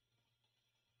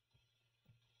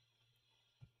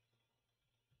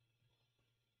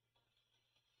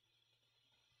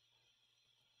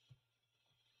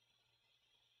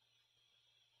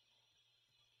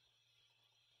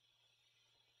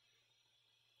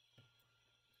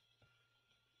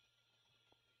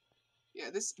 Yeah,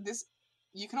 this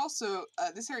you can also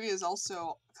this area is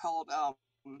also called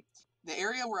the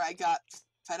area where I got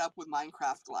fed up with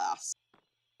Minecraft glass.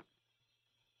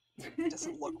 It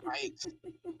doesn't look right.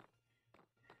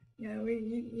 Yeah,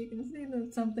 you can see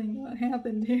that something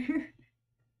happened here.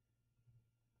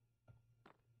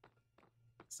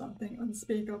 Something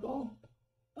unspeakable,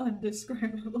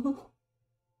 undescribable.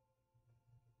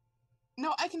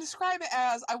 No, I can describe it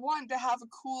as I wanted to have a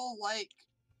cool like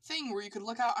thing where you could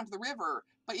look out onto the river,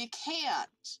 but you can't.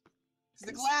 Because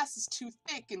the glass is too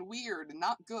thick and weird and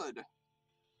not good.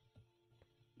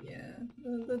 Yeah,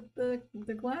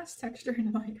 the glass texture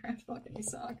in Minecraft fucking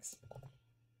sucks.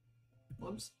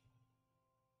 Whoops.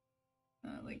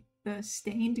 Like, the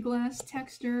stained glass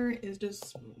texture is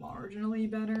just marginally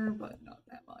better, but not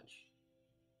that much.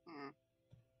 Mm.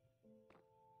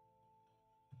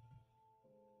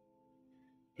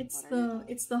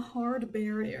 It's the hard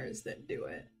barriers that do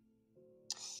it.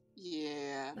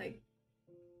 Yeah. Like,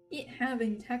 it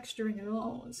having texturing at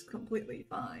all is completely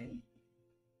fine.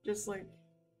 Just, like,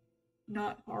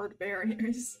 not hard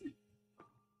barriers.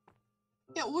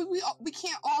 Yeah, we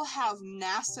can't all have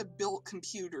NASA-built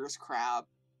computers, Crab.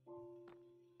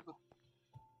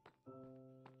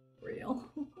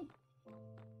 Real.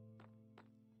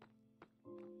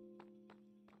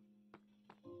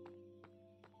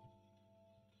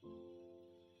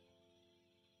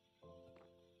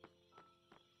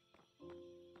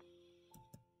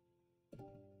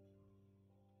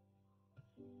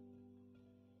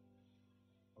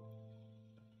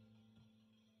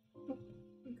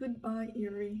 Goodbye,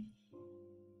 Eerie.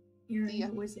 Eerie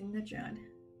was in the chat.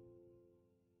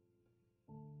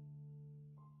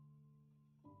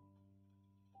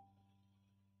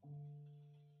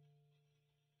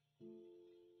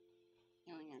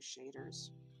 You and your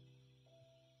shaders.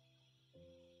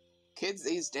 Kids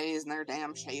these days and their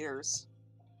damn shaders.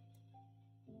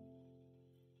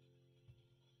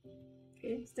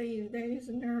 Kids these days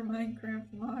and their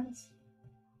Minecraft mods.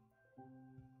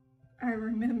 I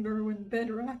remember when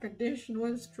Bedrock Edition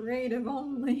was creative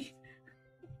only.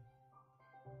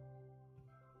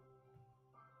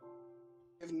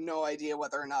 I have no idea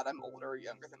whether or not I'm older or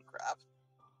younger than Crab.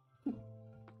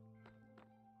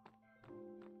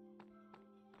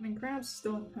 I mean, Crab's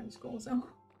still in high school, so.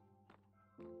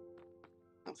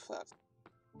 Oh, fuck.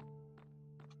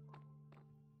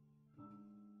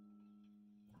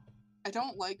 I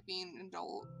don't like being an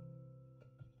adult.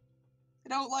 I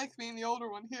don't like being the older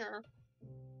one here.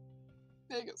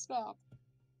 Make it stop.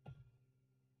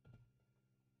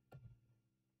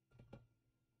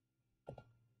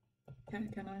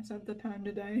 Can I set the time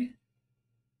today?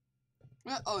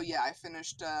 Oh yeah, I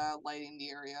finished lighting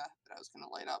the area that I was gonna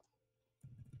light up.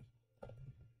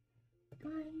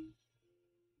 Fine.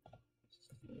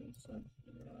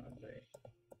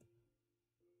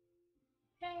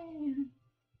 Hey.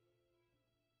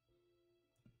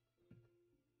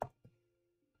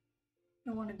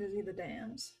 I wanted to see the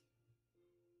dams.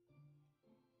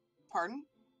 Pardon?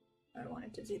 I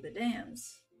wanted to see the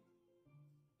dams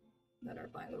that are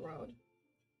by the road.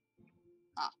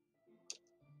 Ah.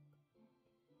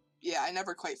 Yeah, I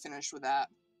never quite finished with that.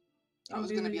 Oh, it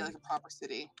was gonna be like a proper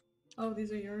city. Oh,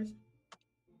 these are yours?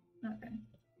 Okay.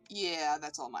 Yeah,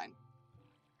 that's all mine.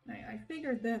 I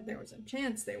figured that there was a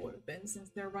chance they would have been since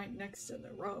they're right next to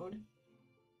the road.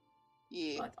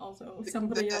 Yeah. But also,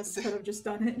 somebody else could have just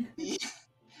done it. Yeah.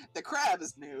 The crab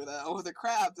is new, though. The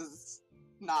crab is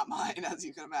not mine, as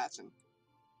you can imagine.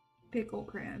 Pickle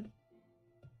crab.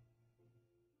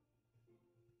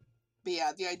 But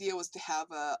yeah, the idea was to have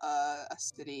a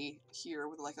city here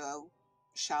with like a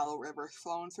shallow river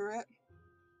flowing through it.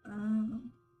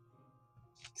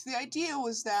 So the idea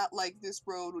was that like this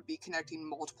road would be connecting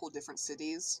multiple different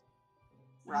cities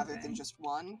rather than just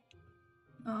one.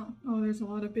 Oh, there's a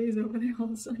lot of bees over there all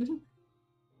of a sudden.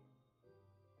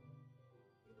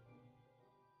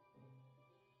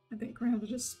 I think crabs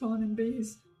just spawning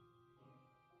bees.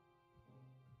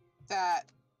 That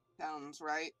sounds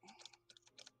right.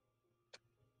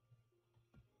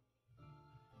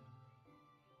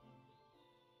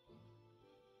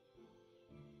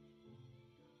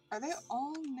 Are they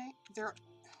all named? They're...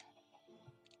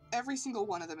 Every single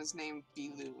one of them is named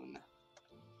Beloon.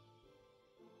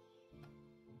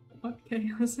 What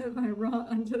chaos have I wrought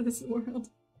unto this world?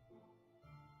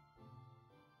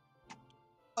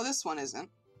 Oh, this one isn't.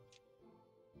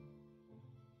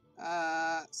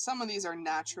 Some of these are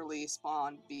naturally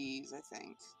spawned bees, I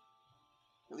think.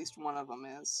 At least one of them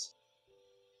is.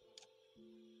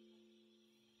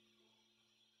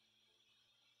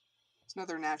 There's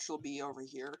another natural bee over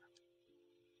here.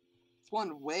 There's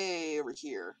one way over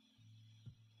here.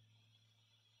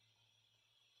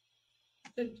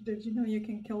 Did you know you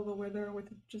can kill the wither with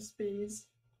just bees?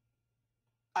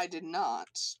 I did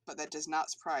not, but that does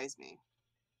not surprise me.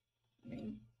 I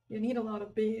mean, you need a lot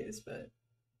of bees, but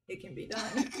it can be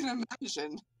done. I can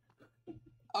imagine.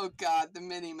 Oh god, the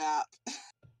mini-map.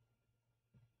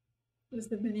 Is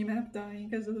the mini-map dying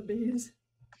because of the bees?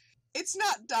 It's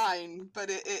not dying, but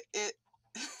it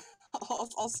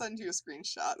I'll send you a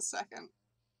screenshot in a second.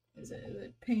 Is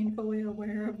it painfully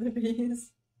aware of the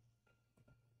bees?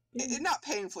 Not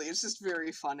painfully, it's just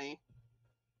very funny.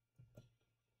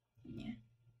 Yeah.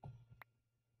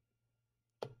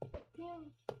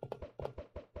 Damn.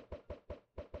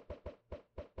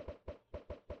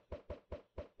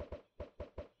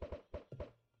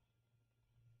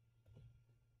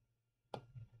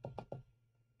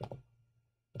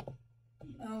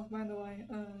 Oh, by the way,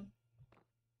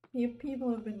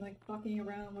 people have been like fucking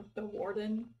around with the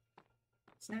Warden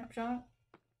snapshot,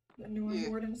 the newer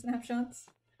Warden snapshots,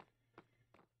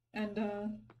 and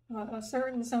a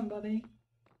certain somebody,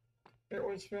 it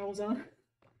was Felza,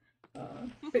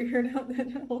 figured out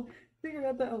that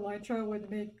Elytra would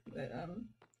make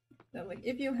that like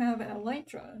if you have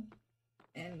Elytra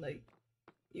and like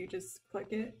you just click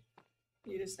it,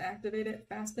 you just activate it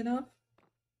fast enough.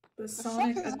 The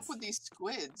Sonic fuck is up with these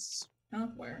squids? Huh?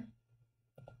 Where?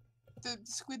 The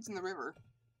squids in the river.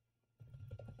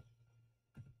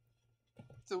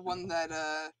 The one that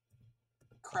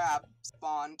crab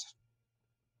spawned.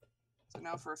 So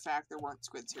now for a fact there weren't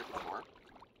squids here before.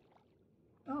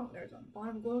 Oh, there's a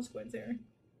bottom glow squids here.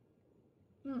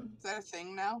 Is that a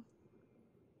thing now?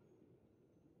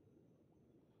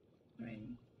 I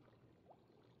mean,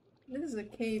 this is a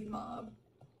cave mob.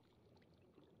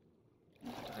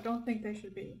 I don't think they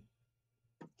should be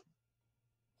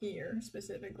here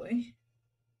specifically.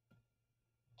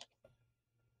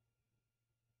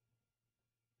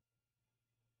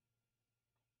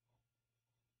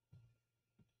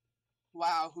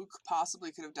 Wow, who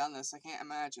possibly could have done this? I can't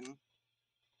imagine.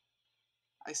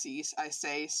 I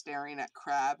say, staring at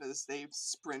crab as they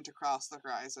sprint across the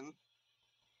horizon.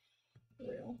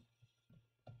 Real.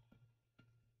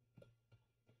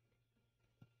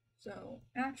 So,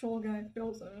 actual guy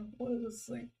Filza was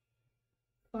like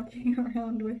fucking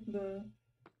around with the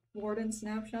Warden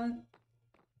snapshot,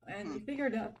 and he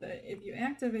figured out that if you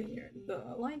activate the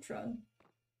Elytra,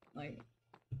 like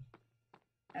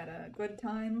at a good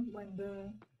time when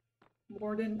the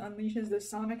Warden unleashes the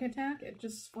Sonic attack, it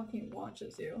just fucking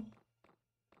launches you.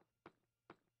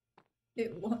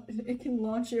 It can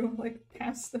launch you like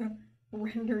past the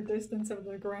render distance of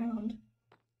the ground.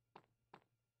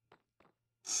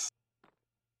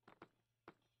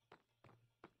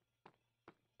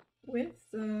 With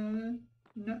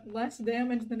less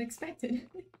damage than expected.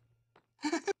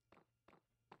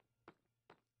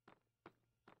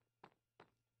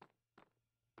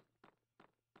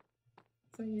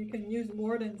 So you can use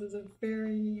Wardens as a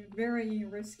very, very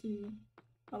risky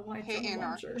Elytra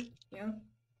launcher. Yeah?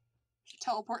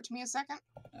 Teleport to me a second?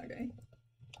 Okay.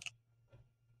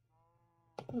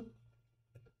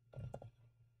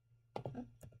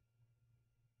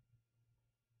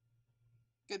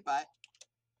 Goodbye.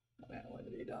 What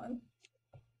have you done?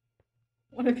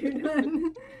 What have you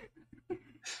done?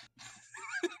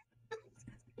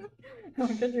 How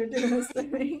could you do this to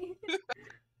me?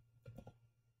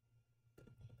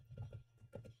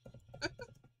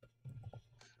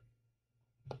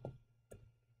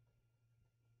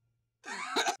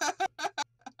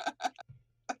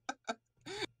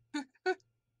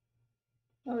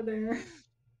 Oh dear.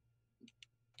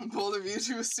 Bold of you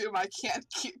to assume I can't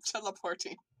keep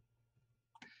teleporting.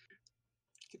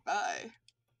 Goodbye.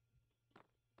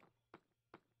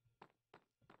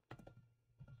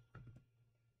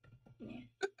 Yeah.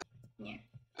 Yeah.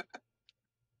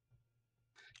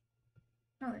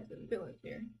 Oh, there's a village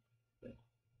here.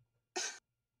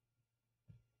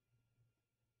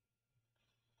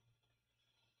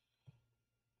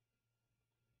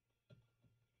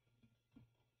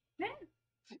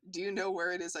 Do you know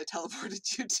where it is I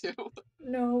teleported you to?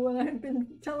 No, but I've been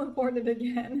teleported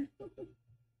again.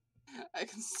 I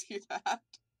can see that.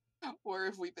 Where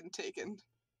have we been taken?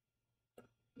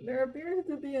 There appears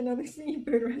to be another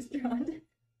seafood restaurant.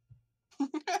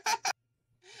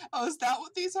 Oh, is that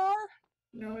what these are?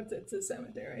 No, it's a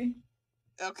cemetery.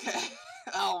 Okay.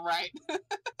 All right.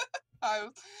 I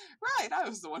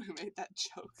was the one who made that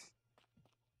joke.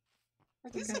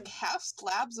 Are these like half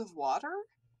slabs of water?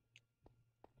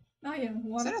 Oh yeah,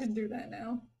 water can do that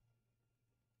now.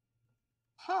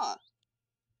 Huh.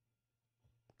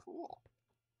 Cool.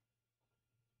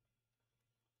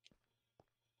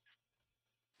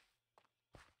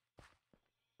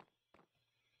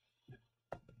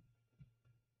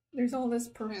 There's all this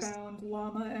profound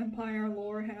llama empire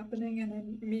lore happening, and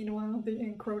then meanwhile the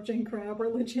encroaching crab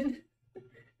religion.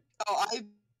 Oh,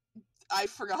 I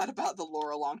forgot about the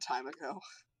lore a long time ago.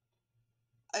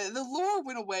 The lore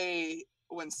went away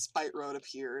when Spite Road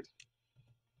appeared.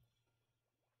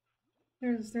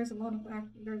 There's a lot of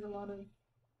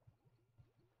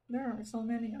there are so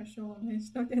many Ashole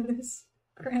stuck in this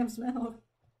crab's mouth.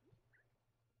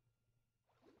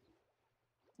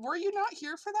 Were you not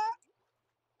here for that?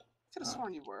 Could have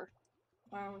sworn you were.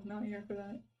 I was not here for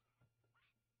that.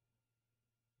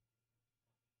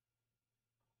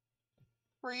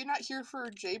 Were you not here for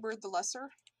Jaybird the Lesser?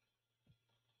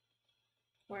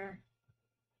 Where?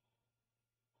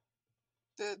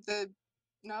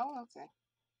 No? Okay.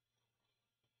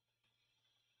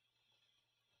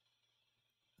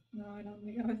 No, I don't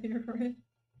think I was here for it.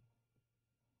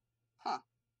 Huh.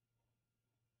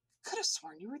 Could have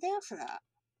sworn you were there for that.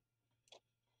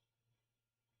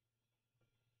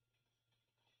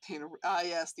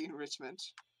 Yes, the enrichment.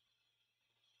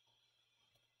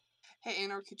 Hey,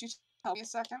 Aenor, could you tell me a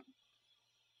second?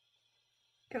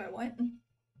 Could I what?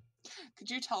 Could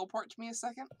you teleport to me a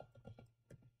second?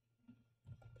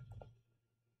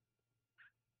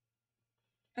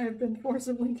 I've been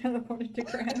forcibly teleported to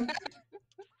crab.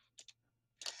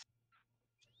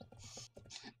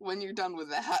 When you're done with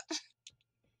that.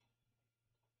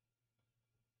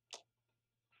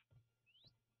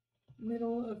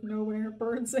 Middle of nowhere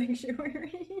bird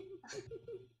sanctuary.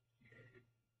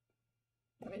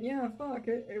 I mean, yeah, fuck,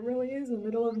 it really is a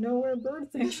middle of nowhere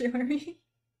bird sanctuary.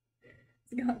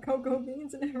 It's got cocoa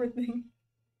beans and everything.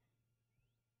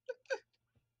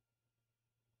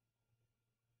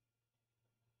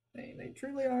 They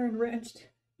truly are enriched.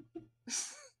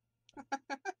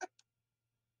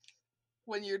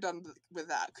 When you're done with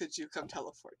that, could you come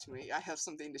teleport to me? I have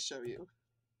something to show you.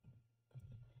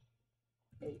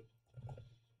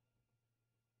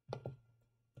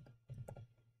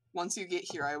 Once you get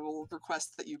here, I will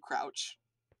request that you crouch.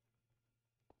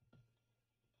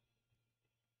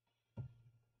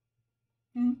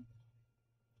 Hmm?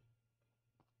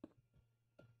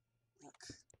 Look.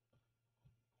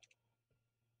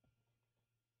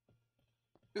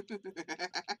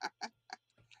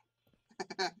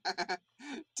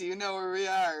 Do you know where we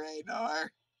are, Aenor?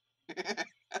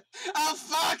 Oh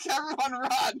fuck! Everyone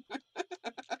run!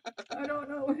 I don't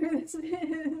know where this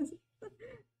is.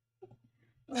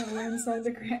 Oh, we're inside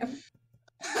the crab.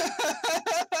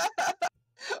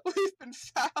 We've been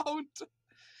found!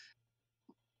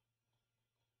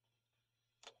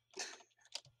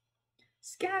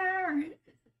 Scatter!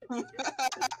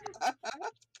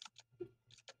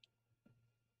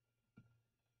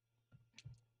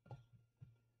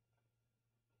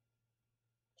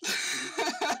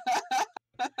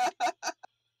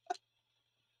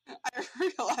 I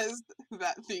realized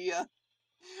that the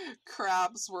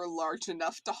crabs were large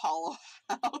enough to hollow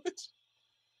out.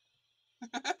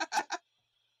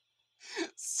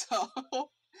 So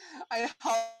I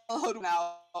hollowed one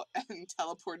out and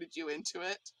teleported you into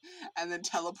it, and then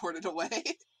teleported away.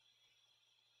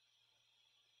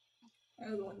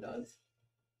 As one does.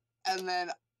 And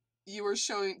then you were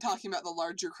talking about the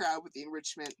larger crab with the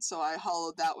enrichment, so I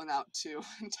hollowed that one out too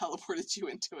and teleported you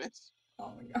into it.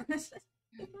 Oh my gosh.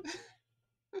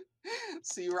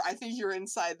 So I think you're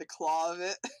inside the claw of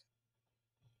it.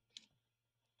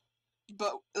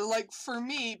 But, like, for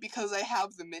me, because I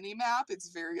have the mini-map, it's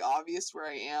very obvious where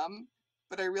I am.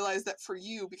 But I realize that for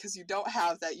you, because you don't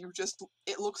have that,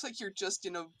 it looks like you're just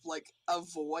in a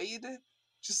void.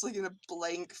 Just, like, in a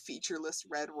blank, featureless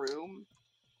red room.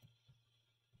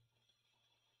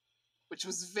 Which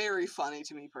was very funny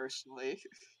to me, personally.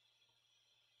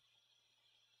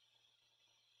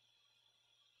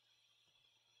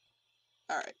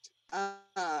 Alright.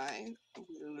 I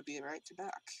will be right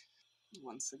back.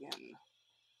 Once again.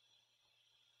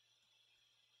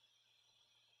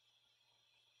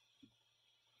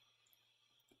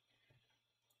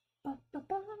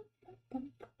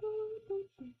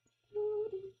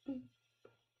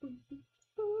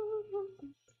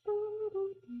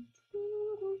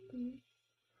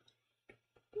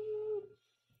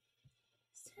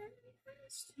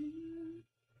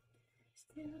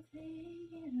 Still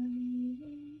thinking of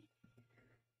you.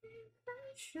 If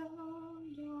I show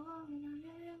you all I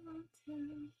want to,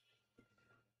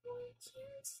 would you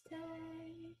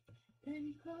stay?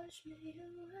 Then push me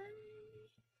away.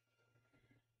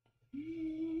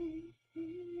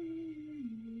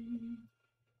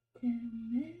 Tell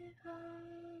me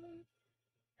how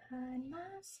hide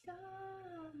my scars.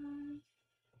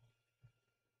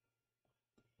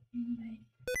 You make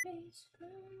me scream.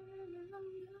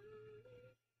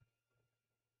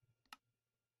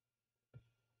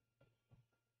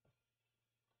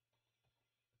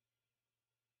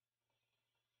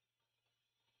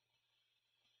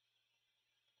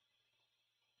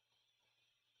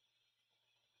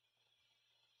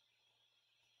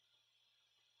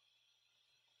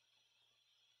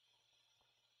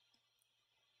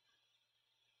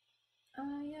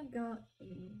 I have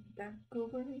gotten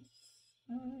backwards.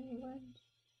 I went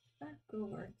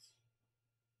backwards.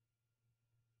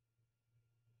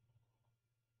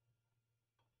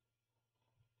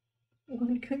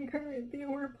 One concurrent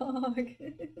viewer pog.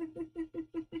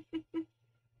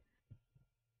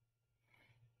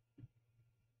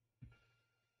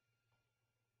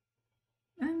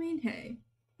 I mean, hey,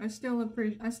 I still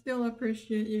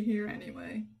appreciate you here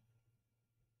anyway.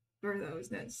 For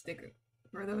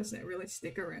those that really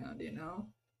stick around, you know.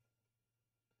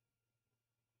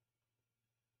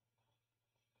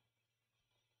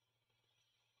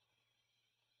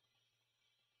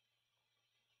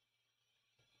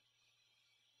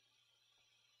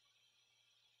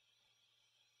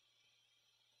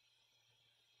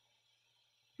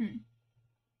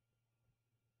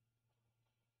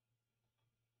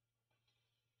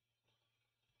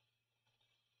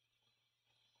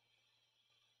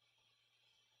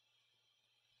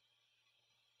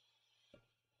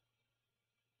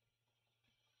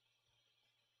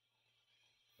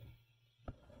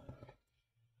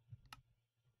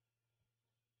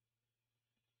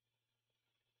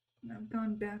 I've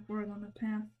gone backward on the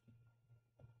path.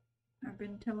 I've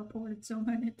been teleported so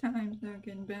many times now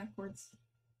getting backwards.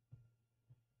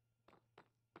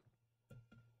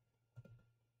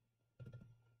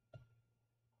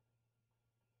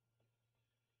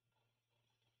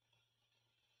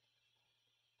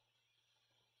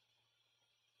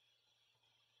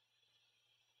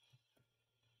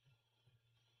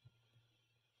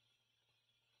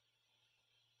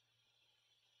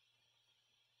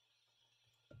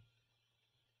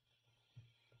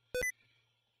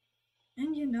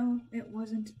 And you know, it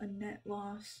wasn't a net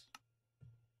loss.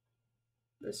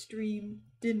 The stream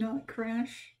did not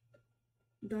crash.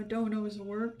 The donos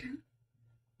worked.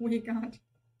 We got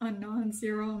a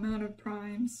non-zero amount of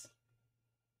primes.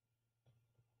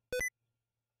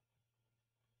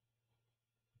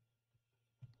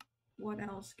 What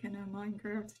else can a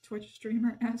Minecraft Twitch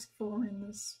streamer ask for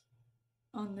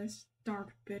on this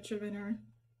dark bitch of an earth?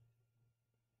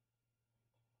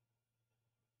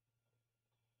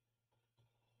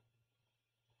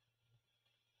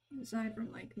 Aside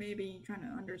from, like, maybe trying to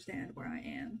understand where I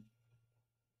am.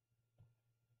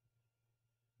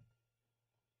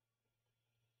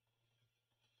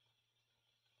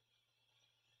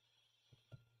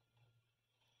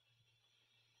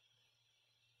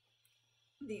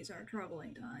 These are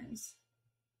troubling times.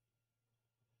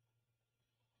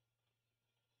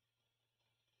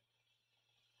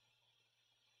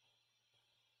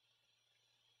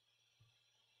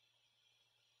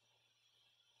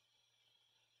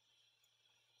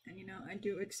 And you know, I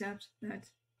do accept that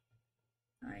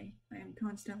I am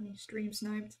constantly stream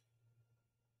sniped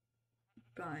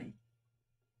by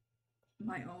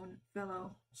my own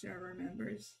fellow server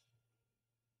members.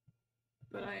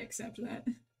 But I accept that.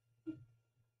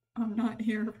 I'm not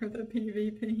here for the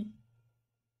PvP.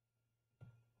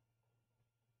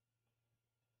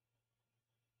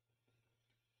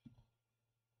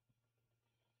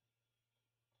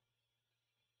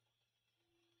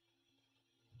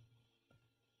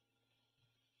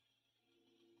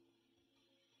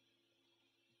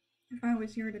 If I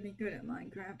was here to be good at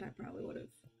Minecraft, I probably would have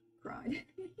cried.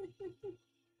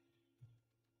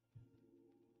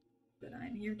 But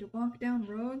I'm here to walk down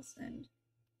roads and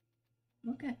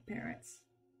look at parrots.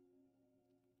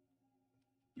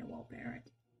 Hello,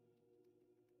 parrot.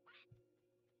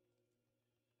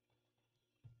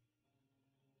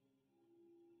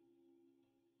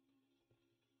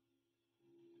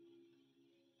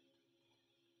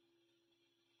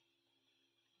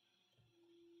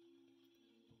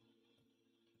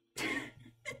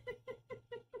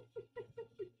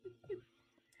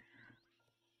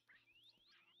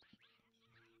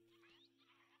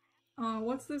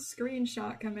 What's the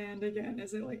screenshot command again?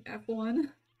 Is it like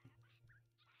F1?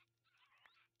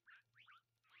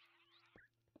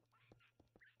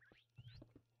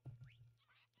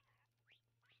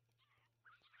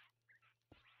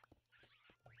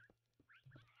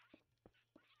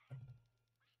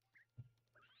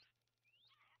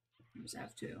 There's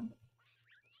F2.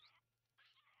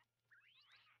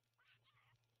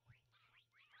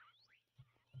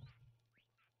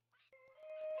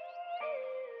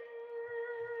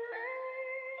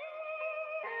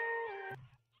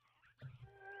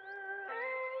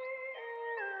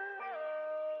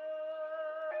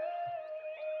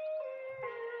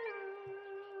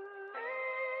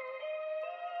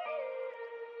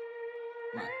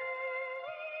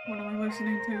 What am I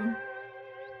listening to?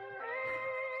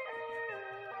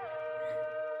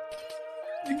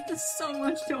 There's just so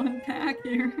much to unpack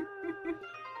here.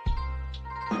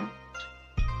 I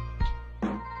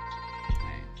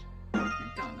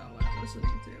don't know what I'm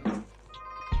listening to.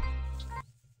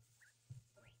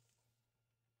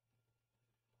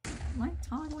 Am I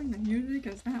toggling the music?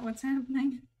 Is that what's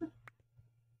happening?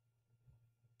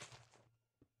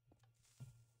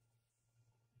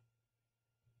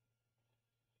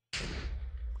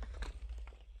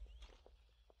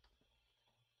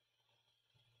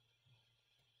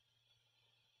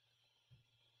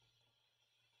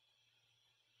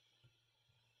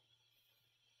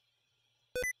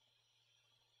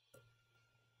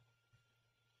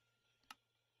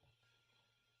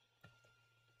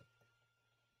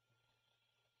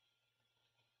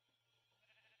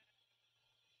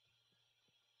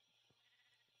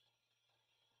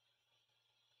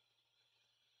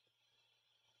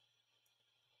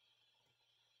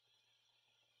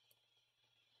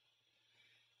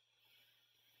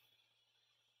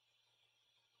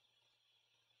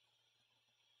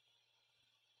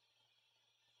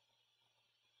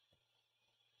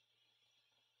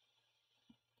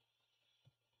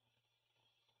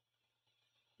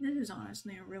 This is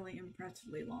honestly a really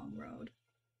impressively long road.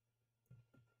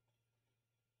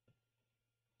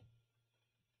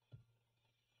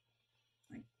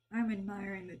 Like, I'm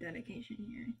admiring the dedication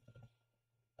here.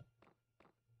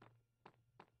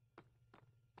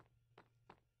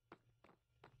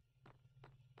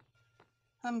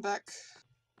 I'm back.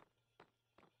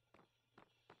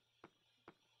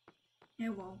 Yeah,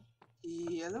 well.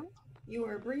 Yellow? You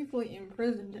were briefly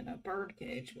imprisoned in a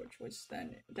birdcage, which was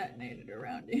then detonated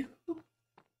around you.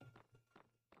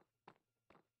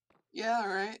 Yeah,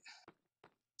 alright.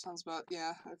 Sounds about,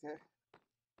 yeah, okay.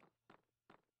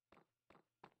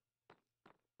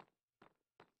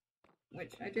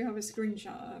 Which I do have a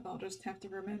screenshot of. I'll just have to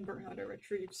remember how to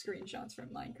retrieve screenshots from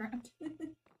Minecraft.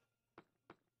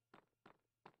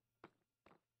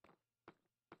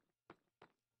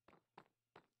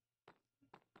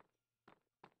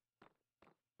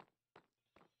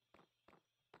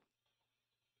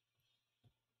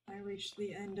 I reached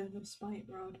the end of the Spite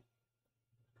Road.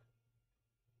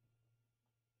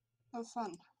 Oh,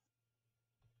 fun.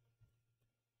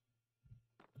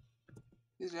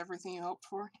 Is it everything you hoped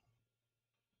for?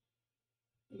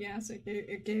 Yes,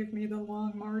 it gave me the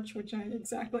long march, which I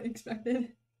exactly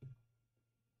expected.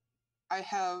 I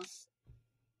have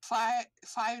five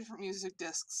different music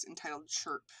discs entitled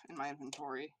Chirp in my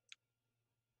inventory.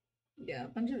 Yeah, a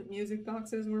bunch of music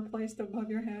boxes were placed above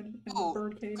your head in the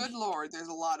birdcage. Good lord, there's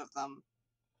a lot of them.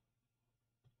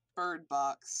 Bird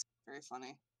box. Very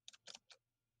funny.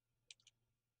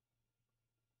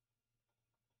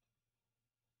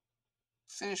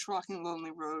 Finish walking Lonely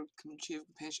Road, can achieve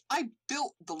companionship. I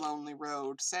built the Lonely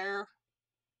Road, sir.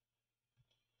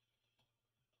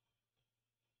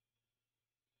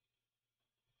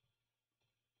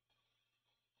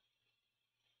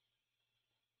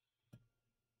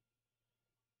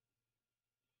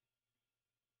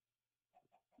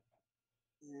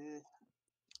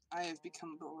 I have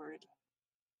become bored.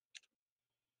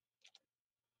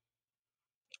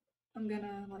 I'm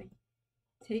gonna, like,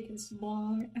 take this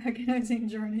long, agonizing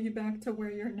journey back to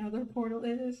where your nether portal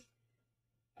is.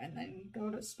 and then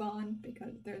go to spawn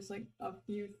because there's like a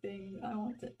few things I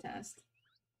want to test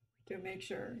to make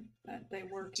sure that they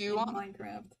work in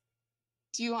Minecraft.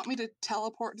 Do you want me to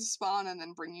teleport to spawn and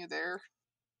then bring you there?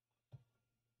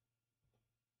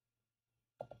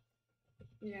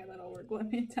 Yeah, that'll work. Let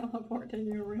me teleport to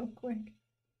you real quick.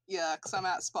 Yeah, because I'm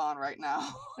at spawn right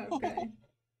now. Okay.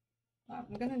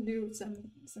 I'm gonna do some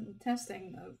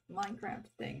testing of Minecraft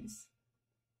things.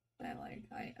 That I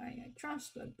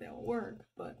trust that they'll work,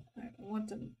 but I want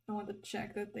to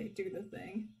check that they do the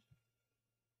thing.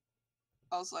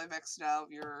 Also, I've exited out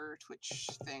of your Twitch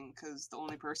thing because the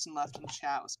only person left in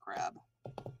chat was Crab.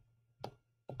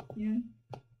 Yeah.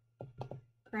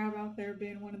 Crab out there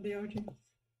being one of the OGs.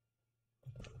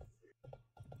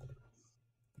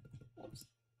 Oops.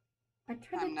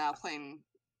 I'm now playing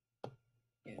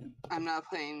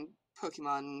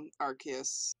Pokemon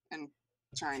Arceus and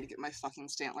trying to get my fucking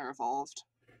Stantler evolved.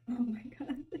 Oh my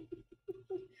god.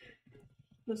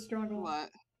 The struggle. What?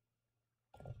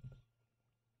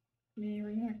 Me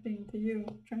reacting to you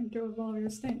trying to evolve your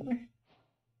Stantler.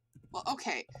 Well,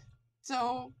 okay.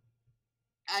 So,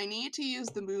 I need to use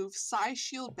the move Psy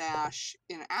Shield Bash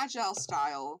in Agile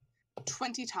style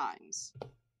 20 times.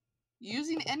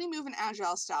 Using any move in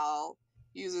Agile style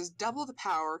uses double the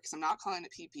power, because I'm not calling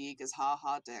it PP, because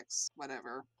haha dicks,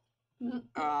 whatever.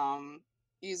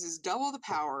 Uses double the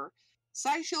power.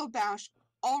 Psy Shield Bash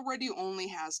already only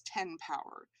has 10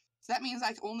 power. So that means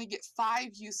I can only get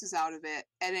 5 uses out of it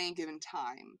at any given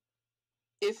time.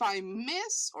 If I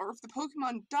miss, or if the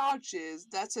Pokemon dodges,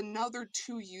 that's another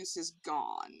 2 uses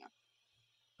gone.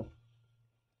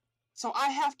 So I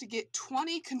have to get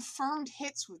 20 confirmed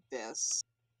hits with this.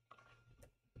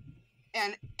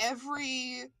 And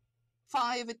every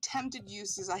 5 attempted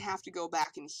uses, I have to go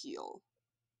back and heal.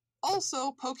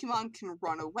 Also, Pokemon can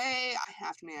run away, I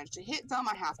have to manage to hit them,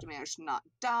 I have to manage to not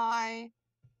die.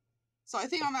 So I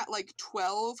think I'm at like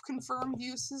 12 confirmed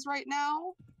uses right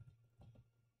now.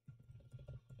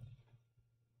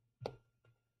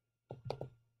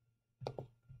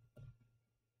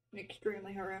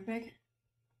 Extremely horrific.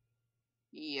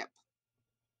 Yep.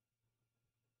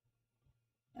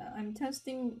 I'm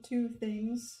testing 2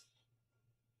 things.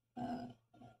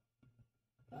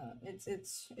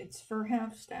 It's for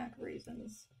half stack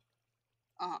reasons.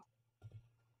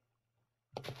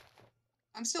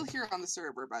 I'm still here on the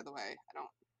server, by the way. I don't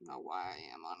know why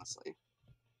I am, honestly.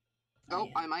 Oh,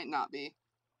 I might not be.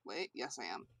 Wait, yes I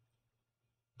am.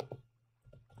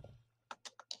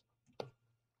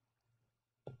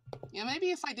 Yeah,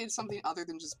 maybe if I did something other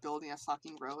than just building a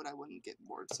fucking road, I wouldn't get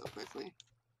bored so quickly.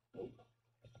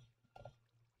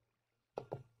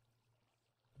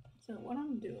 So what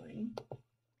I'm doing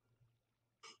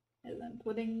is I'm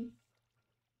putting...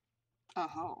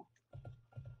 Oh.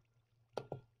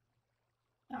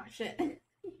 Oh shit.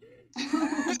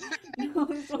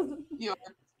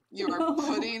 You are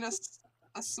putting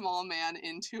a small man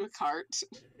into a cart.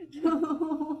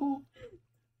 No.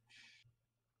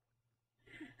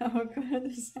 How could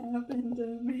this happen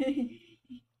to me?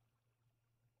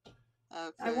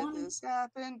 How could this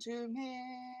happen to me?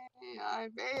 I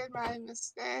made my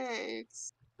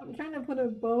mistakes. I'm trying to put a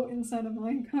boat inside a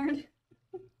minecart.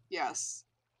 Yes.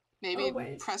 Maybe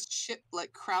press shift,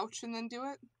 like crouch and then do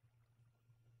it?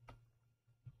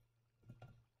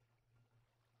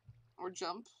 Or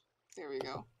jump. There we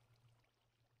go.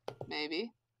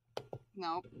 Maybe.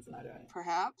 Nope. It's not doing it.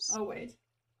 Perhaps. Oh, wait.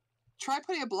 Try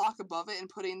putting a block above it and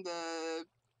putting the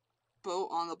boat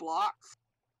on the block.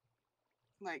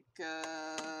 Like,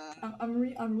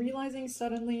 I'm realizing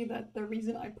suddenly that the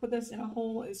reason I put this in a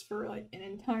hole is for, like, an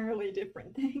entirely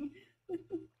different thing.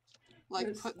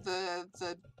 Like, put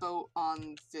the boat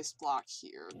on this block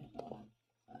here.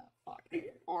 Fuck.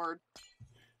 Or...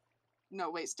 No,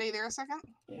 wait, stay there a second?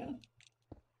 Yeah.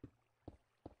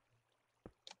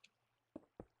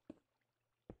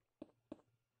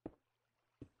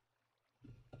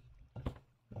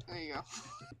 There you go.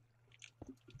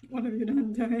 What have you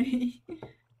done to me?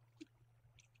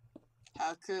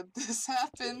 How could this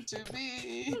happen to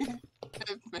me?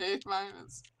 I've made my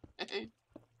mistake.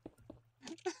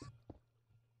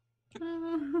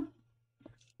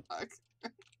 Fuck.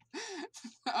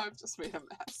 I've just made a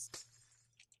mess.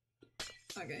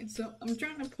 Okay, so I'm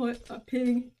trying to put a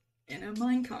pig in a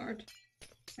minecart,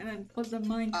 and then put the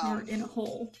minecart in a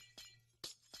hole.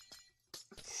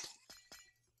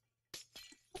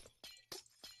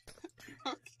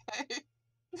 Okay.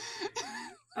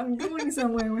 I'm going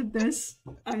somewhere with this,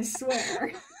 I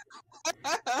swear.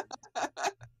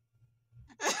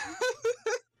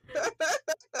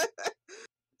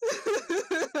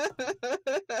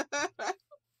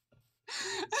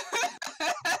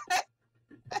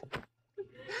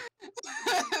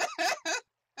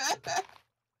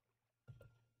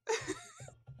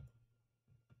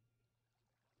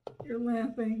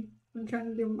 laughing. I'm trying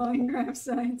to do Minecraft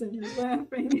signs and you're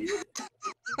laughing.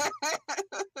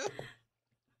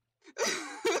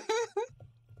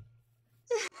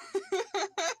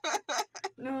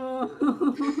 No.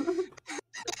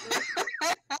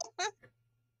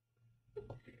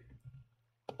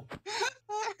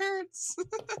 That hurts.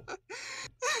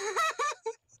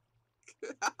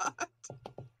 God.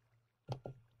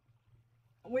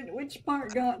 Which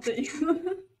part got to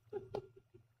you?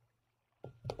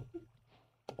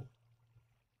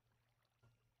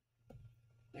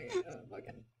 Okay,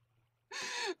 fucking.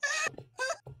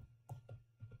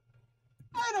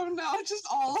 I don't know, just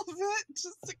all of it,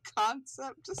 just the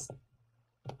concept, just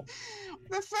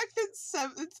the fact that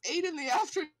it's 8 in the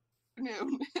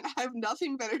afternoon and I have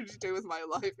nothing better to do with my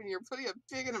life, and you're putting a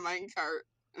pig in a minecart.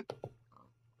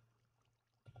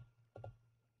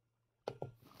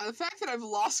 The fact that I've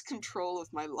lost control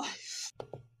of my life,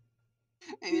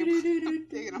 and you're putting a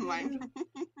pig in a minecart.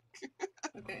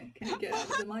 Okay, can you get out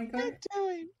of the minecart? What are you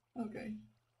doing? Okay.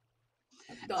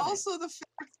 Also the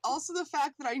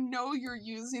fact that I know you're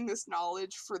using this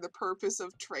knowledge for the purpose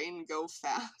of train go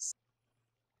fast.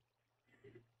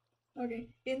 Okay,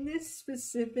 in this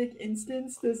specific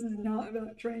instance, this is not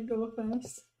about train go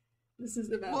fast. This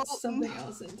is about something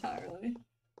else entirely.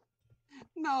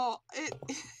 No,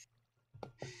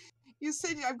 you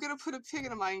said I'm gonna put a pig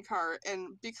in a minecart,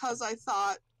 and because I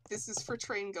thought this is for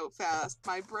train go fast,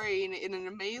 my brain, in an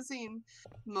amazing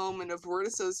moment of word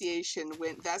association,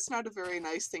 went, that's not a very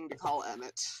nice thing to call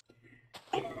Emmett.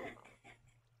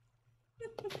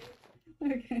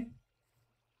 Okay.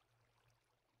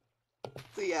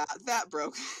 So yeah, that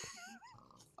broke.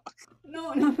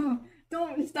 No,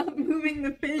 don't stop moving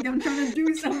the pig. I'm trying to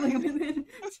do something with it.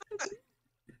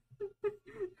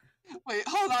 Wait,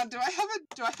 hold on. Do I have?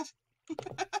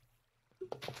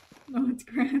 Oh, it's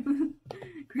Crab.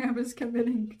 Crab is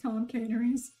committing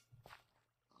tomcatteries.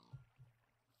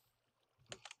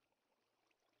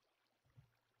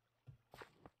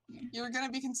 You're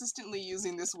gonna be consistently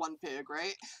using this one pig,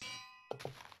 right?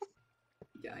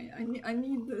 Yeah, I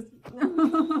need this.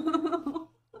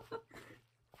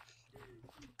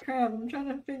 Crab, I'm trying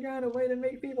to figure out a way to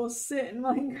make people sit in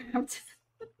Minecraft.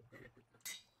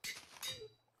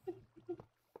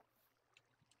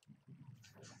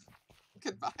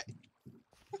 Goodbye.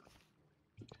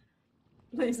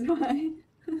 Please, bye.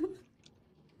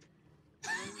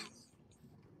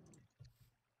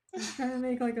 I'm trying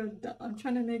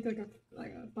to make like a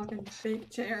fucking fake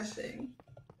chair thing.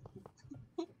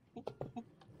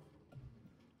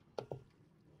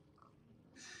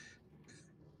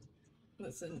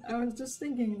 Listen, I was just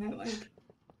thinking that, like,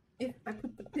 if I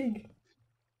put the pig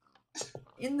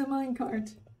in the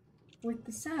minecart with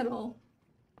the saddle.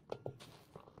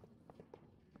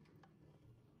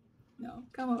 No,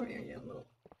 come over here, you little.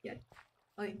 Yeah.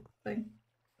 Oi.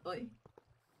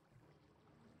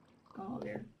 Come over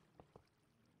here.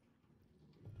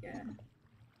 Yeah.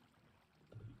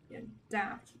 You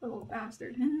daft little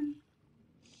bastard.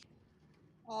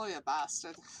 Oh, you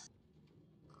bastard.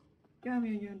 Come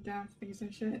here, you daft piece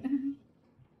of shit.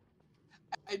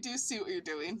 I do see what you're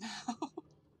doing now.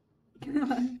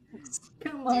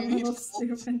 Come on, little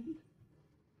stupid.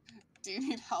 Do you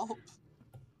need help?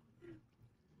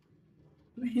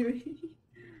 Maybe.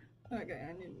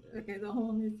 Okay, okay, the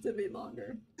hole needs to be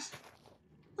longer.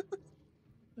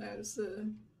 That was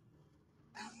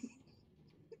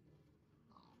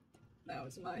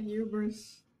my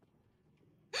hubris.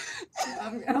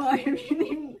 I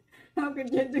mean, how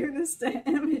could you do this to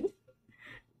Emmett?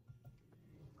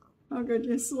 How could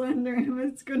you slander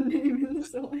Emmett's good name in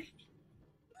this way?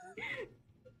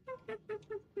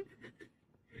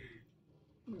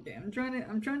 Okay, I'm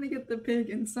trying to get the pig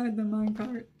inside the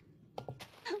minecart.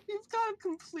 You've gone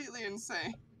completely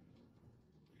insane.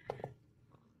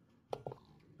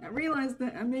 I realized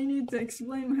that I may need to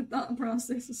explain my thought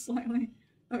process slightly.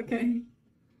 Okay.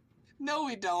 No,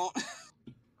 we don't.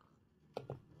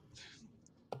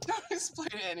 Don't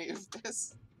explain any of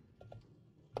this.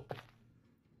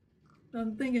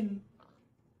 I'm thinking.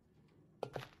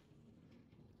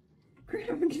 Crap,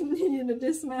 I'm gonna need to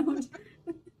dismount.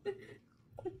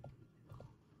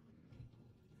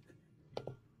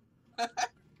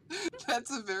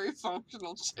 That's a very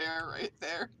functional chair right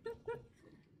there.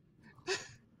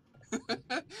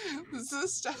 This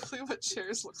is definitely what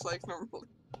chairs look like normally.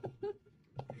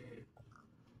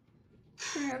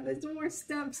 Crap, there's more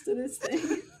steps to this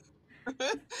thing.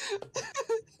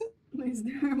 Please,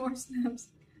 there are more steps.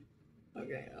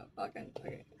 Okay,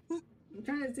 okay. I'm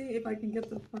trying to see if I can get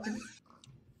the fucking...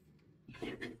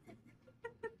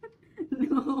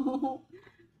 No!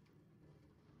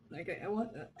 Okay, I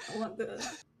want the...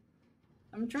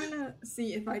 I'm trying to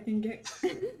see if I can get...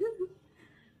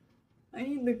 I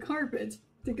need the carpet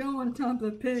to go on top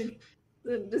of the pig,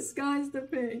 to disguise the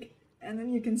pig, and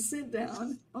then you can sit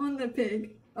down on the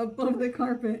pig above the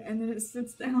carpet, and then it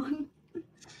sits down.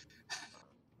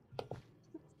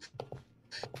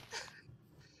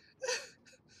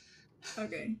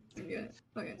 Okay, I'm good.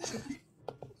 Okay.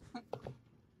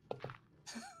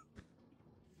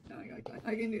 No,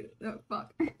 I can do it. Oh,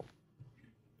 fuck.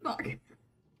 Fuck.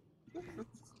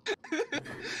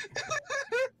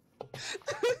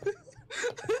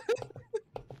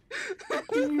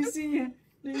 Do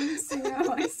you see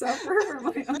how I suffer for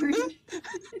my orange?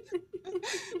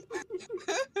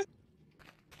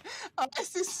 Oh, I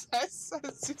see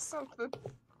something.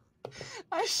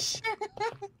 I sure.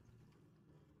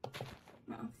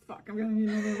 Oh, fuck, I'm gonna need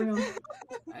another reel.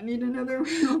 I need another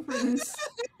reel for this.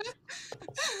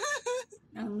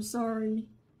 I'm sorry,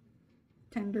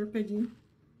 tender piggy.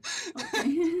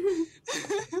 Okay.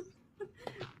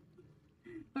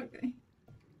 Okay.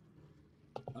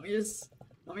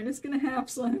 Let me just get a half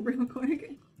slab real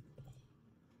quick.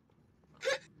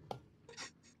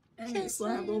 Any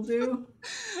slab will do.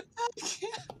 I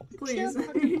can't. Please. I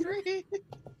can't breathe.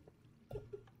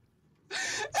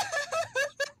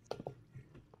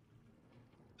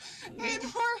 Aenor,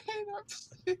 please.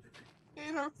 Aenor, please.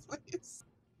 Aenor, please.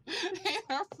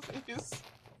 Aenor, please.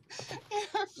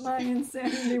 My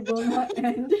insanity will not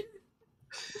end.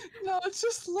 No,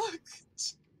 just look.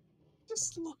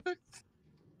 Just look.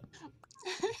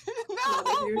 No, What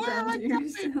have you where am I done to going?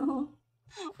 yourself?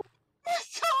 I'm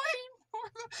going for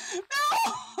the... No!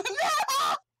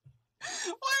 No!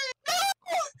 Wait, no!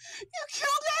 You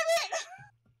killed Emmett!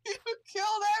 You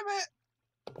killed Emmett!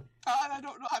 God, I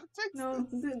don't know how to fix No,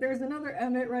 this. there's another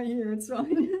Emmett right here. It's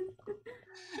fine.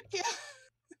 Yeah,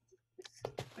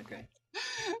 Okay.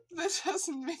 that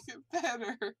doesn't make it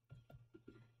better.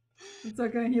 It's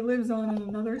okay. He lives on in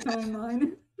another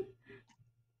timeline.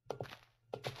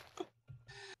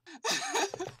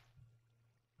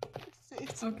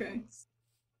 Okay.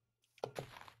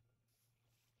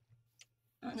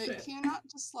 Oh, Wait, shit. can you not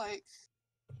just like...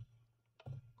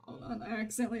 Hold on, I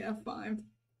accidentally F5'd.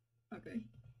 Okay.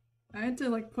 I had to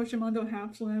like push him onto a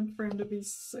half slab for him to be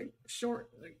like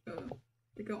short, like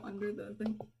to go under the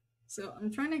thing. So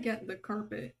I'm trying to get the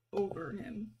carpet over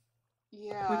him.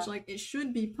 Yeah. Which like it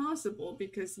should be possible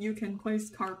because you can place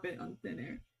carpet on thin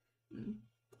air.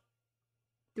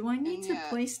 Do I need to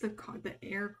place the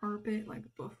air carpet like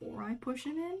before I push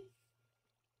him in?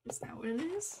 Is that what it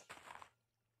is?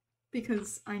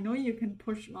 Because I know you can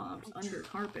push mobs under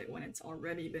carpet when it's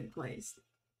already been placed.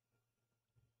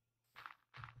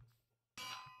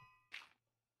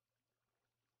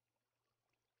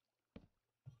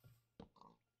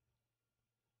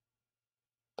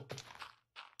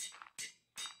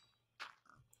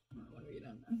 What have you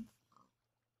done then?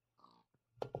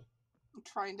 I'm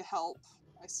trying to help.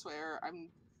 I swear, I'm...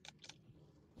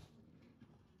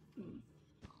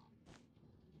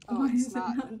 Oh, why it's is it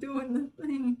not doing the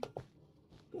thing?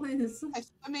 Please.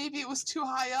 Maybe it was too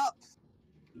high up.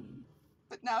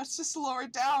 But now it's just lower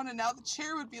down, and now the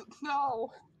chair would be...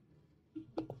 No!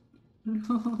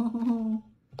 No.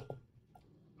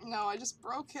 No, I just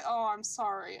broke it. Oh, I'm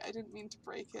sorry. I didn't mean to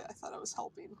break it. I thought I was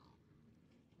helping.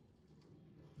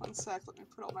 One sec, let me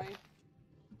put all my...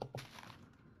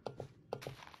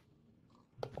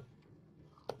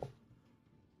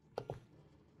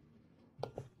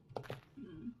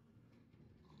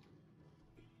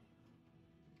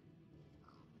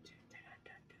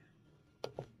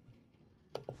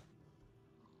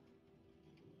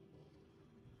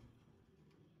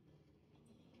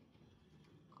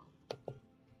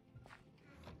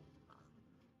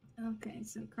 Okay,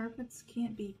 so carpets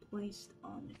can't be placed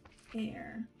on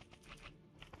air.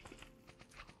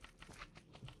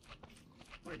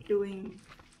 We're doing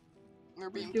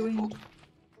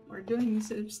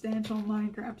substantial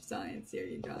Minecraft science here,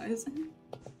 you guys.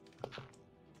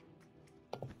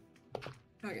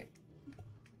 Okay.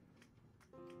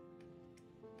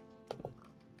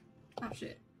 Oh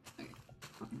shit. Okay.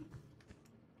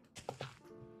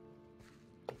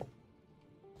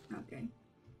 Okay.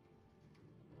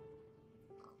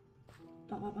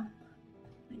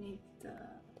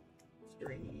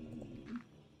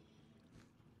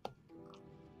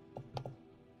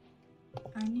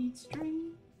 I need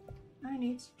string. I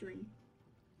need string.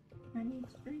 I need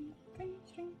string. I need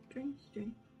string.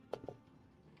 String.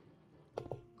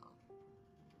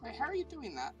 Wait, how are you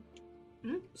doing that?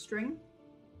 String?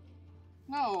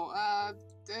 No,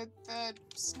 the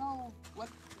snow...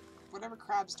 Whatever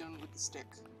Crab's doing with the stick.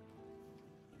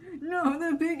 No,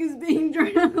 the pig is being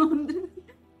drowned!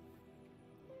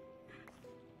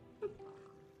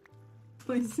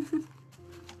 Please.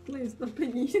 Please, the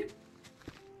piggy.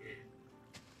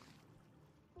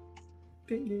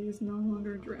 Piggy is no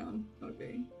longer drowned.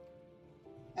 Okay.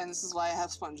 And this is why I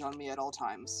have sponge on me at all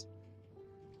times.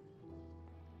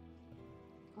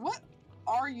 What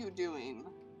are you doing?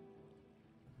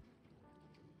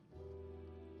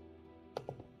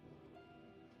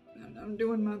 I'm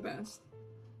doing my best.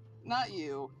 Not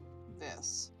you.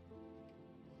 This.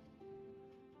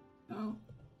 Oh.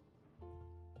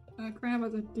 Crab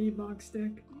has a debug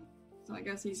stick. So I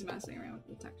guess he's messing around with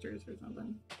the textures or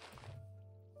something.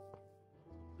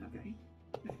 Okay.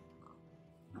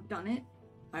 I've done it.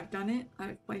 I've done it.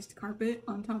 I've placed carpet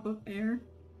on top of air.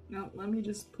 Now let me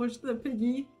just push the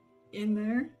piggy in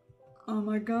there. Oh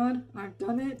my god, I've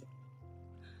done it.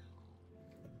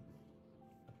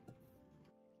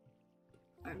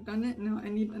 I've done it. Now I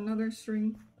need another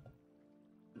string.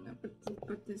 And I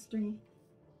put this string.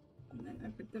 And then I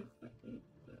put the...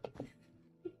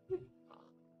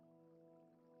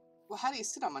 Well, how do you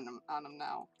sit on him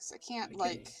now? Because I can't, Okay,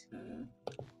 like...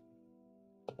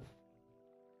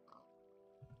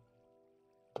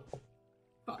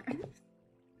 Fuck.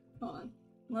 Hold on.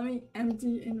 Let me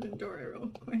empty inventory real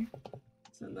quick.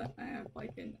 So that I have,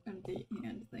 like, an empty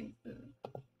hand thing to...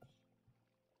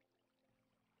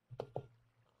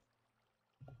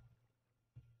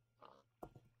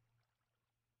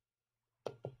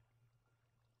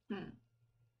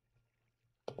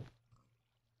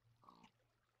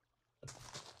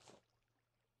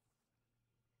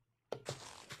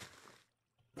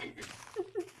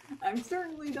 I've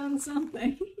certainly done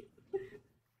something.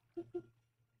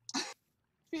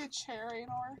 Be a chair,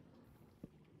 Aenor.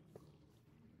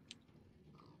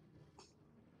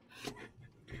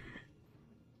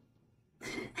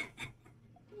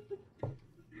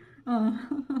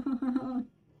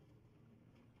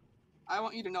 I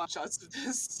want you to know shots of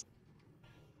this.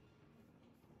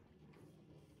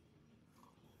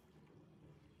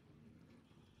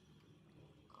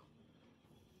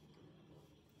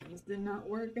 This did not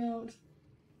work out.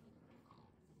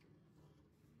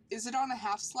 Is it on a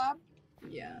half slab?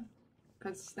 Yeah.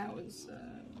 Cause that was,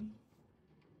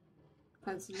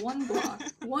 cause one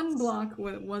block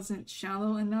wasn't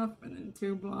shallow enough, and then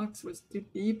 2 blocks was too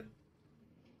deep.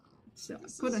 So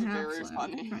This I put a is half very slab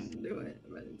funny. trying to do it,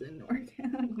 but it didn't work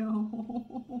out.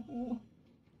 No.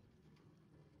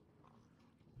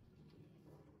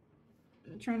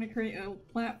 I'm trying to create a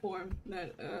platform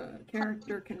that a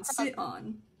character can sit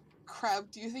on.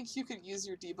 Crab, do you think you could use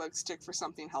your debug stick for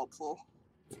something helpful?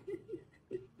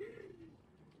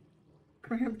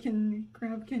 Crab can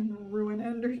ruin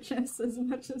Ender chests as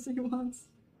much as he wants.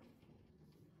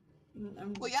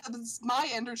 Well, yeah, but it's my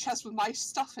ender chest with my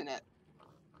stuff in it.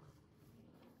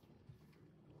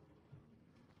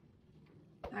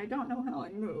 I don't know how I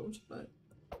moved, but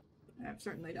I've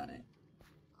certainly done it.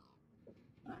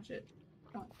 Ah, shit.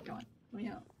 Come on. Let me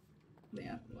out. Let me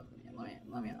out.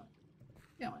 Let me out.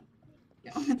 Come on.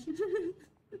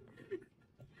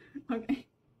 Okay.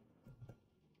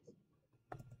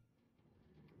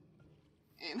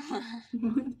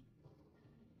 Aenor,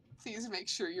 please make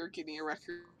sure you're getting a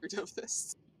record of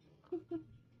this.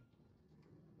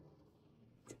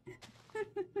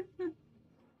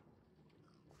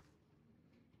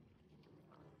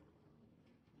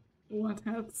 What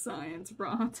hath science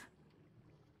brought?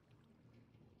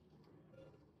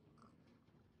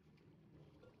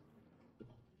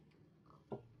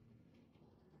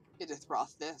 It hath wrought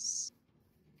this.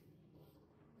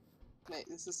 Wait,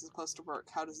 this is supposed to work.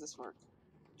 How does this work?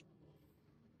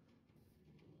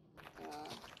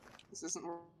 This isn't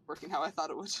working how I thought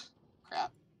it would.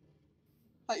 Crap.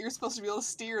 I thought you were supposed to be able to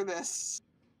steer this.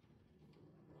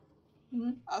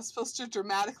 Hmm? I was supposed to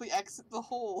dramatically exit the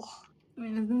hole. I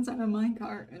mean, it's inside a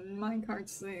minecart, and minecarts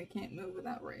say it can't move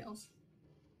without rails.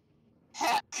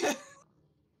 Heck!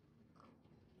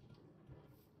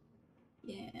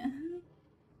 Yeah.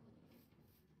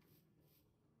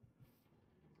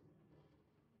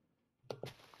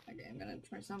 Okay, I'm gonna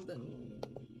try something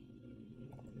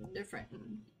different.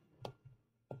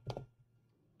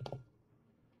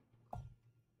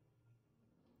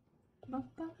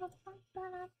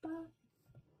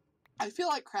 I feel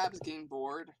like Crab's getting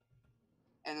bored,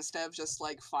 and instead of just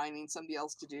like finding somebody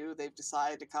else to do, they've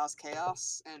decided to cause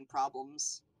chaos and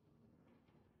problems.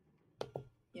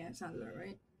 Yeah, it sounds about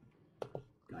right.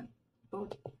 Go on.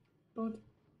 Boat. Boat.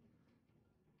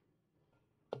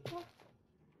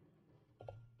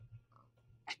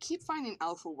 I keep finding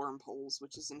alpha wormholes,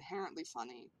 which is inherently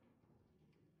funny.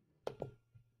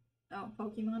 Oh,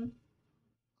 Pokemon?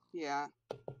 Yeah.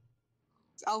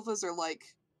 Alphas are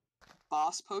like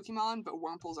boss Pokemon, but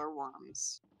wormholes are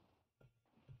worms.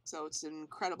 So it's an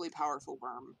incredibly powerful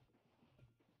worm.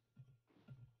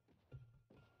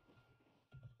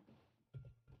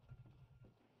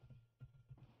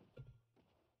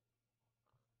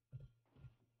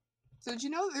 So did you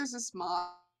know that there's this mod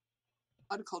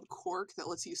called Cork that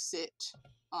lets you sit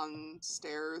on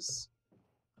stairs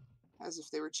as if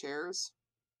they were chairs?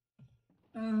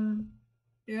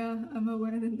 Yeah, I'm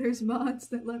aware that there's mods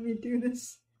that let me do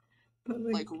this, but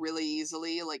Like really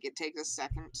easily, like it takes a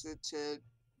second to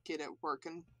get it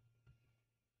working.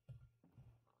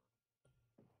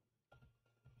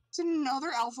 Is another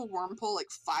alpha worm pole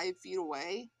like 5 feet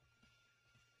away?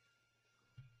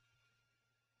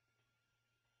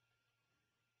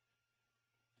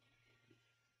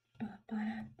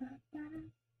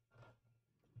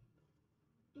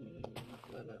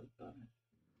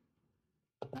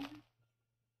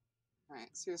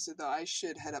 Alright, seriously though, I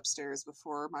should head upstairs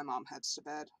before my mom heads to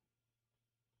bed.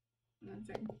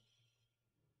 Nothing.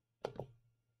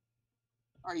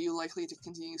 Are you likely to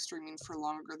continue streaming for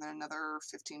longer than another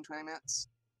 15-20 minutes?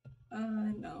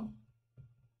 No.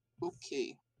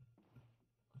 Okay.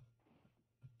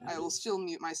 I will still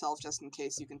mute myself just in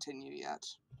case you continue yet.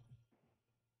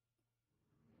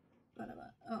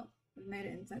 Oh, we made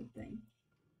it inside the thing.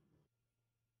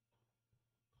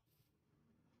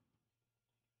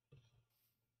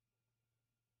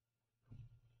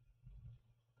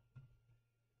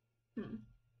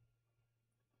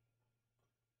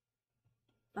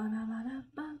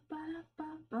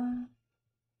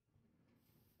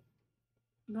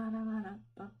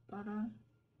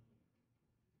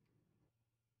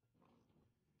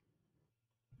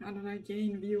 How did I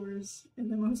gain viewers in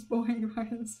the most boring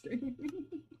part of the stream?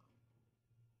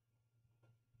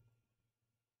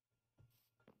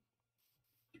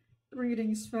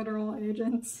 Greetings, federal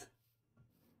agents.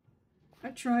 I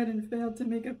tried and failed to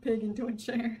make a pig into a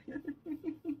chair.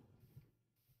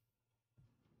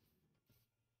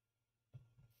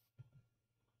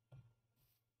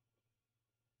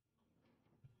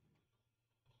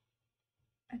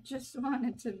 I just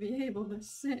wanted to be able to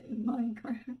sit in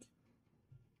Minecraft.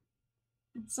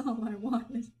 That's all I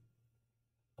wanted.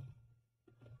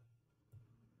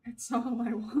 That's all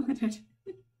I wanted.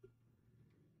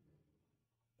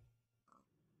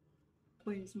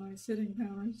 Please, my sitting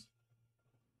powers.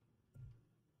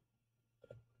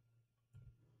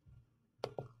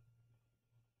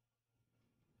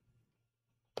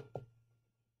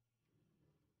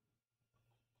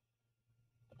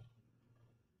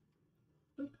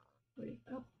 Oop, wait,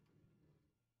 oh.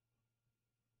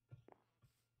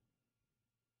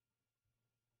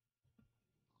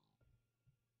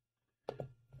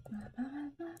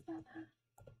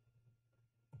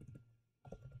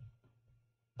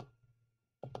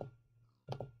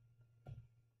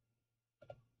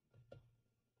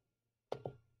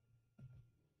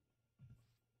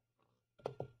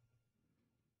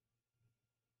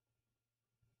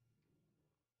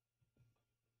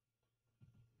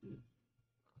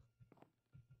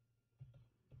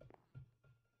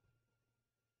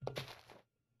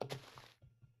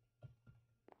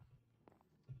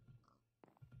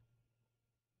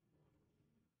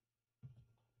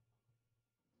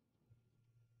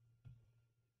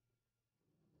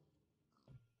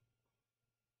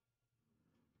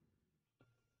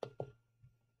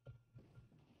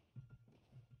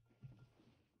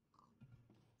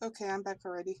 Okay, I'm back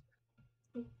already.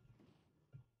 I'm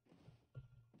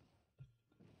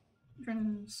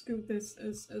trying to scoot this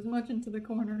as much into the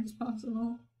corner as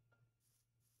possible.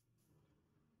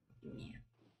 Yeah.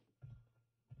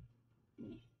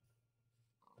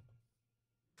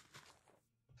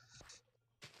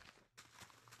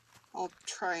 I'll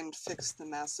try and fix the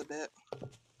mess a bit.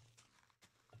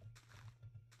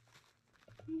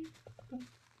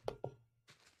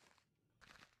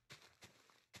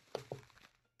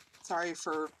 Sorry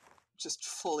for just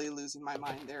fully losing my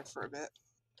mind there for a bit.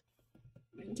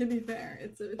 I mean, to be fair,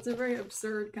 it's a very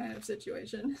absurd kind of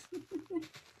situation.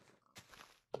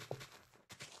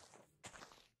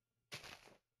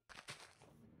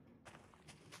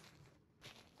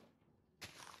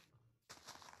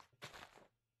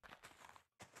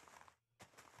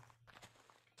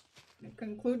 I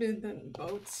concluded that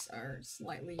boats are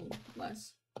slightly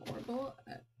less horrible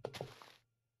at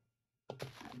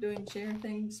doing chair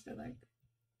things, but like,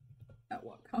 at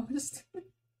what cost?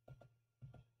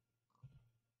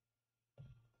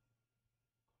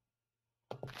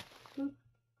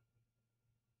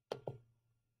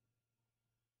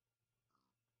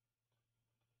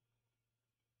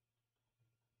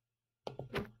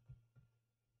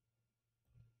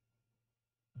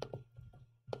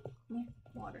 Yeah,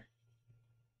 water.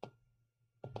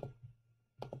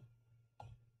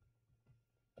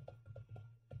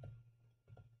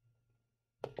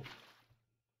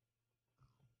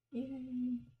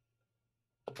 Yay.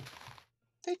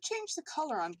 They changed the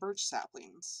color on birch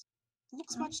saplings. It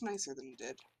looks Oh. much nicer than it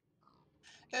did.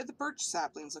 Yeah, the birch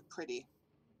saplings look pretty.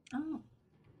 Oh.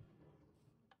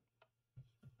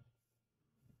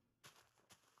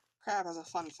 Crab has a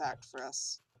fun fact for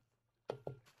us.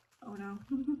 Oh no.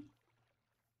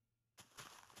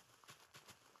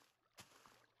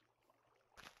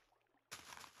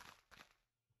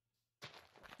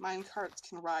 Minecarts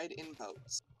can ride in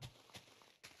boats.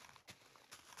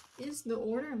 Is the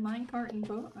order minecart and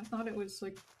boat? I thought it was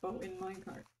like boat and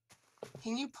minecart.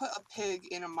 Can you put a pig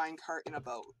in a minecart in a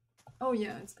boat? Oh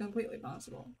yeah, it's completely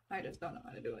possible. I just don't know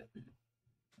how to do it.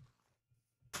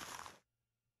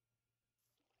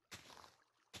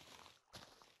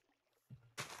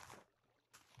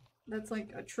 That's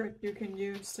like a trick you can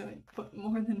use to put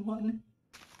more than one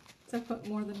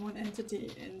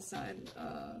entity inside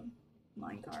a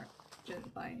minecart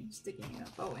just by sticking a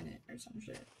bow in it or some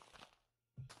shit.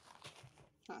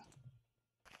 Huh.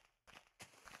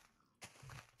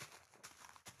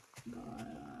 But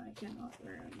I cannot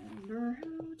remember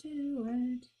how to do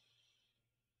it.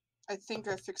 I think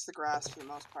I fixed the grass for the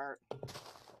most part.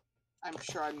 I'm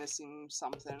sure I'm missing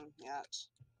something yet.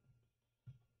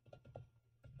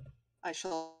 I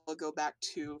shall go back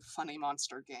to Funny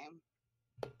Monster game.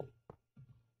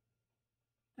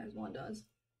 As one does.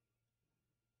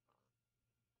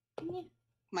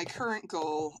 My current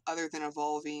goal, other than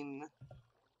evolving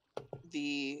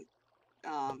the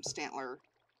Stantler,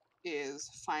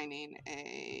 is finding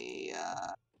a,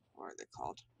 what are they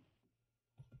called?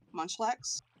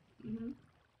 Munchlax? Mm-hmm.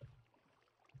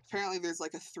 Apparently there's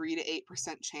like a 3 to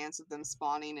 8% chance of them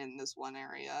spawning in this one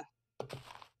area.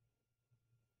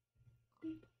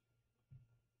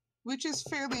 Which is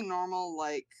fairly normal,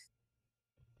 like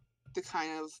the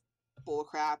kind of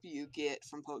bullcrap you get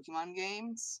from Pokemon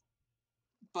games.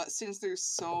 But since there's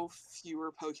so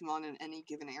fewer Pokemon in any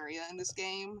given area in this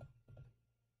game,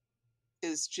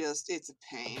 it's a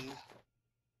pain.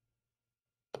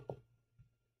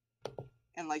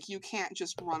 And like, you can't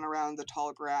just run around the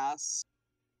tall grass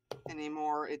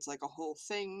anymore. It's like a whole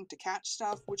thing to catch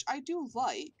stuff, which I do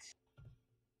like.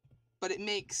 But it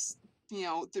makes, you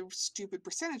know, the stupid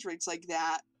percentage rates like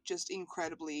that just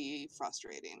incredibly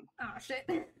frustrating. Oh shit.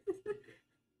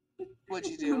 What'd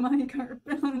you do? The minecart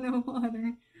fell in the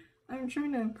water. I'm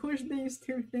trying to push these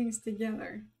two things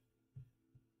together.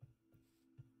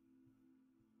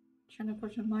 Trying to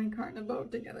push a minecart and a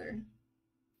boat together.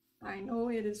 I know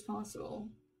it is possible.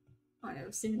 I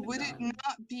have seen it Would it done.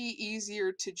 not be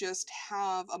easier to just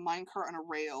have a minecart on a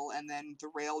rail and then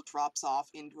the rail drops off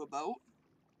into a boat?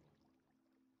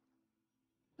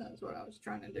 That's what I was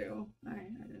trying to do. I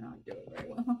did not do it very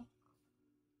well.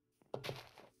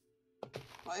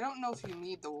 Well, I don't know if you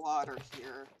need the water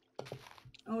here.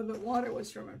 Oh, the water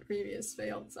was from a previous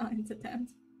failed science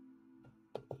attempt.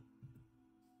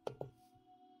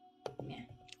 Yeah,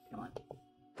 come on.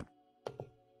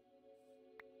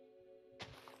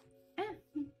 Ah.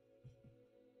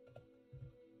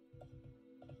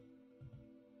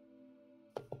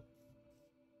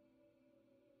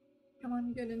 Come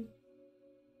on, get in.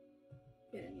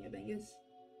 Get in, you bingus.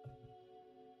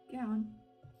 Come on.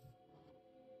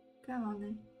 Come on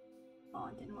then. Oh,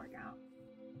 it didn't work out.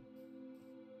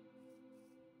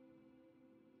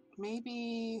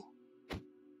 Maybe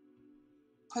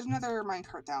put another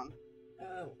minecart down.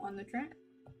 On the track?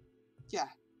 Yeah.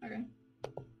 Okay.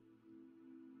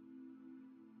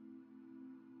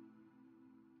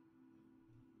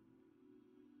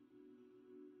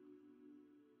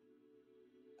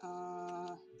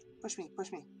 Push me,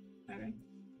 push me. Okay.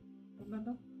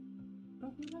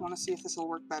 I want to see if this will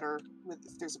work better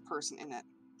if there's a person in it.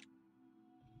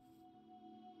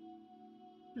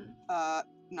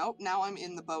 Nope, now I'm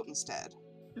in the boat instead.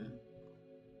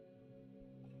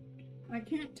 I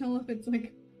can't tell if it's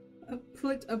like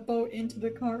put a boat into the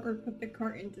cart or put the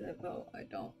cart into the boat.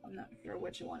 I'm not sure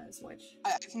which one is which.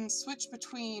 I can switch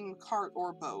between cart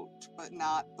or boat, but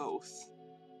not both.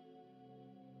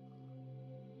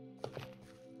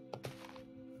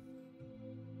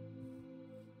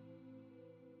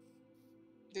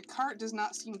 The cart does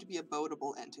not seem to be a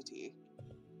boatable entity.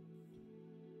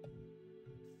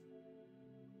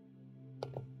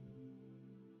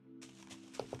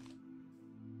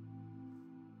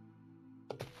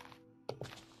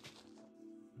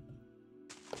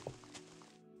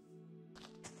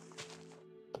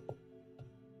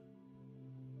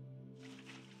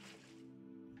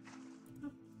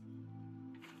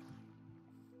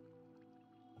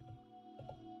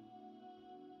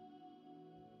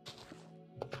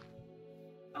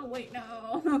 Oh wait,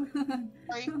 no.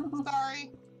 Sorry,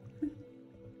 sorry.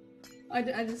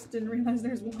 I just didn't realize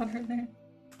there's water there.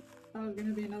 That was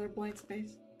gonna be another blank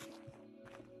space.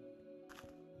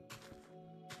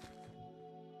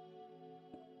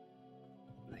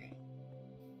 Okay.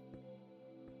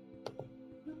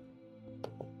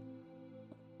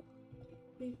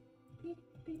 Beep, beep,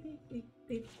 beep, beep, beep,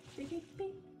 beep, beep, beep,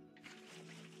 beep.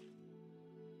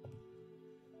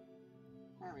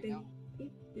 There we Beep, go.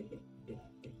 beep, beep, beep, beep,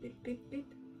 beep, beep, beep,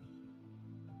 beep.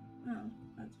 Oh,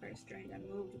 that's very strange. I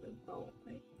moved the boat.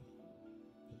 Like,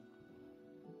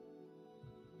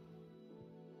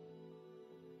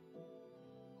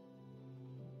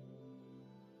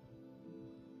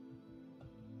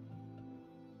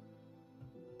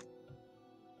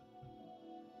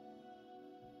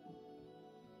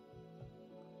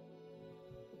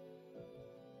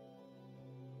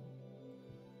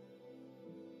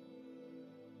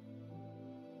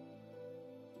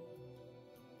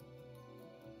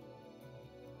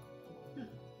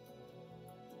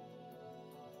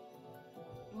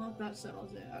 well, if that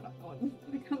settles it, I don't know what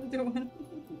the fuck I'm doing.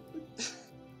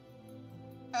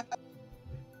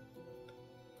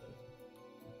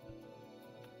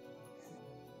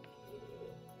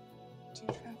 Deer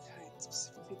Track Heights,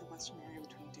 specifically the western area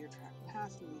between Deer Track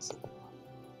Path and Moose Lake Pond.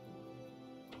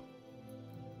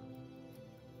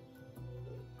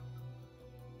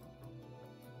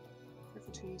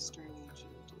 Riverton, Sterling,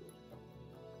 Geodude.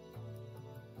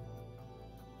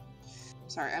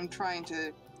 Sorry, I'm trying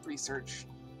to research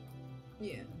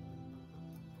Yeah.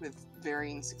 with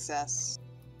varying success.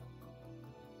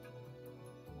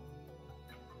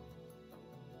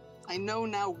 I know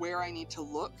now where I need to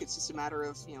look, it's just a matter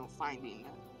of, finding it.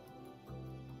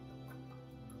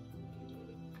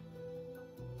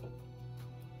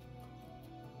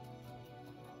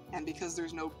 And because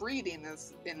there's no breeding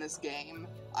in this game,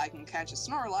 I can catch a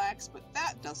Snorlax, but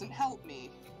that doesn't help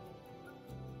me.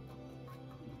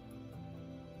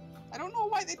 I don't know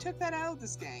why they took that out of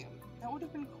this game. That would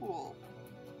have been cool.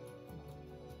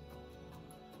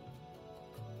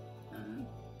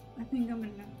 I think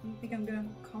I'm gonna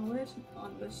call it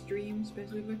on the stream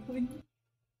specifically.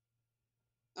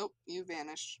 Oh, you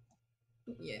vanished.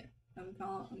 Yeah, I'm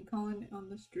calling it on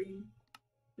the stream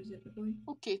specifically.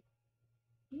 Okay.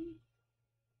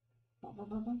 Ba, ba,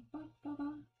 ba, ba, ba, ba,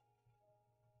 ba.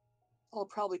 I'll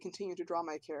probably continue to draw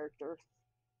my character,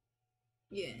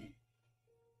 Yeah.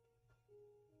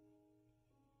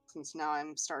 since now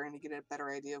I'm starting to get a better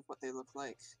idea of what they look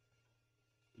like.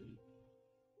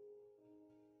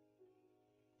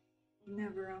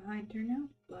 Never a high turnout,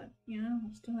 but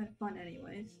I still had fun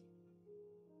anyways.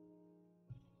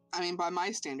 I mean, by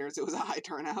my standards, it was a high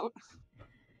turnout.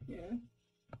 Yeah.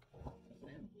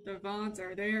 The VODs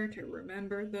are there to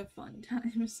remember the fun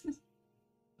times.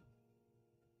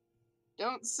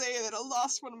 Don't say that I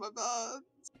lost one of my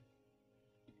bugs.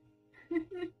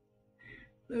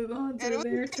 The VODs And it are was-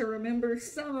 there to remember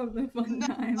some of the fun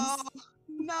times.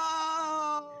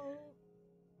 No!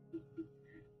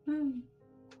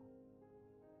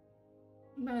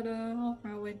 But I'll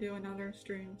probably do another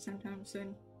stream sometime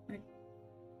soon. Like,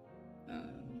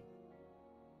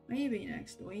 maybe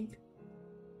next week.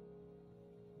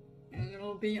 And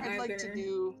it'll be I'd like to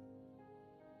do...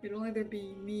 It'll either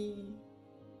be me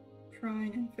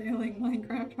trying and failing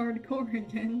Minecraft hardcore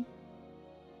again,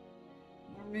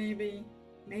 or maybe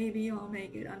I'll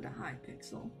make it onto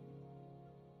Hypixel.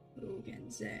 Who can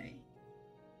say?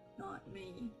 Not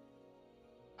me.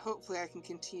 Hopefully I can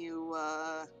continue,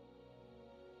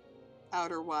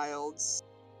 Outer Wilds.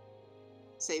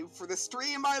 Save for the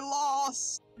stream I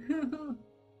lost!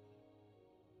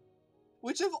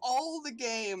 Which of all the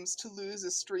games to lose a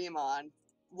stream on,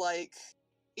 like,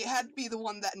 it had to be the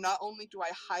one that not only do I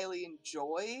highly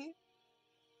enjoy,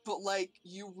 but, like,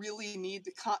 you really need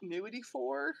the continuity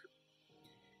for?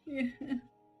 Yeah.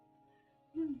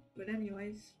 But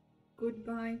anyways,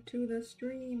 goodbye to the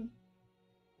stream.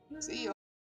 See ya.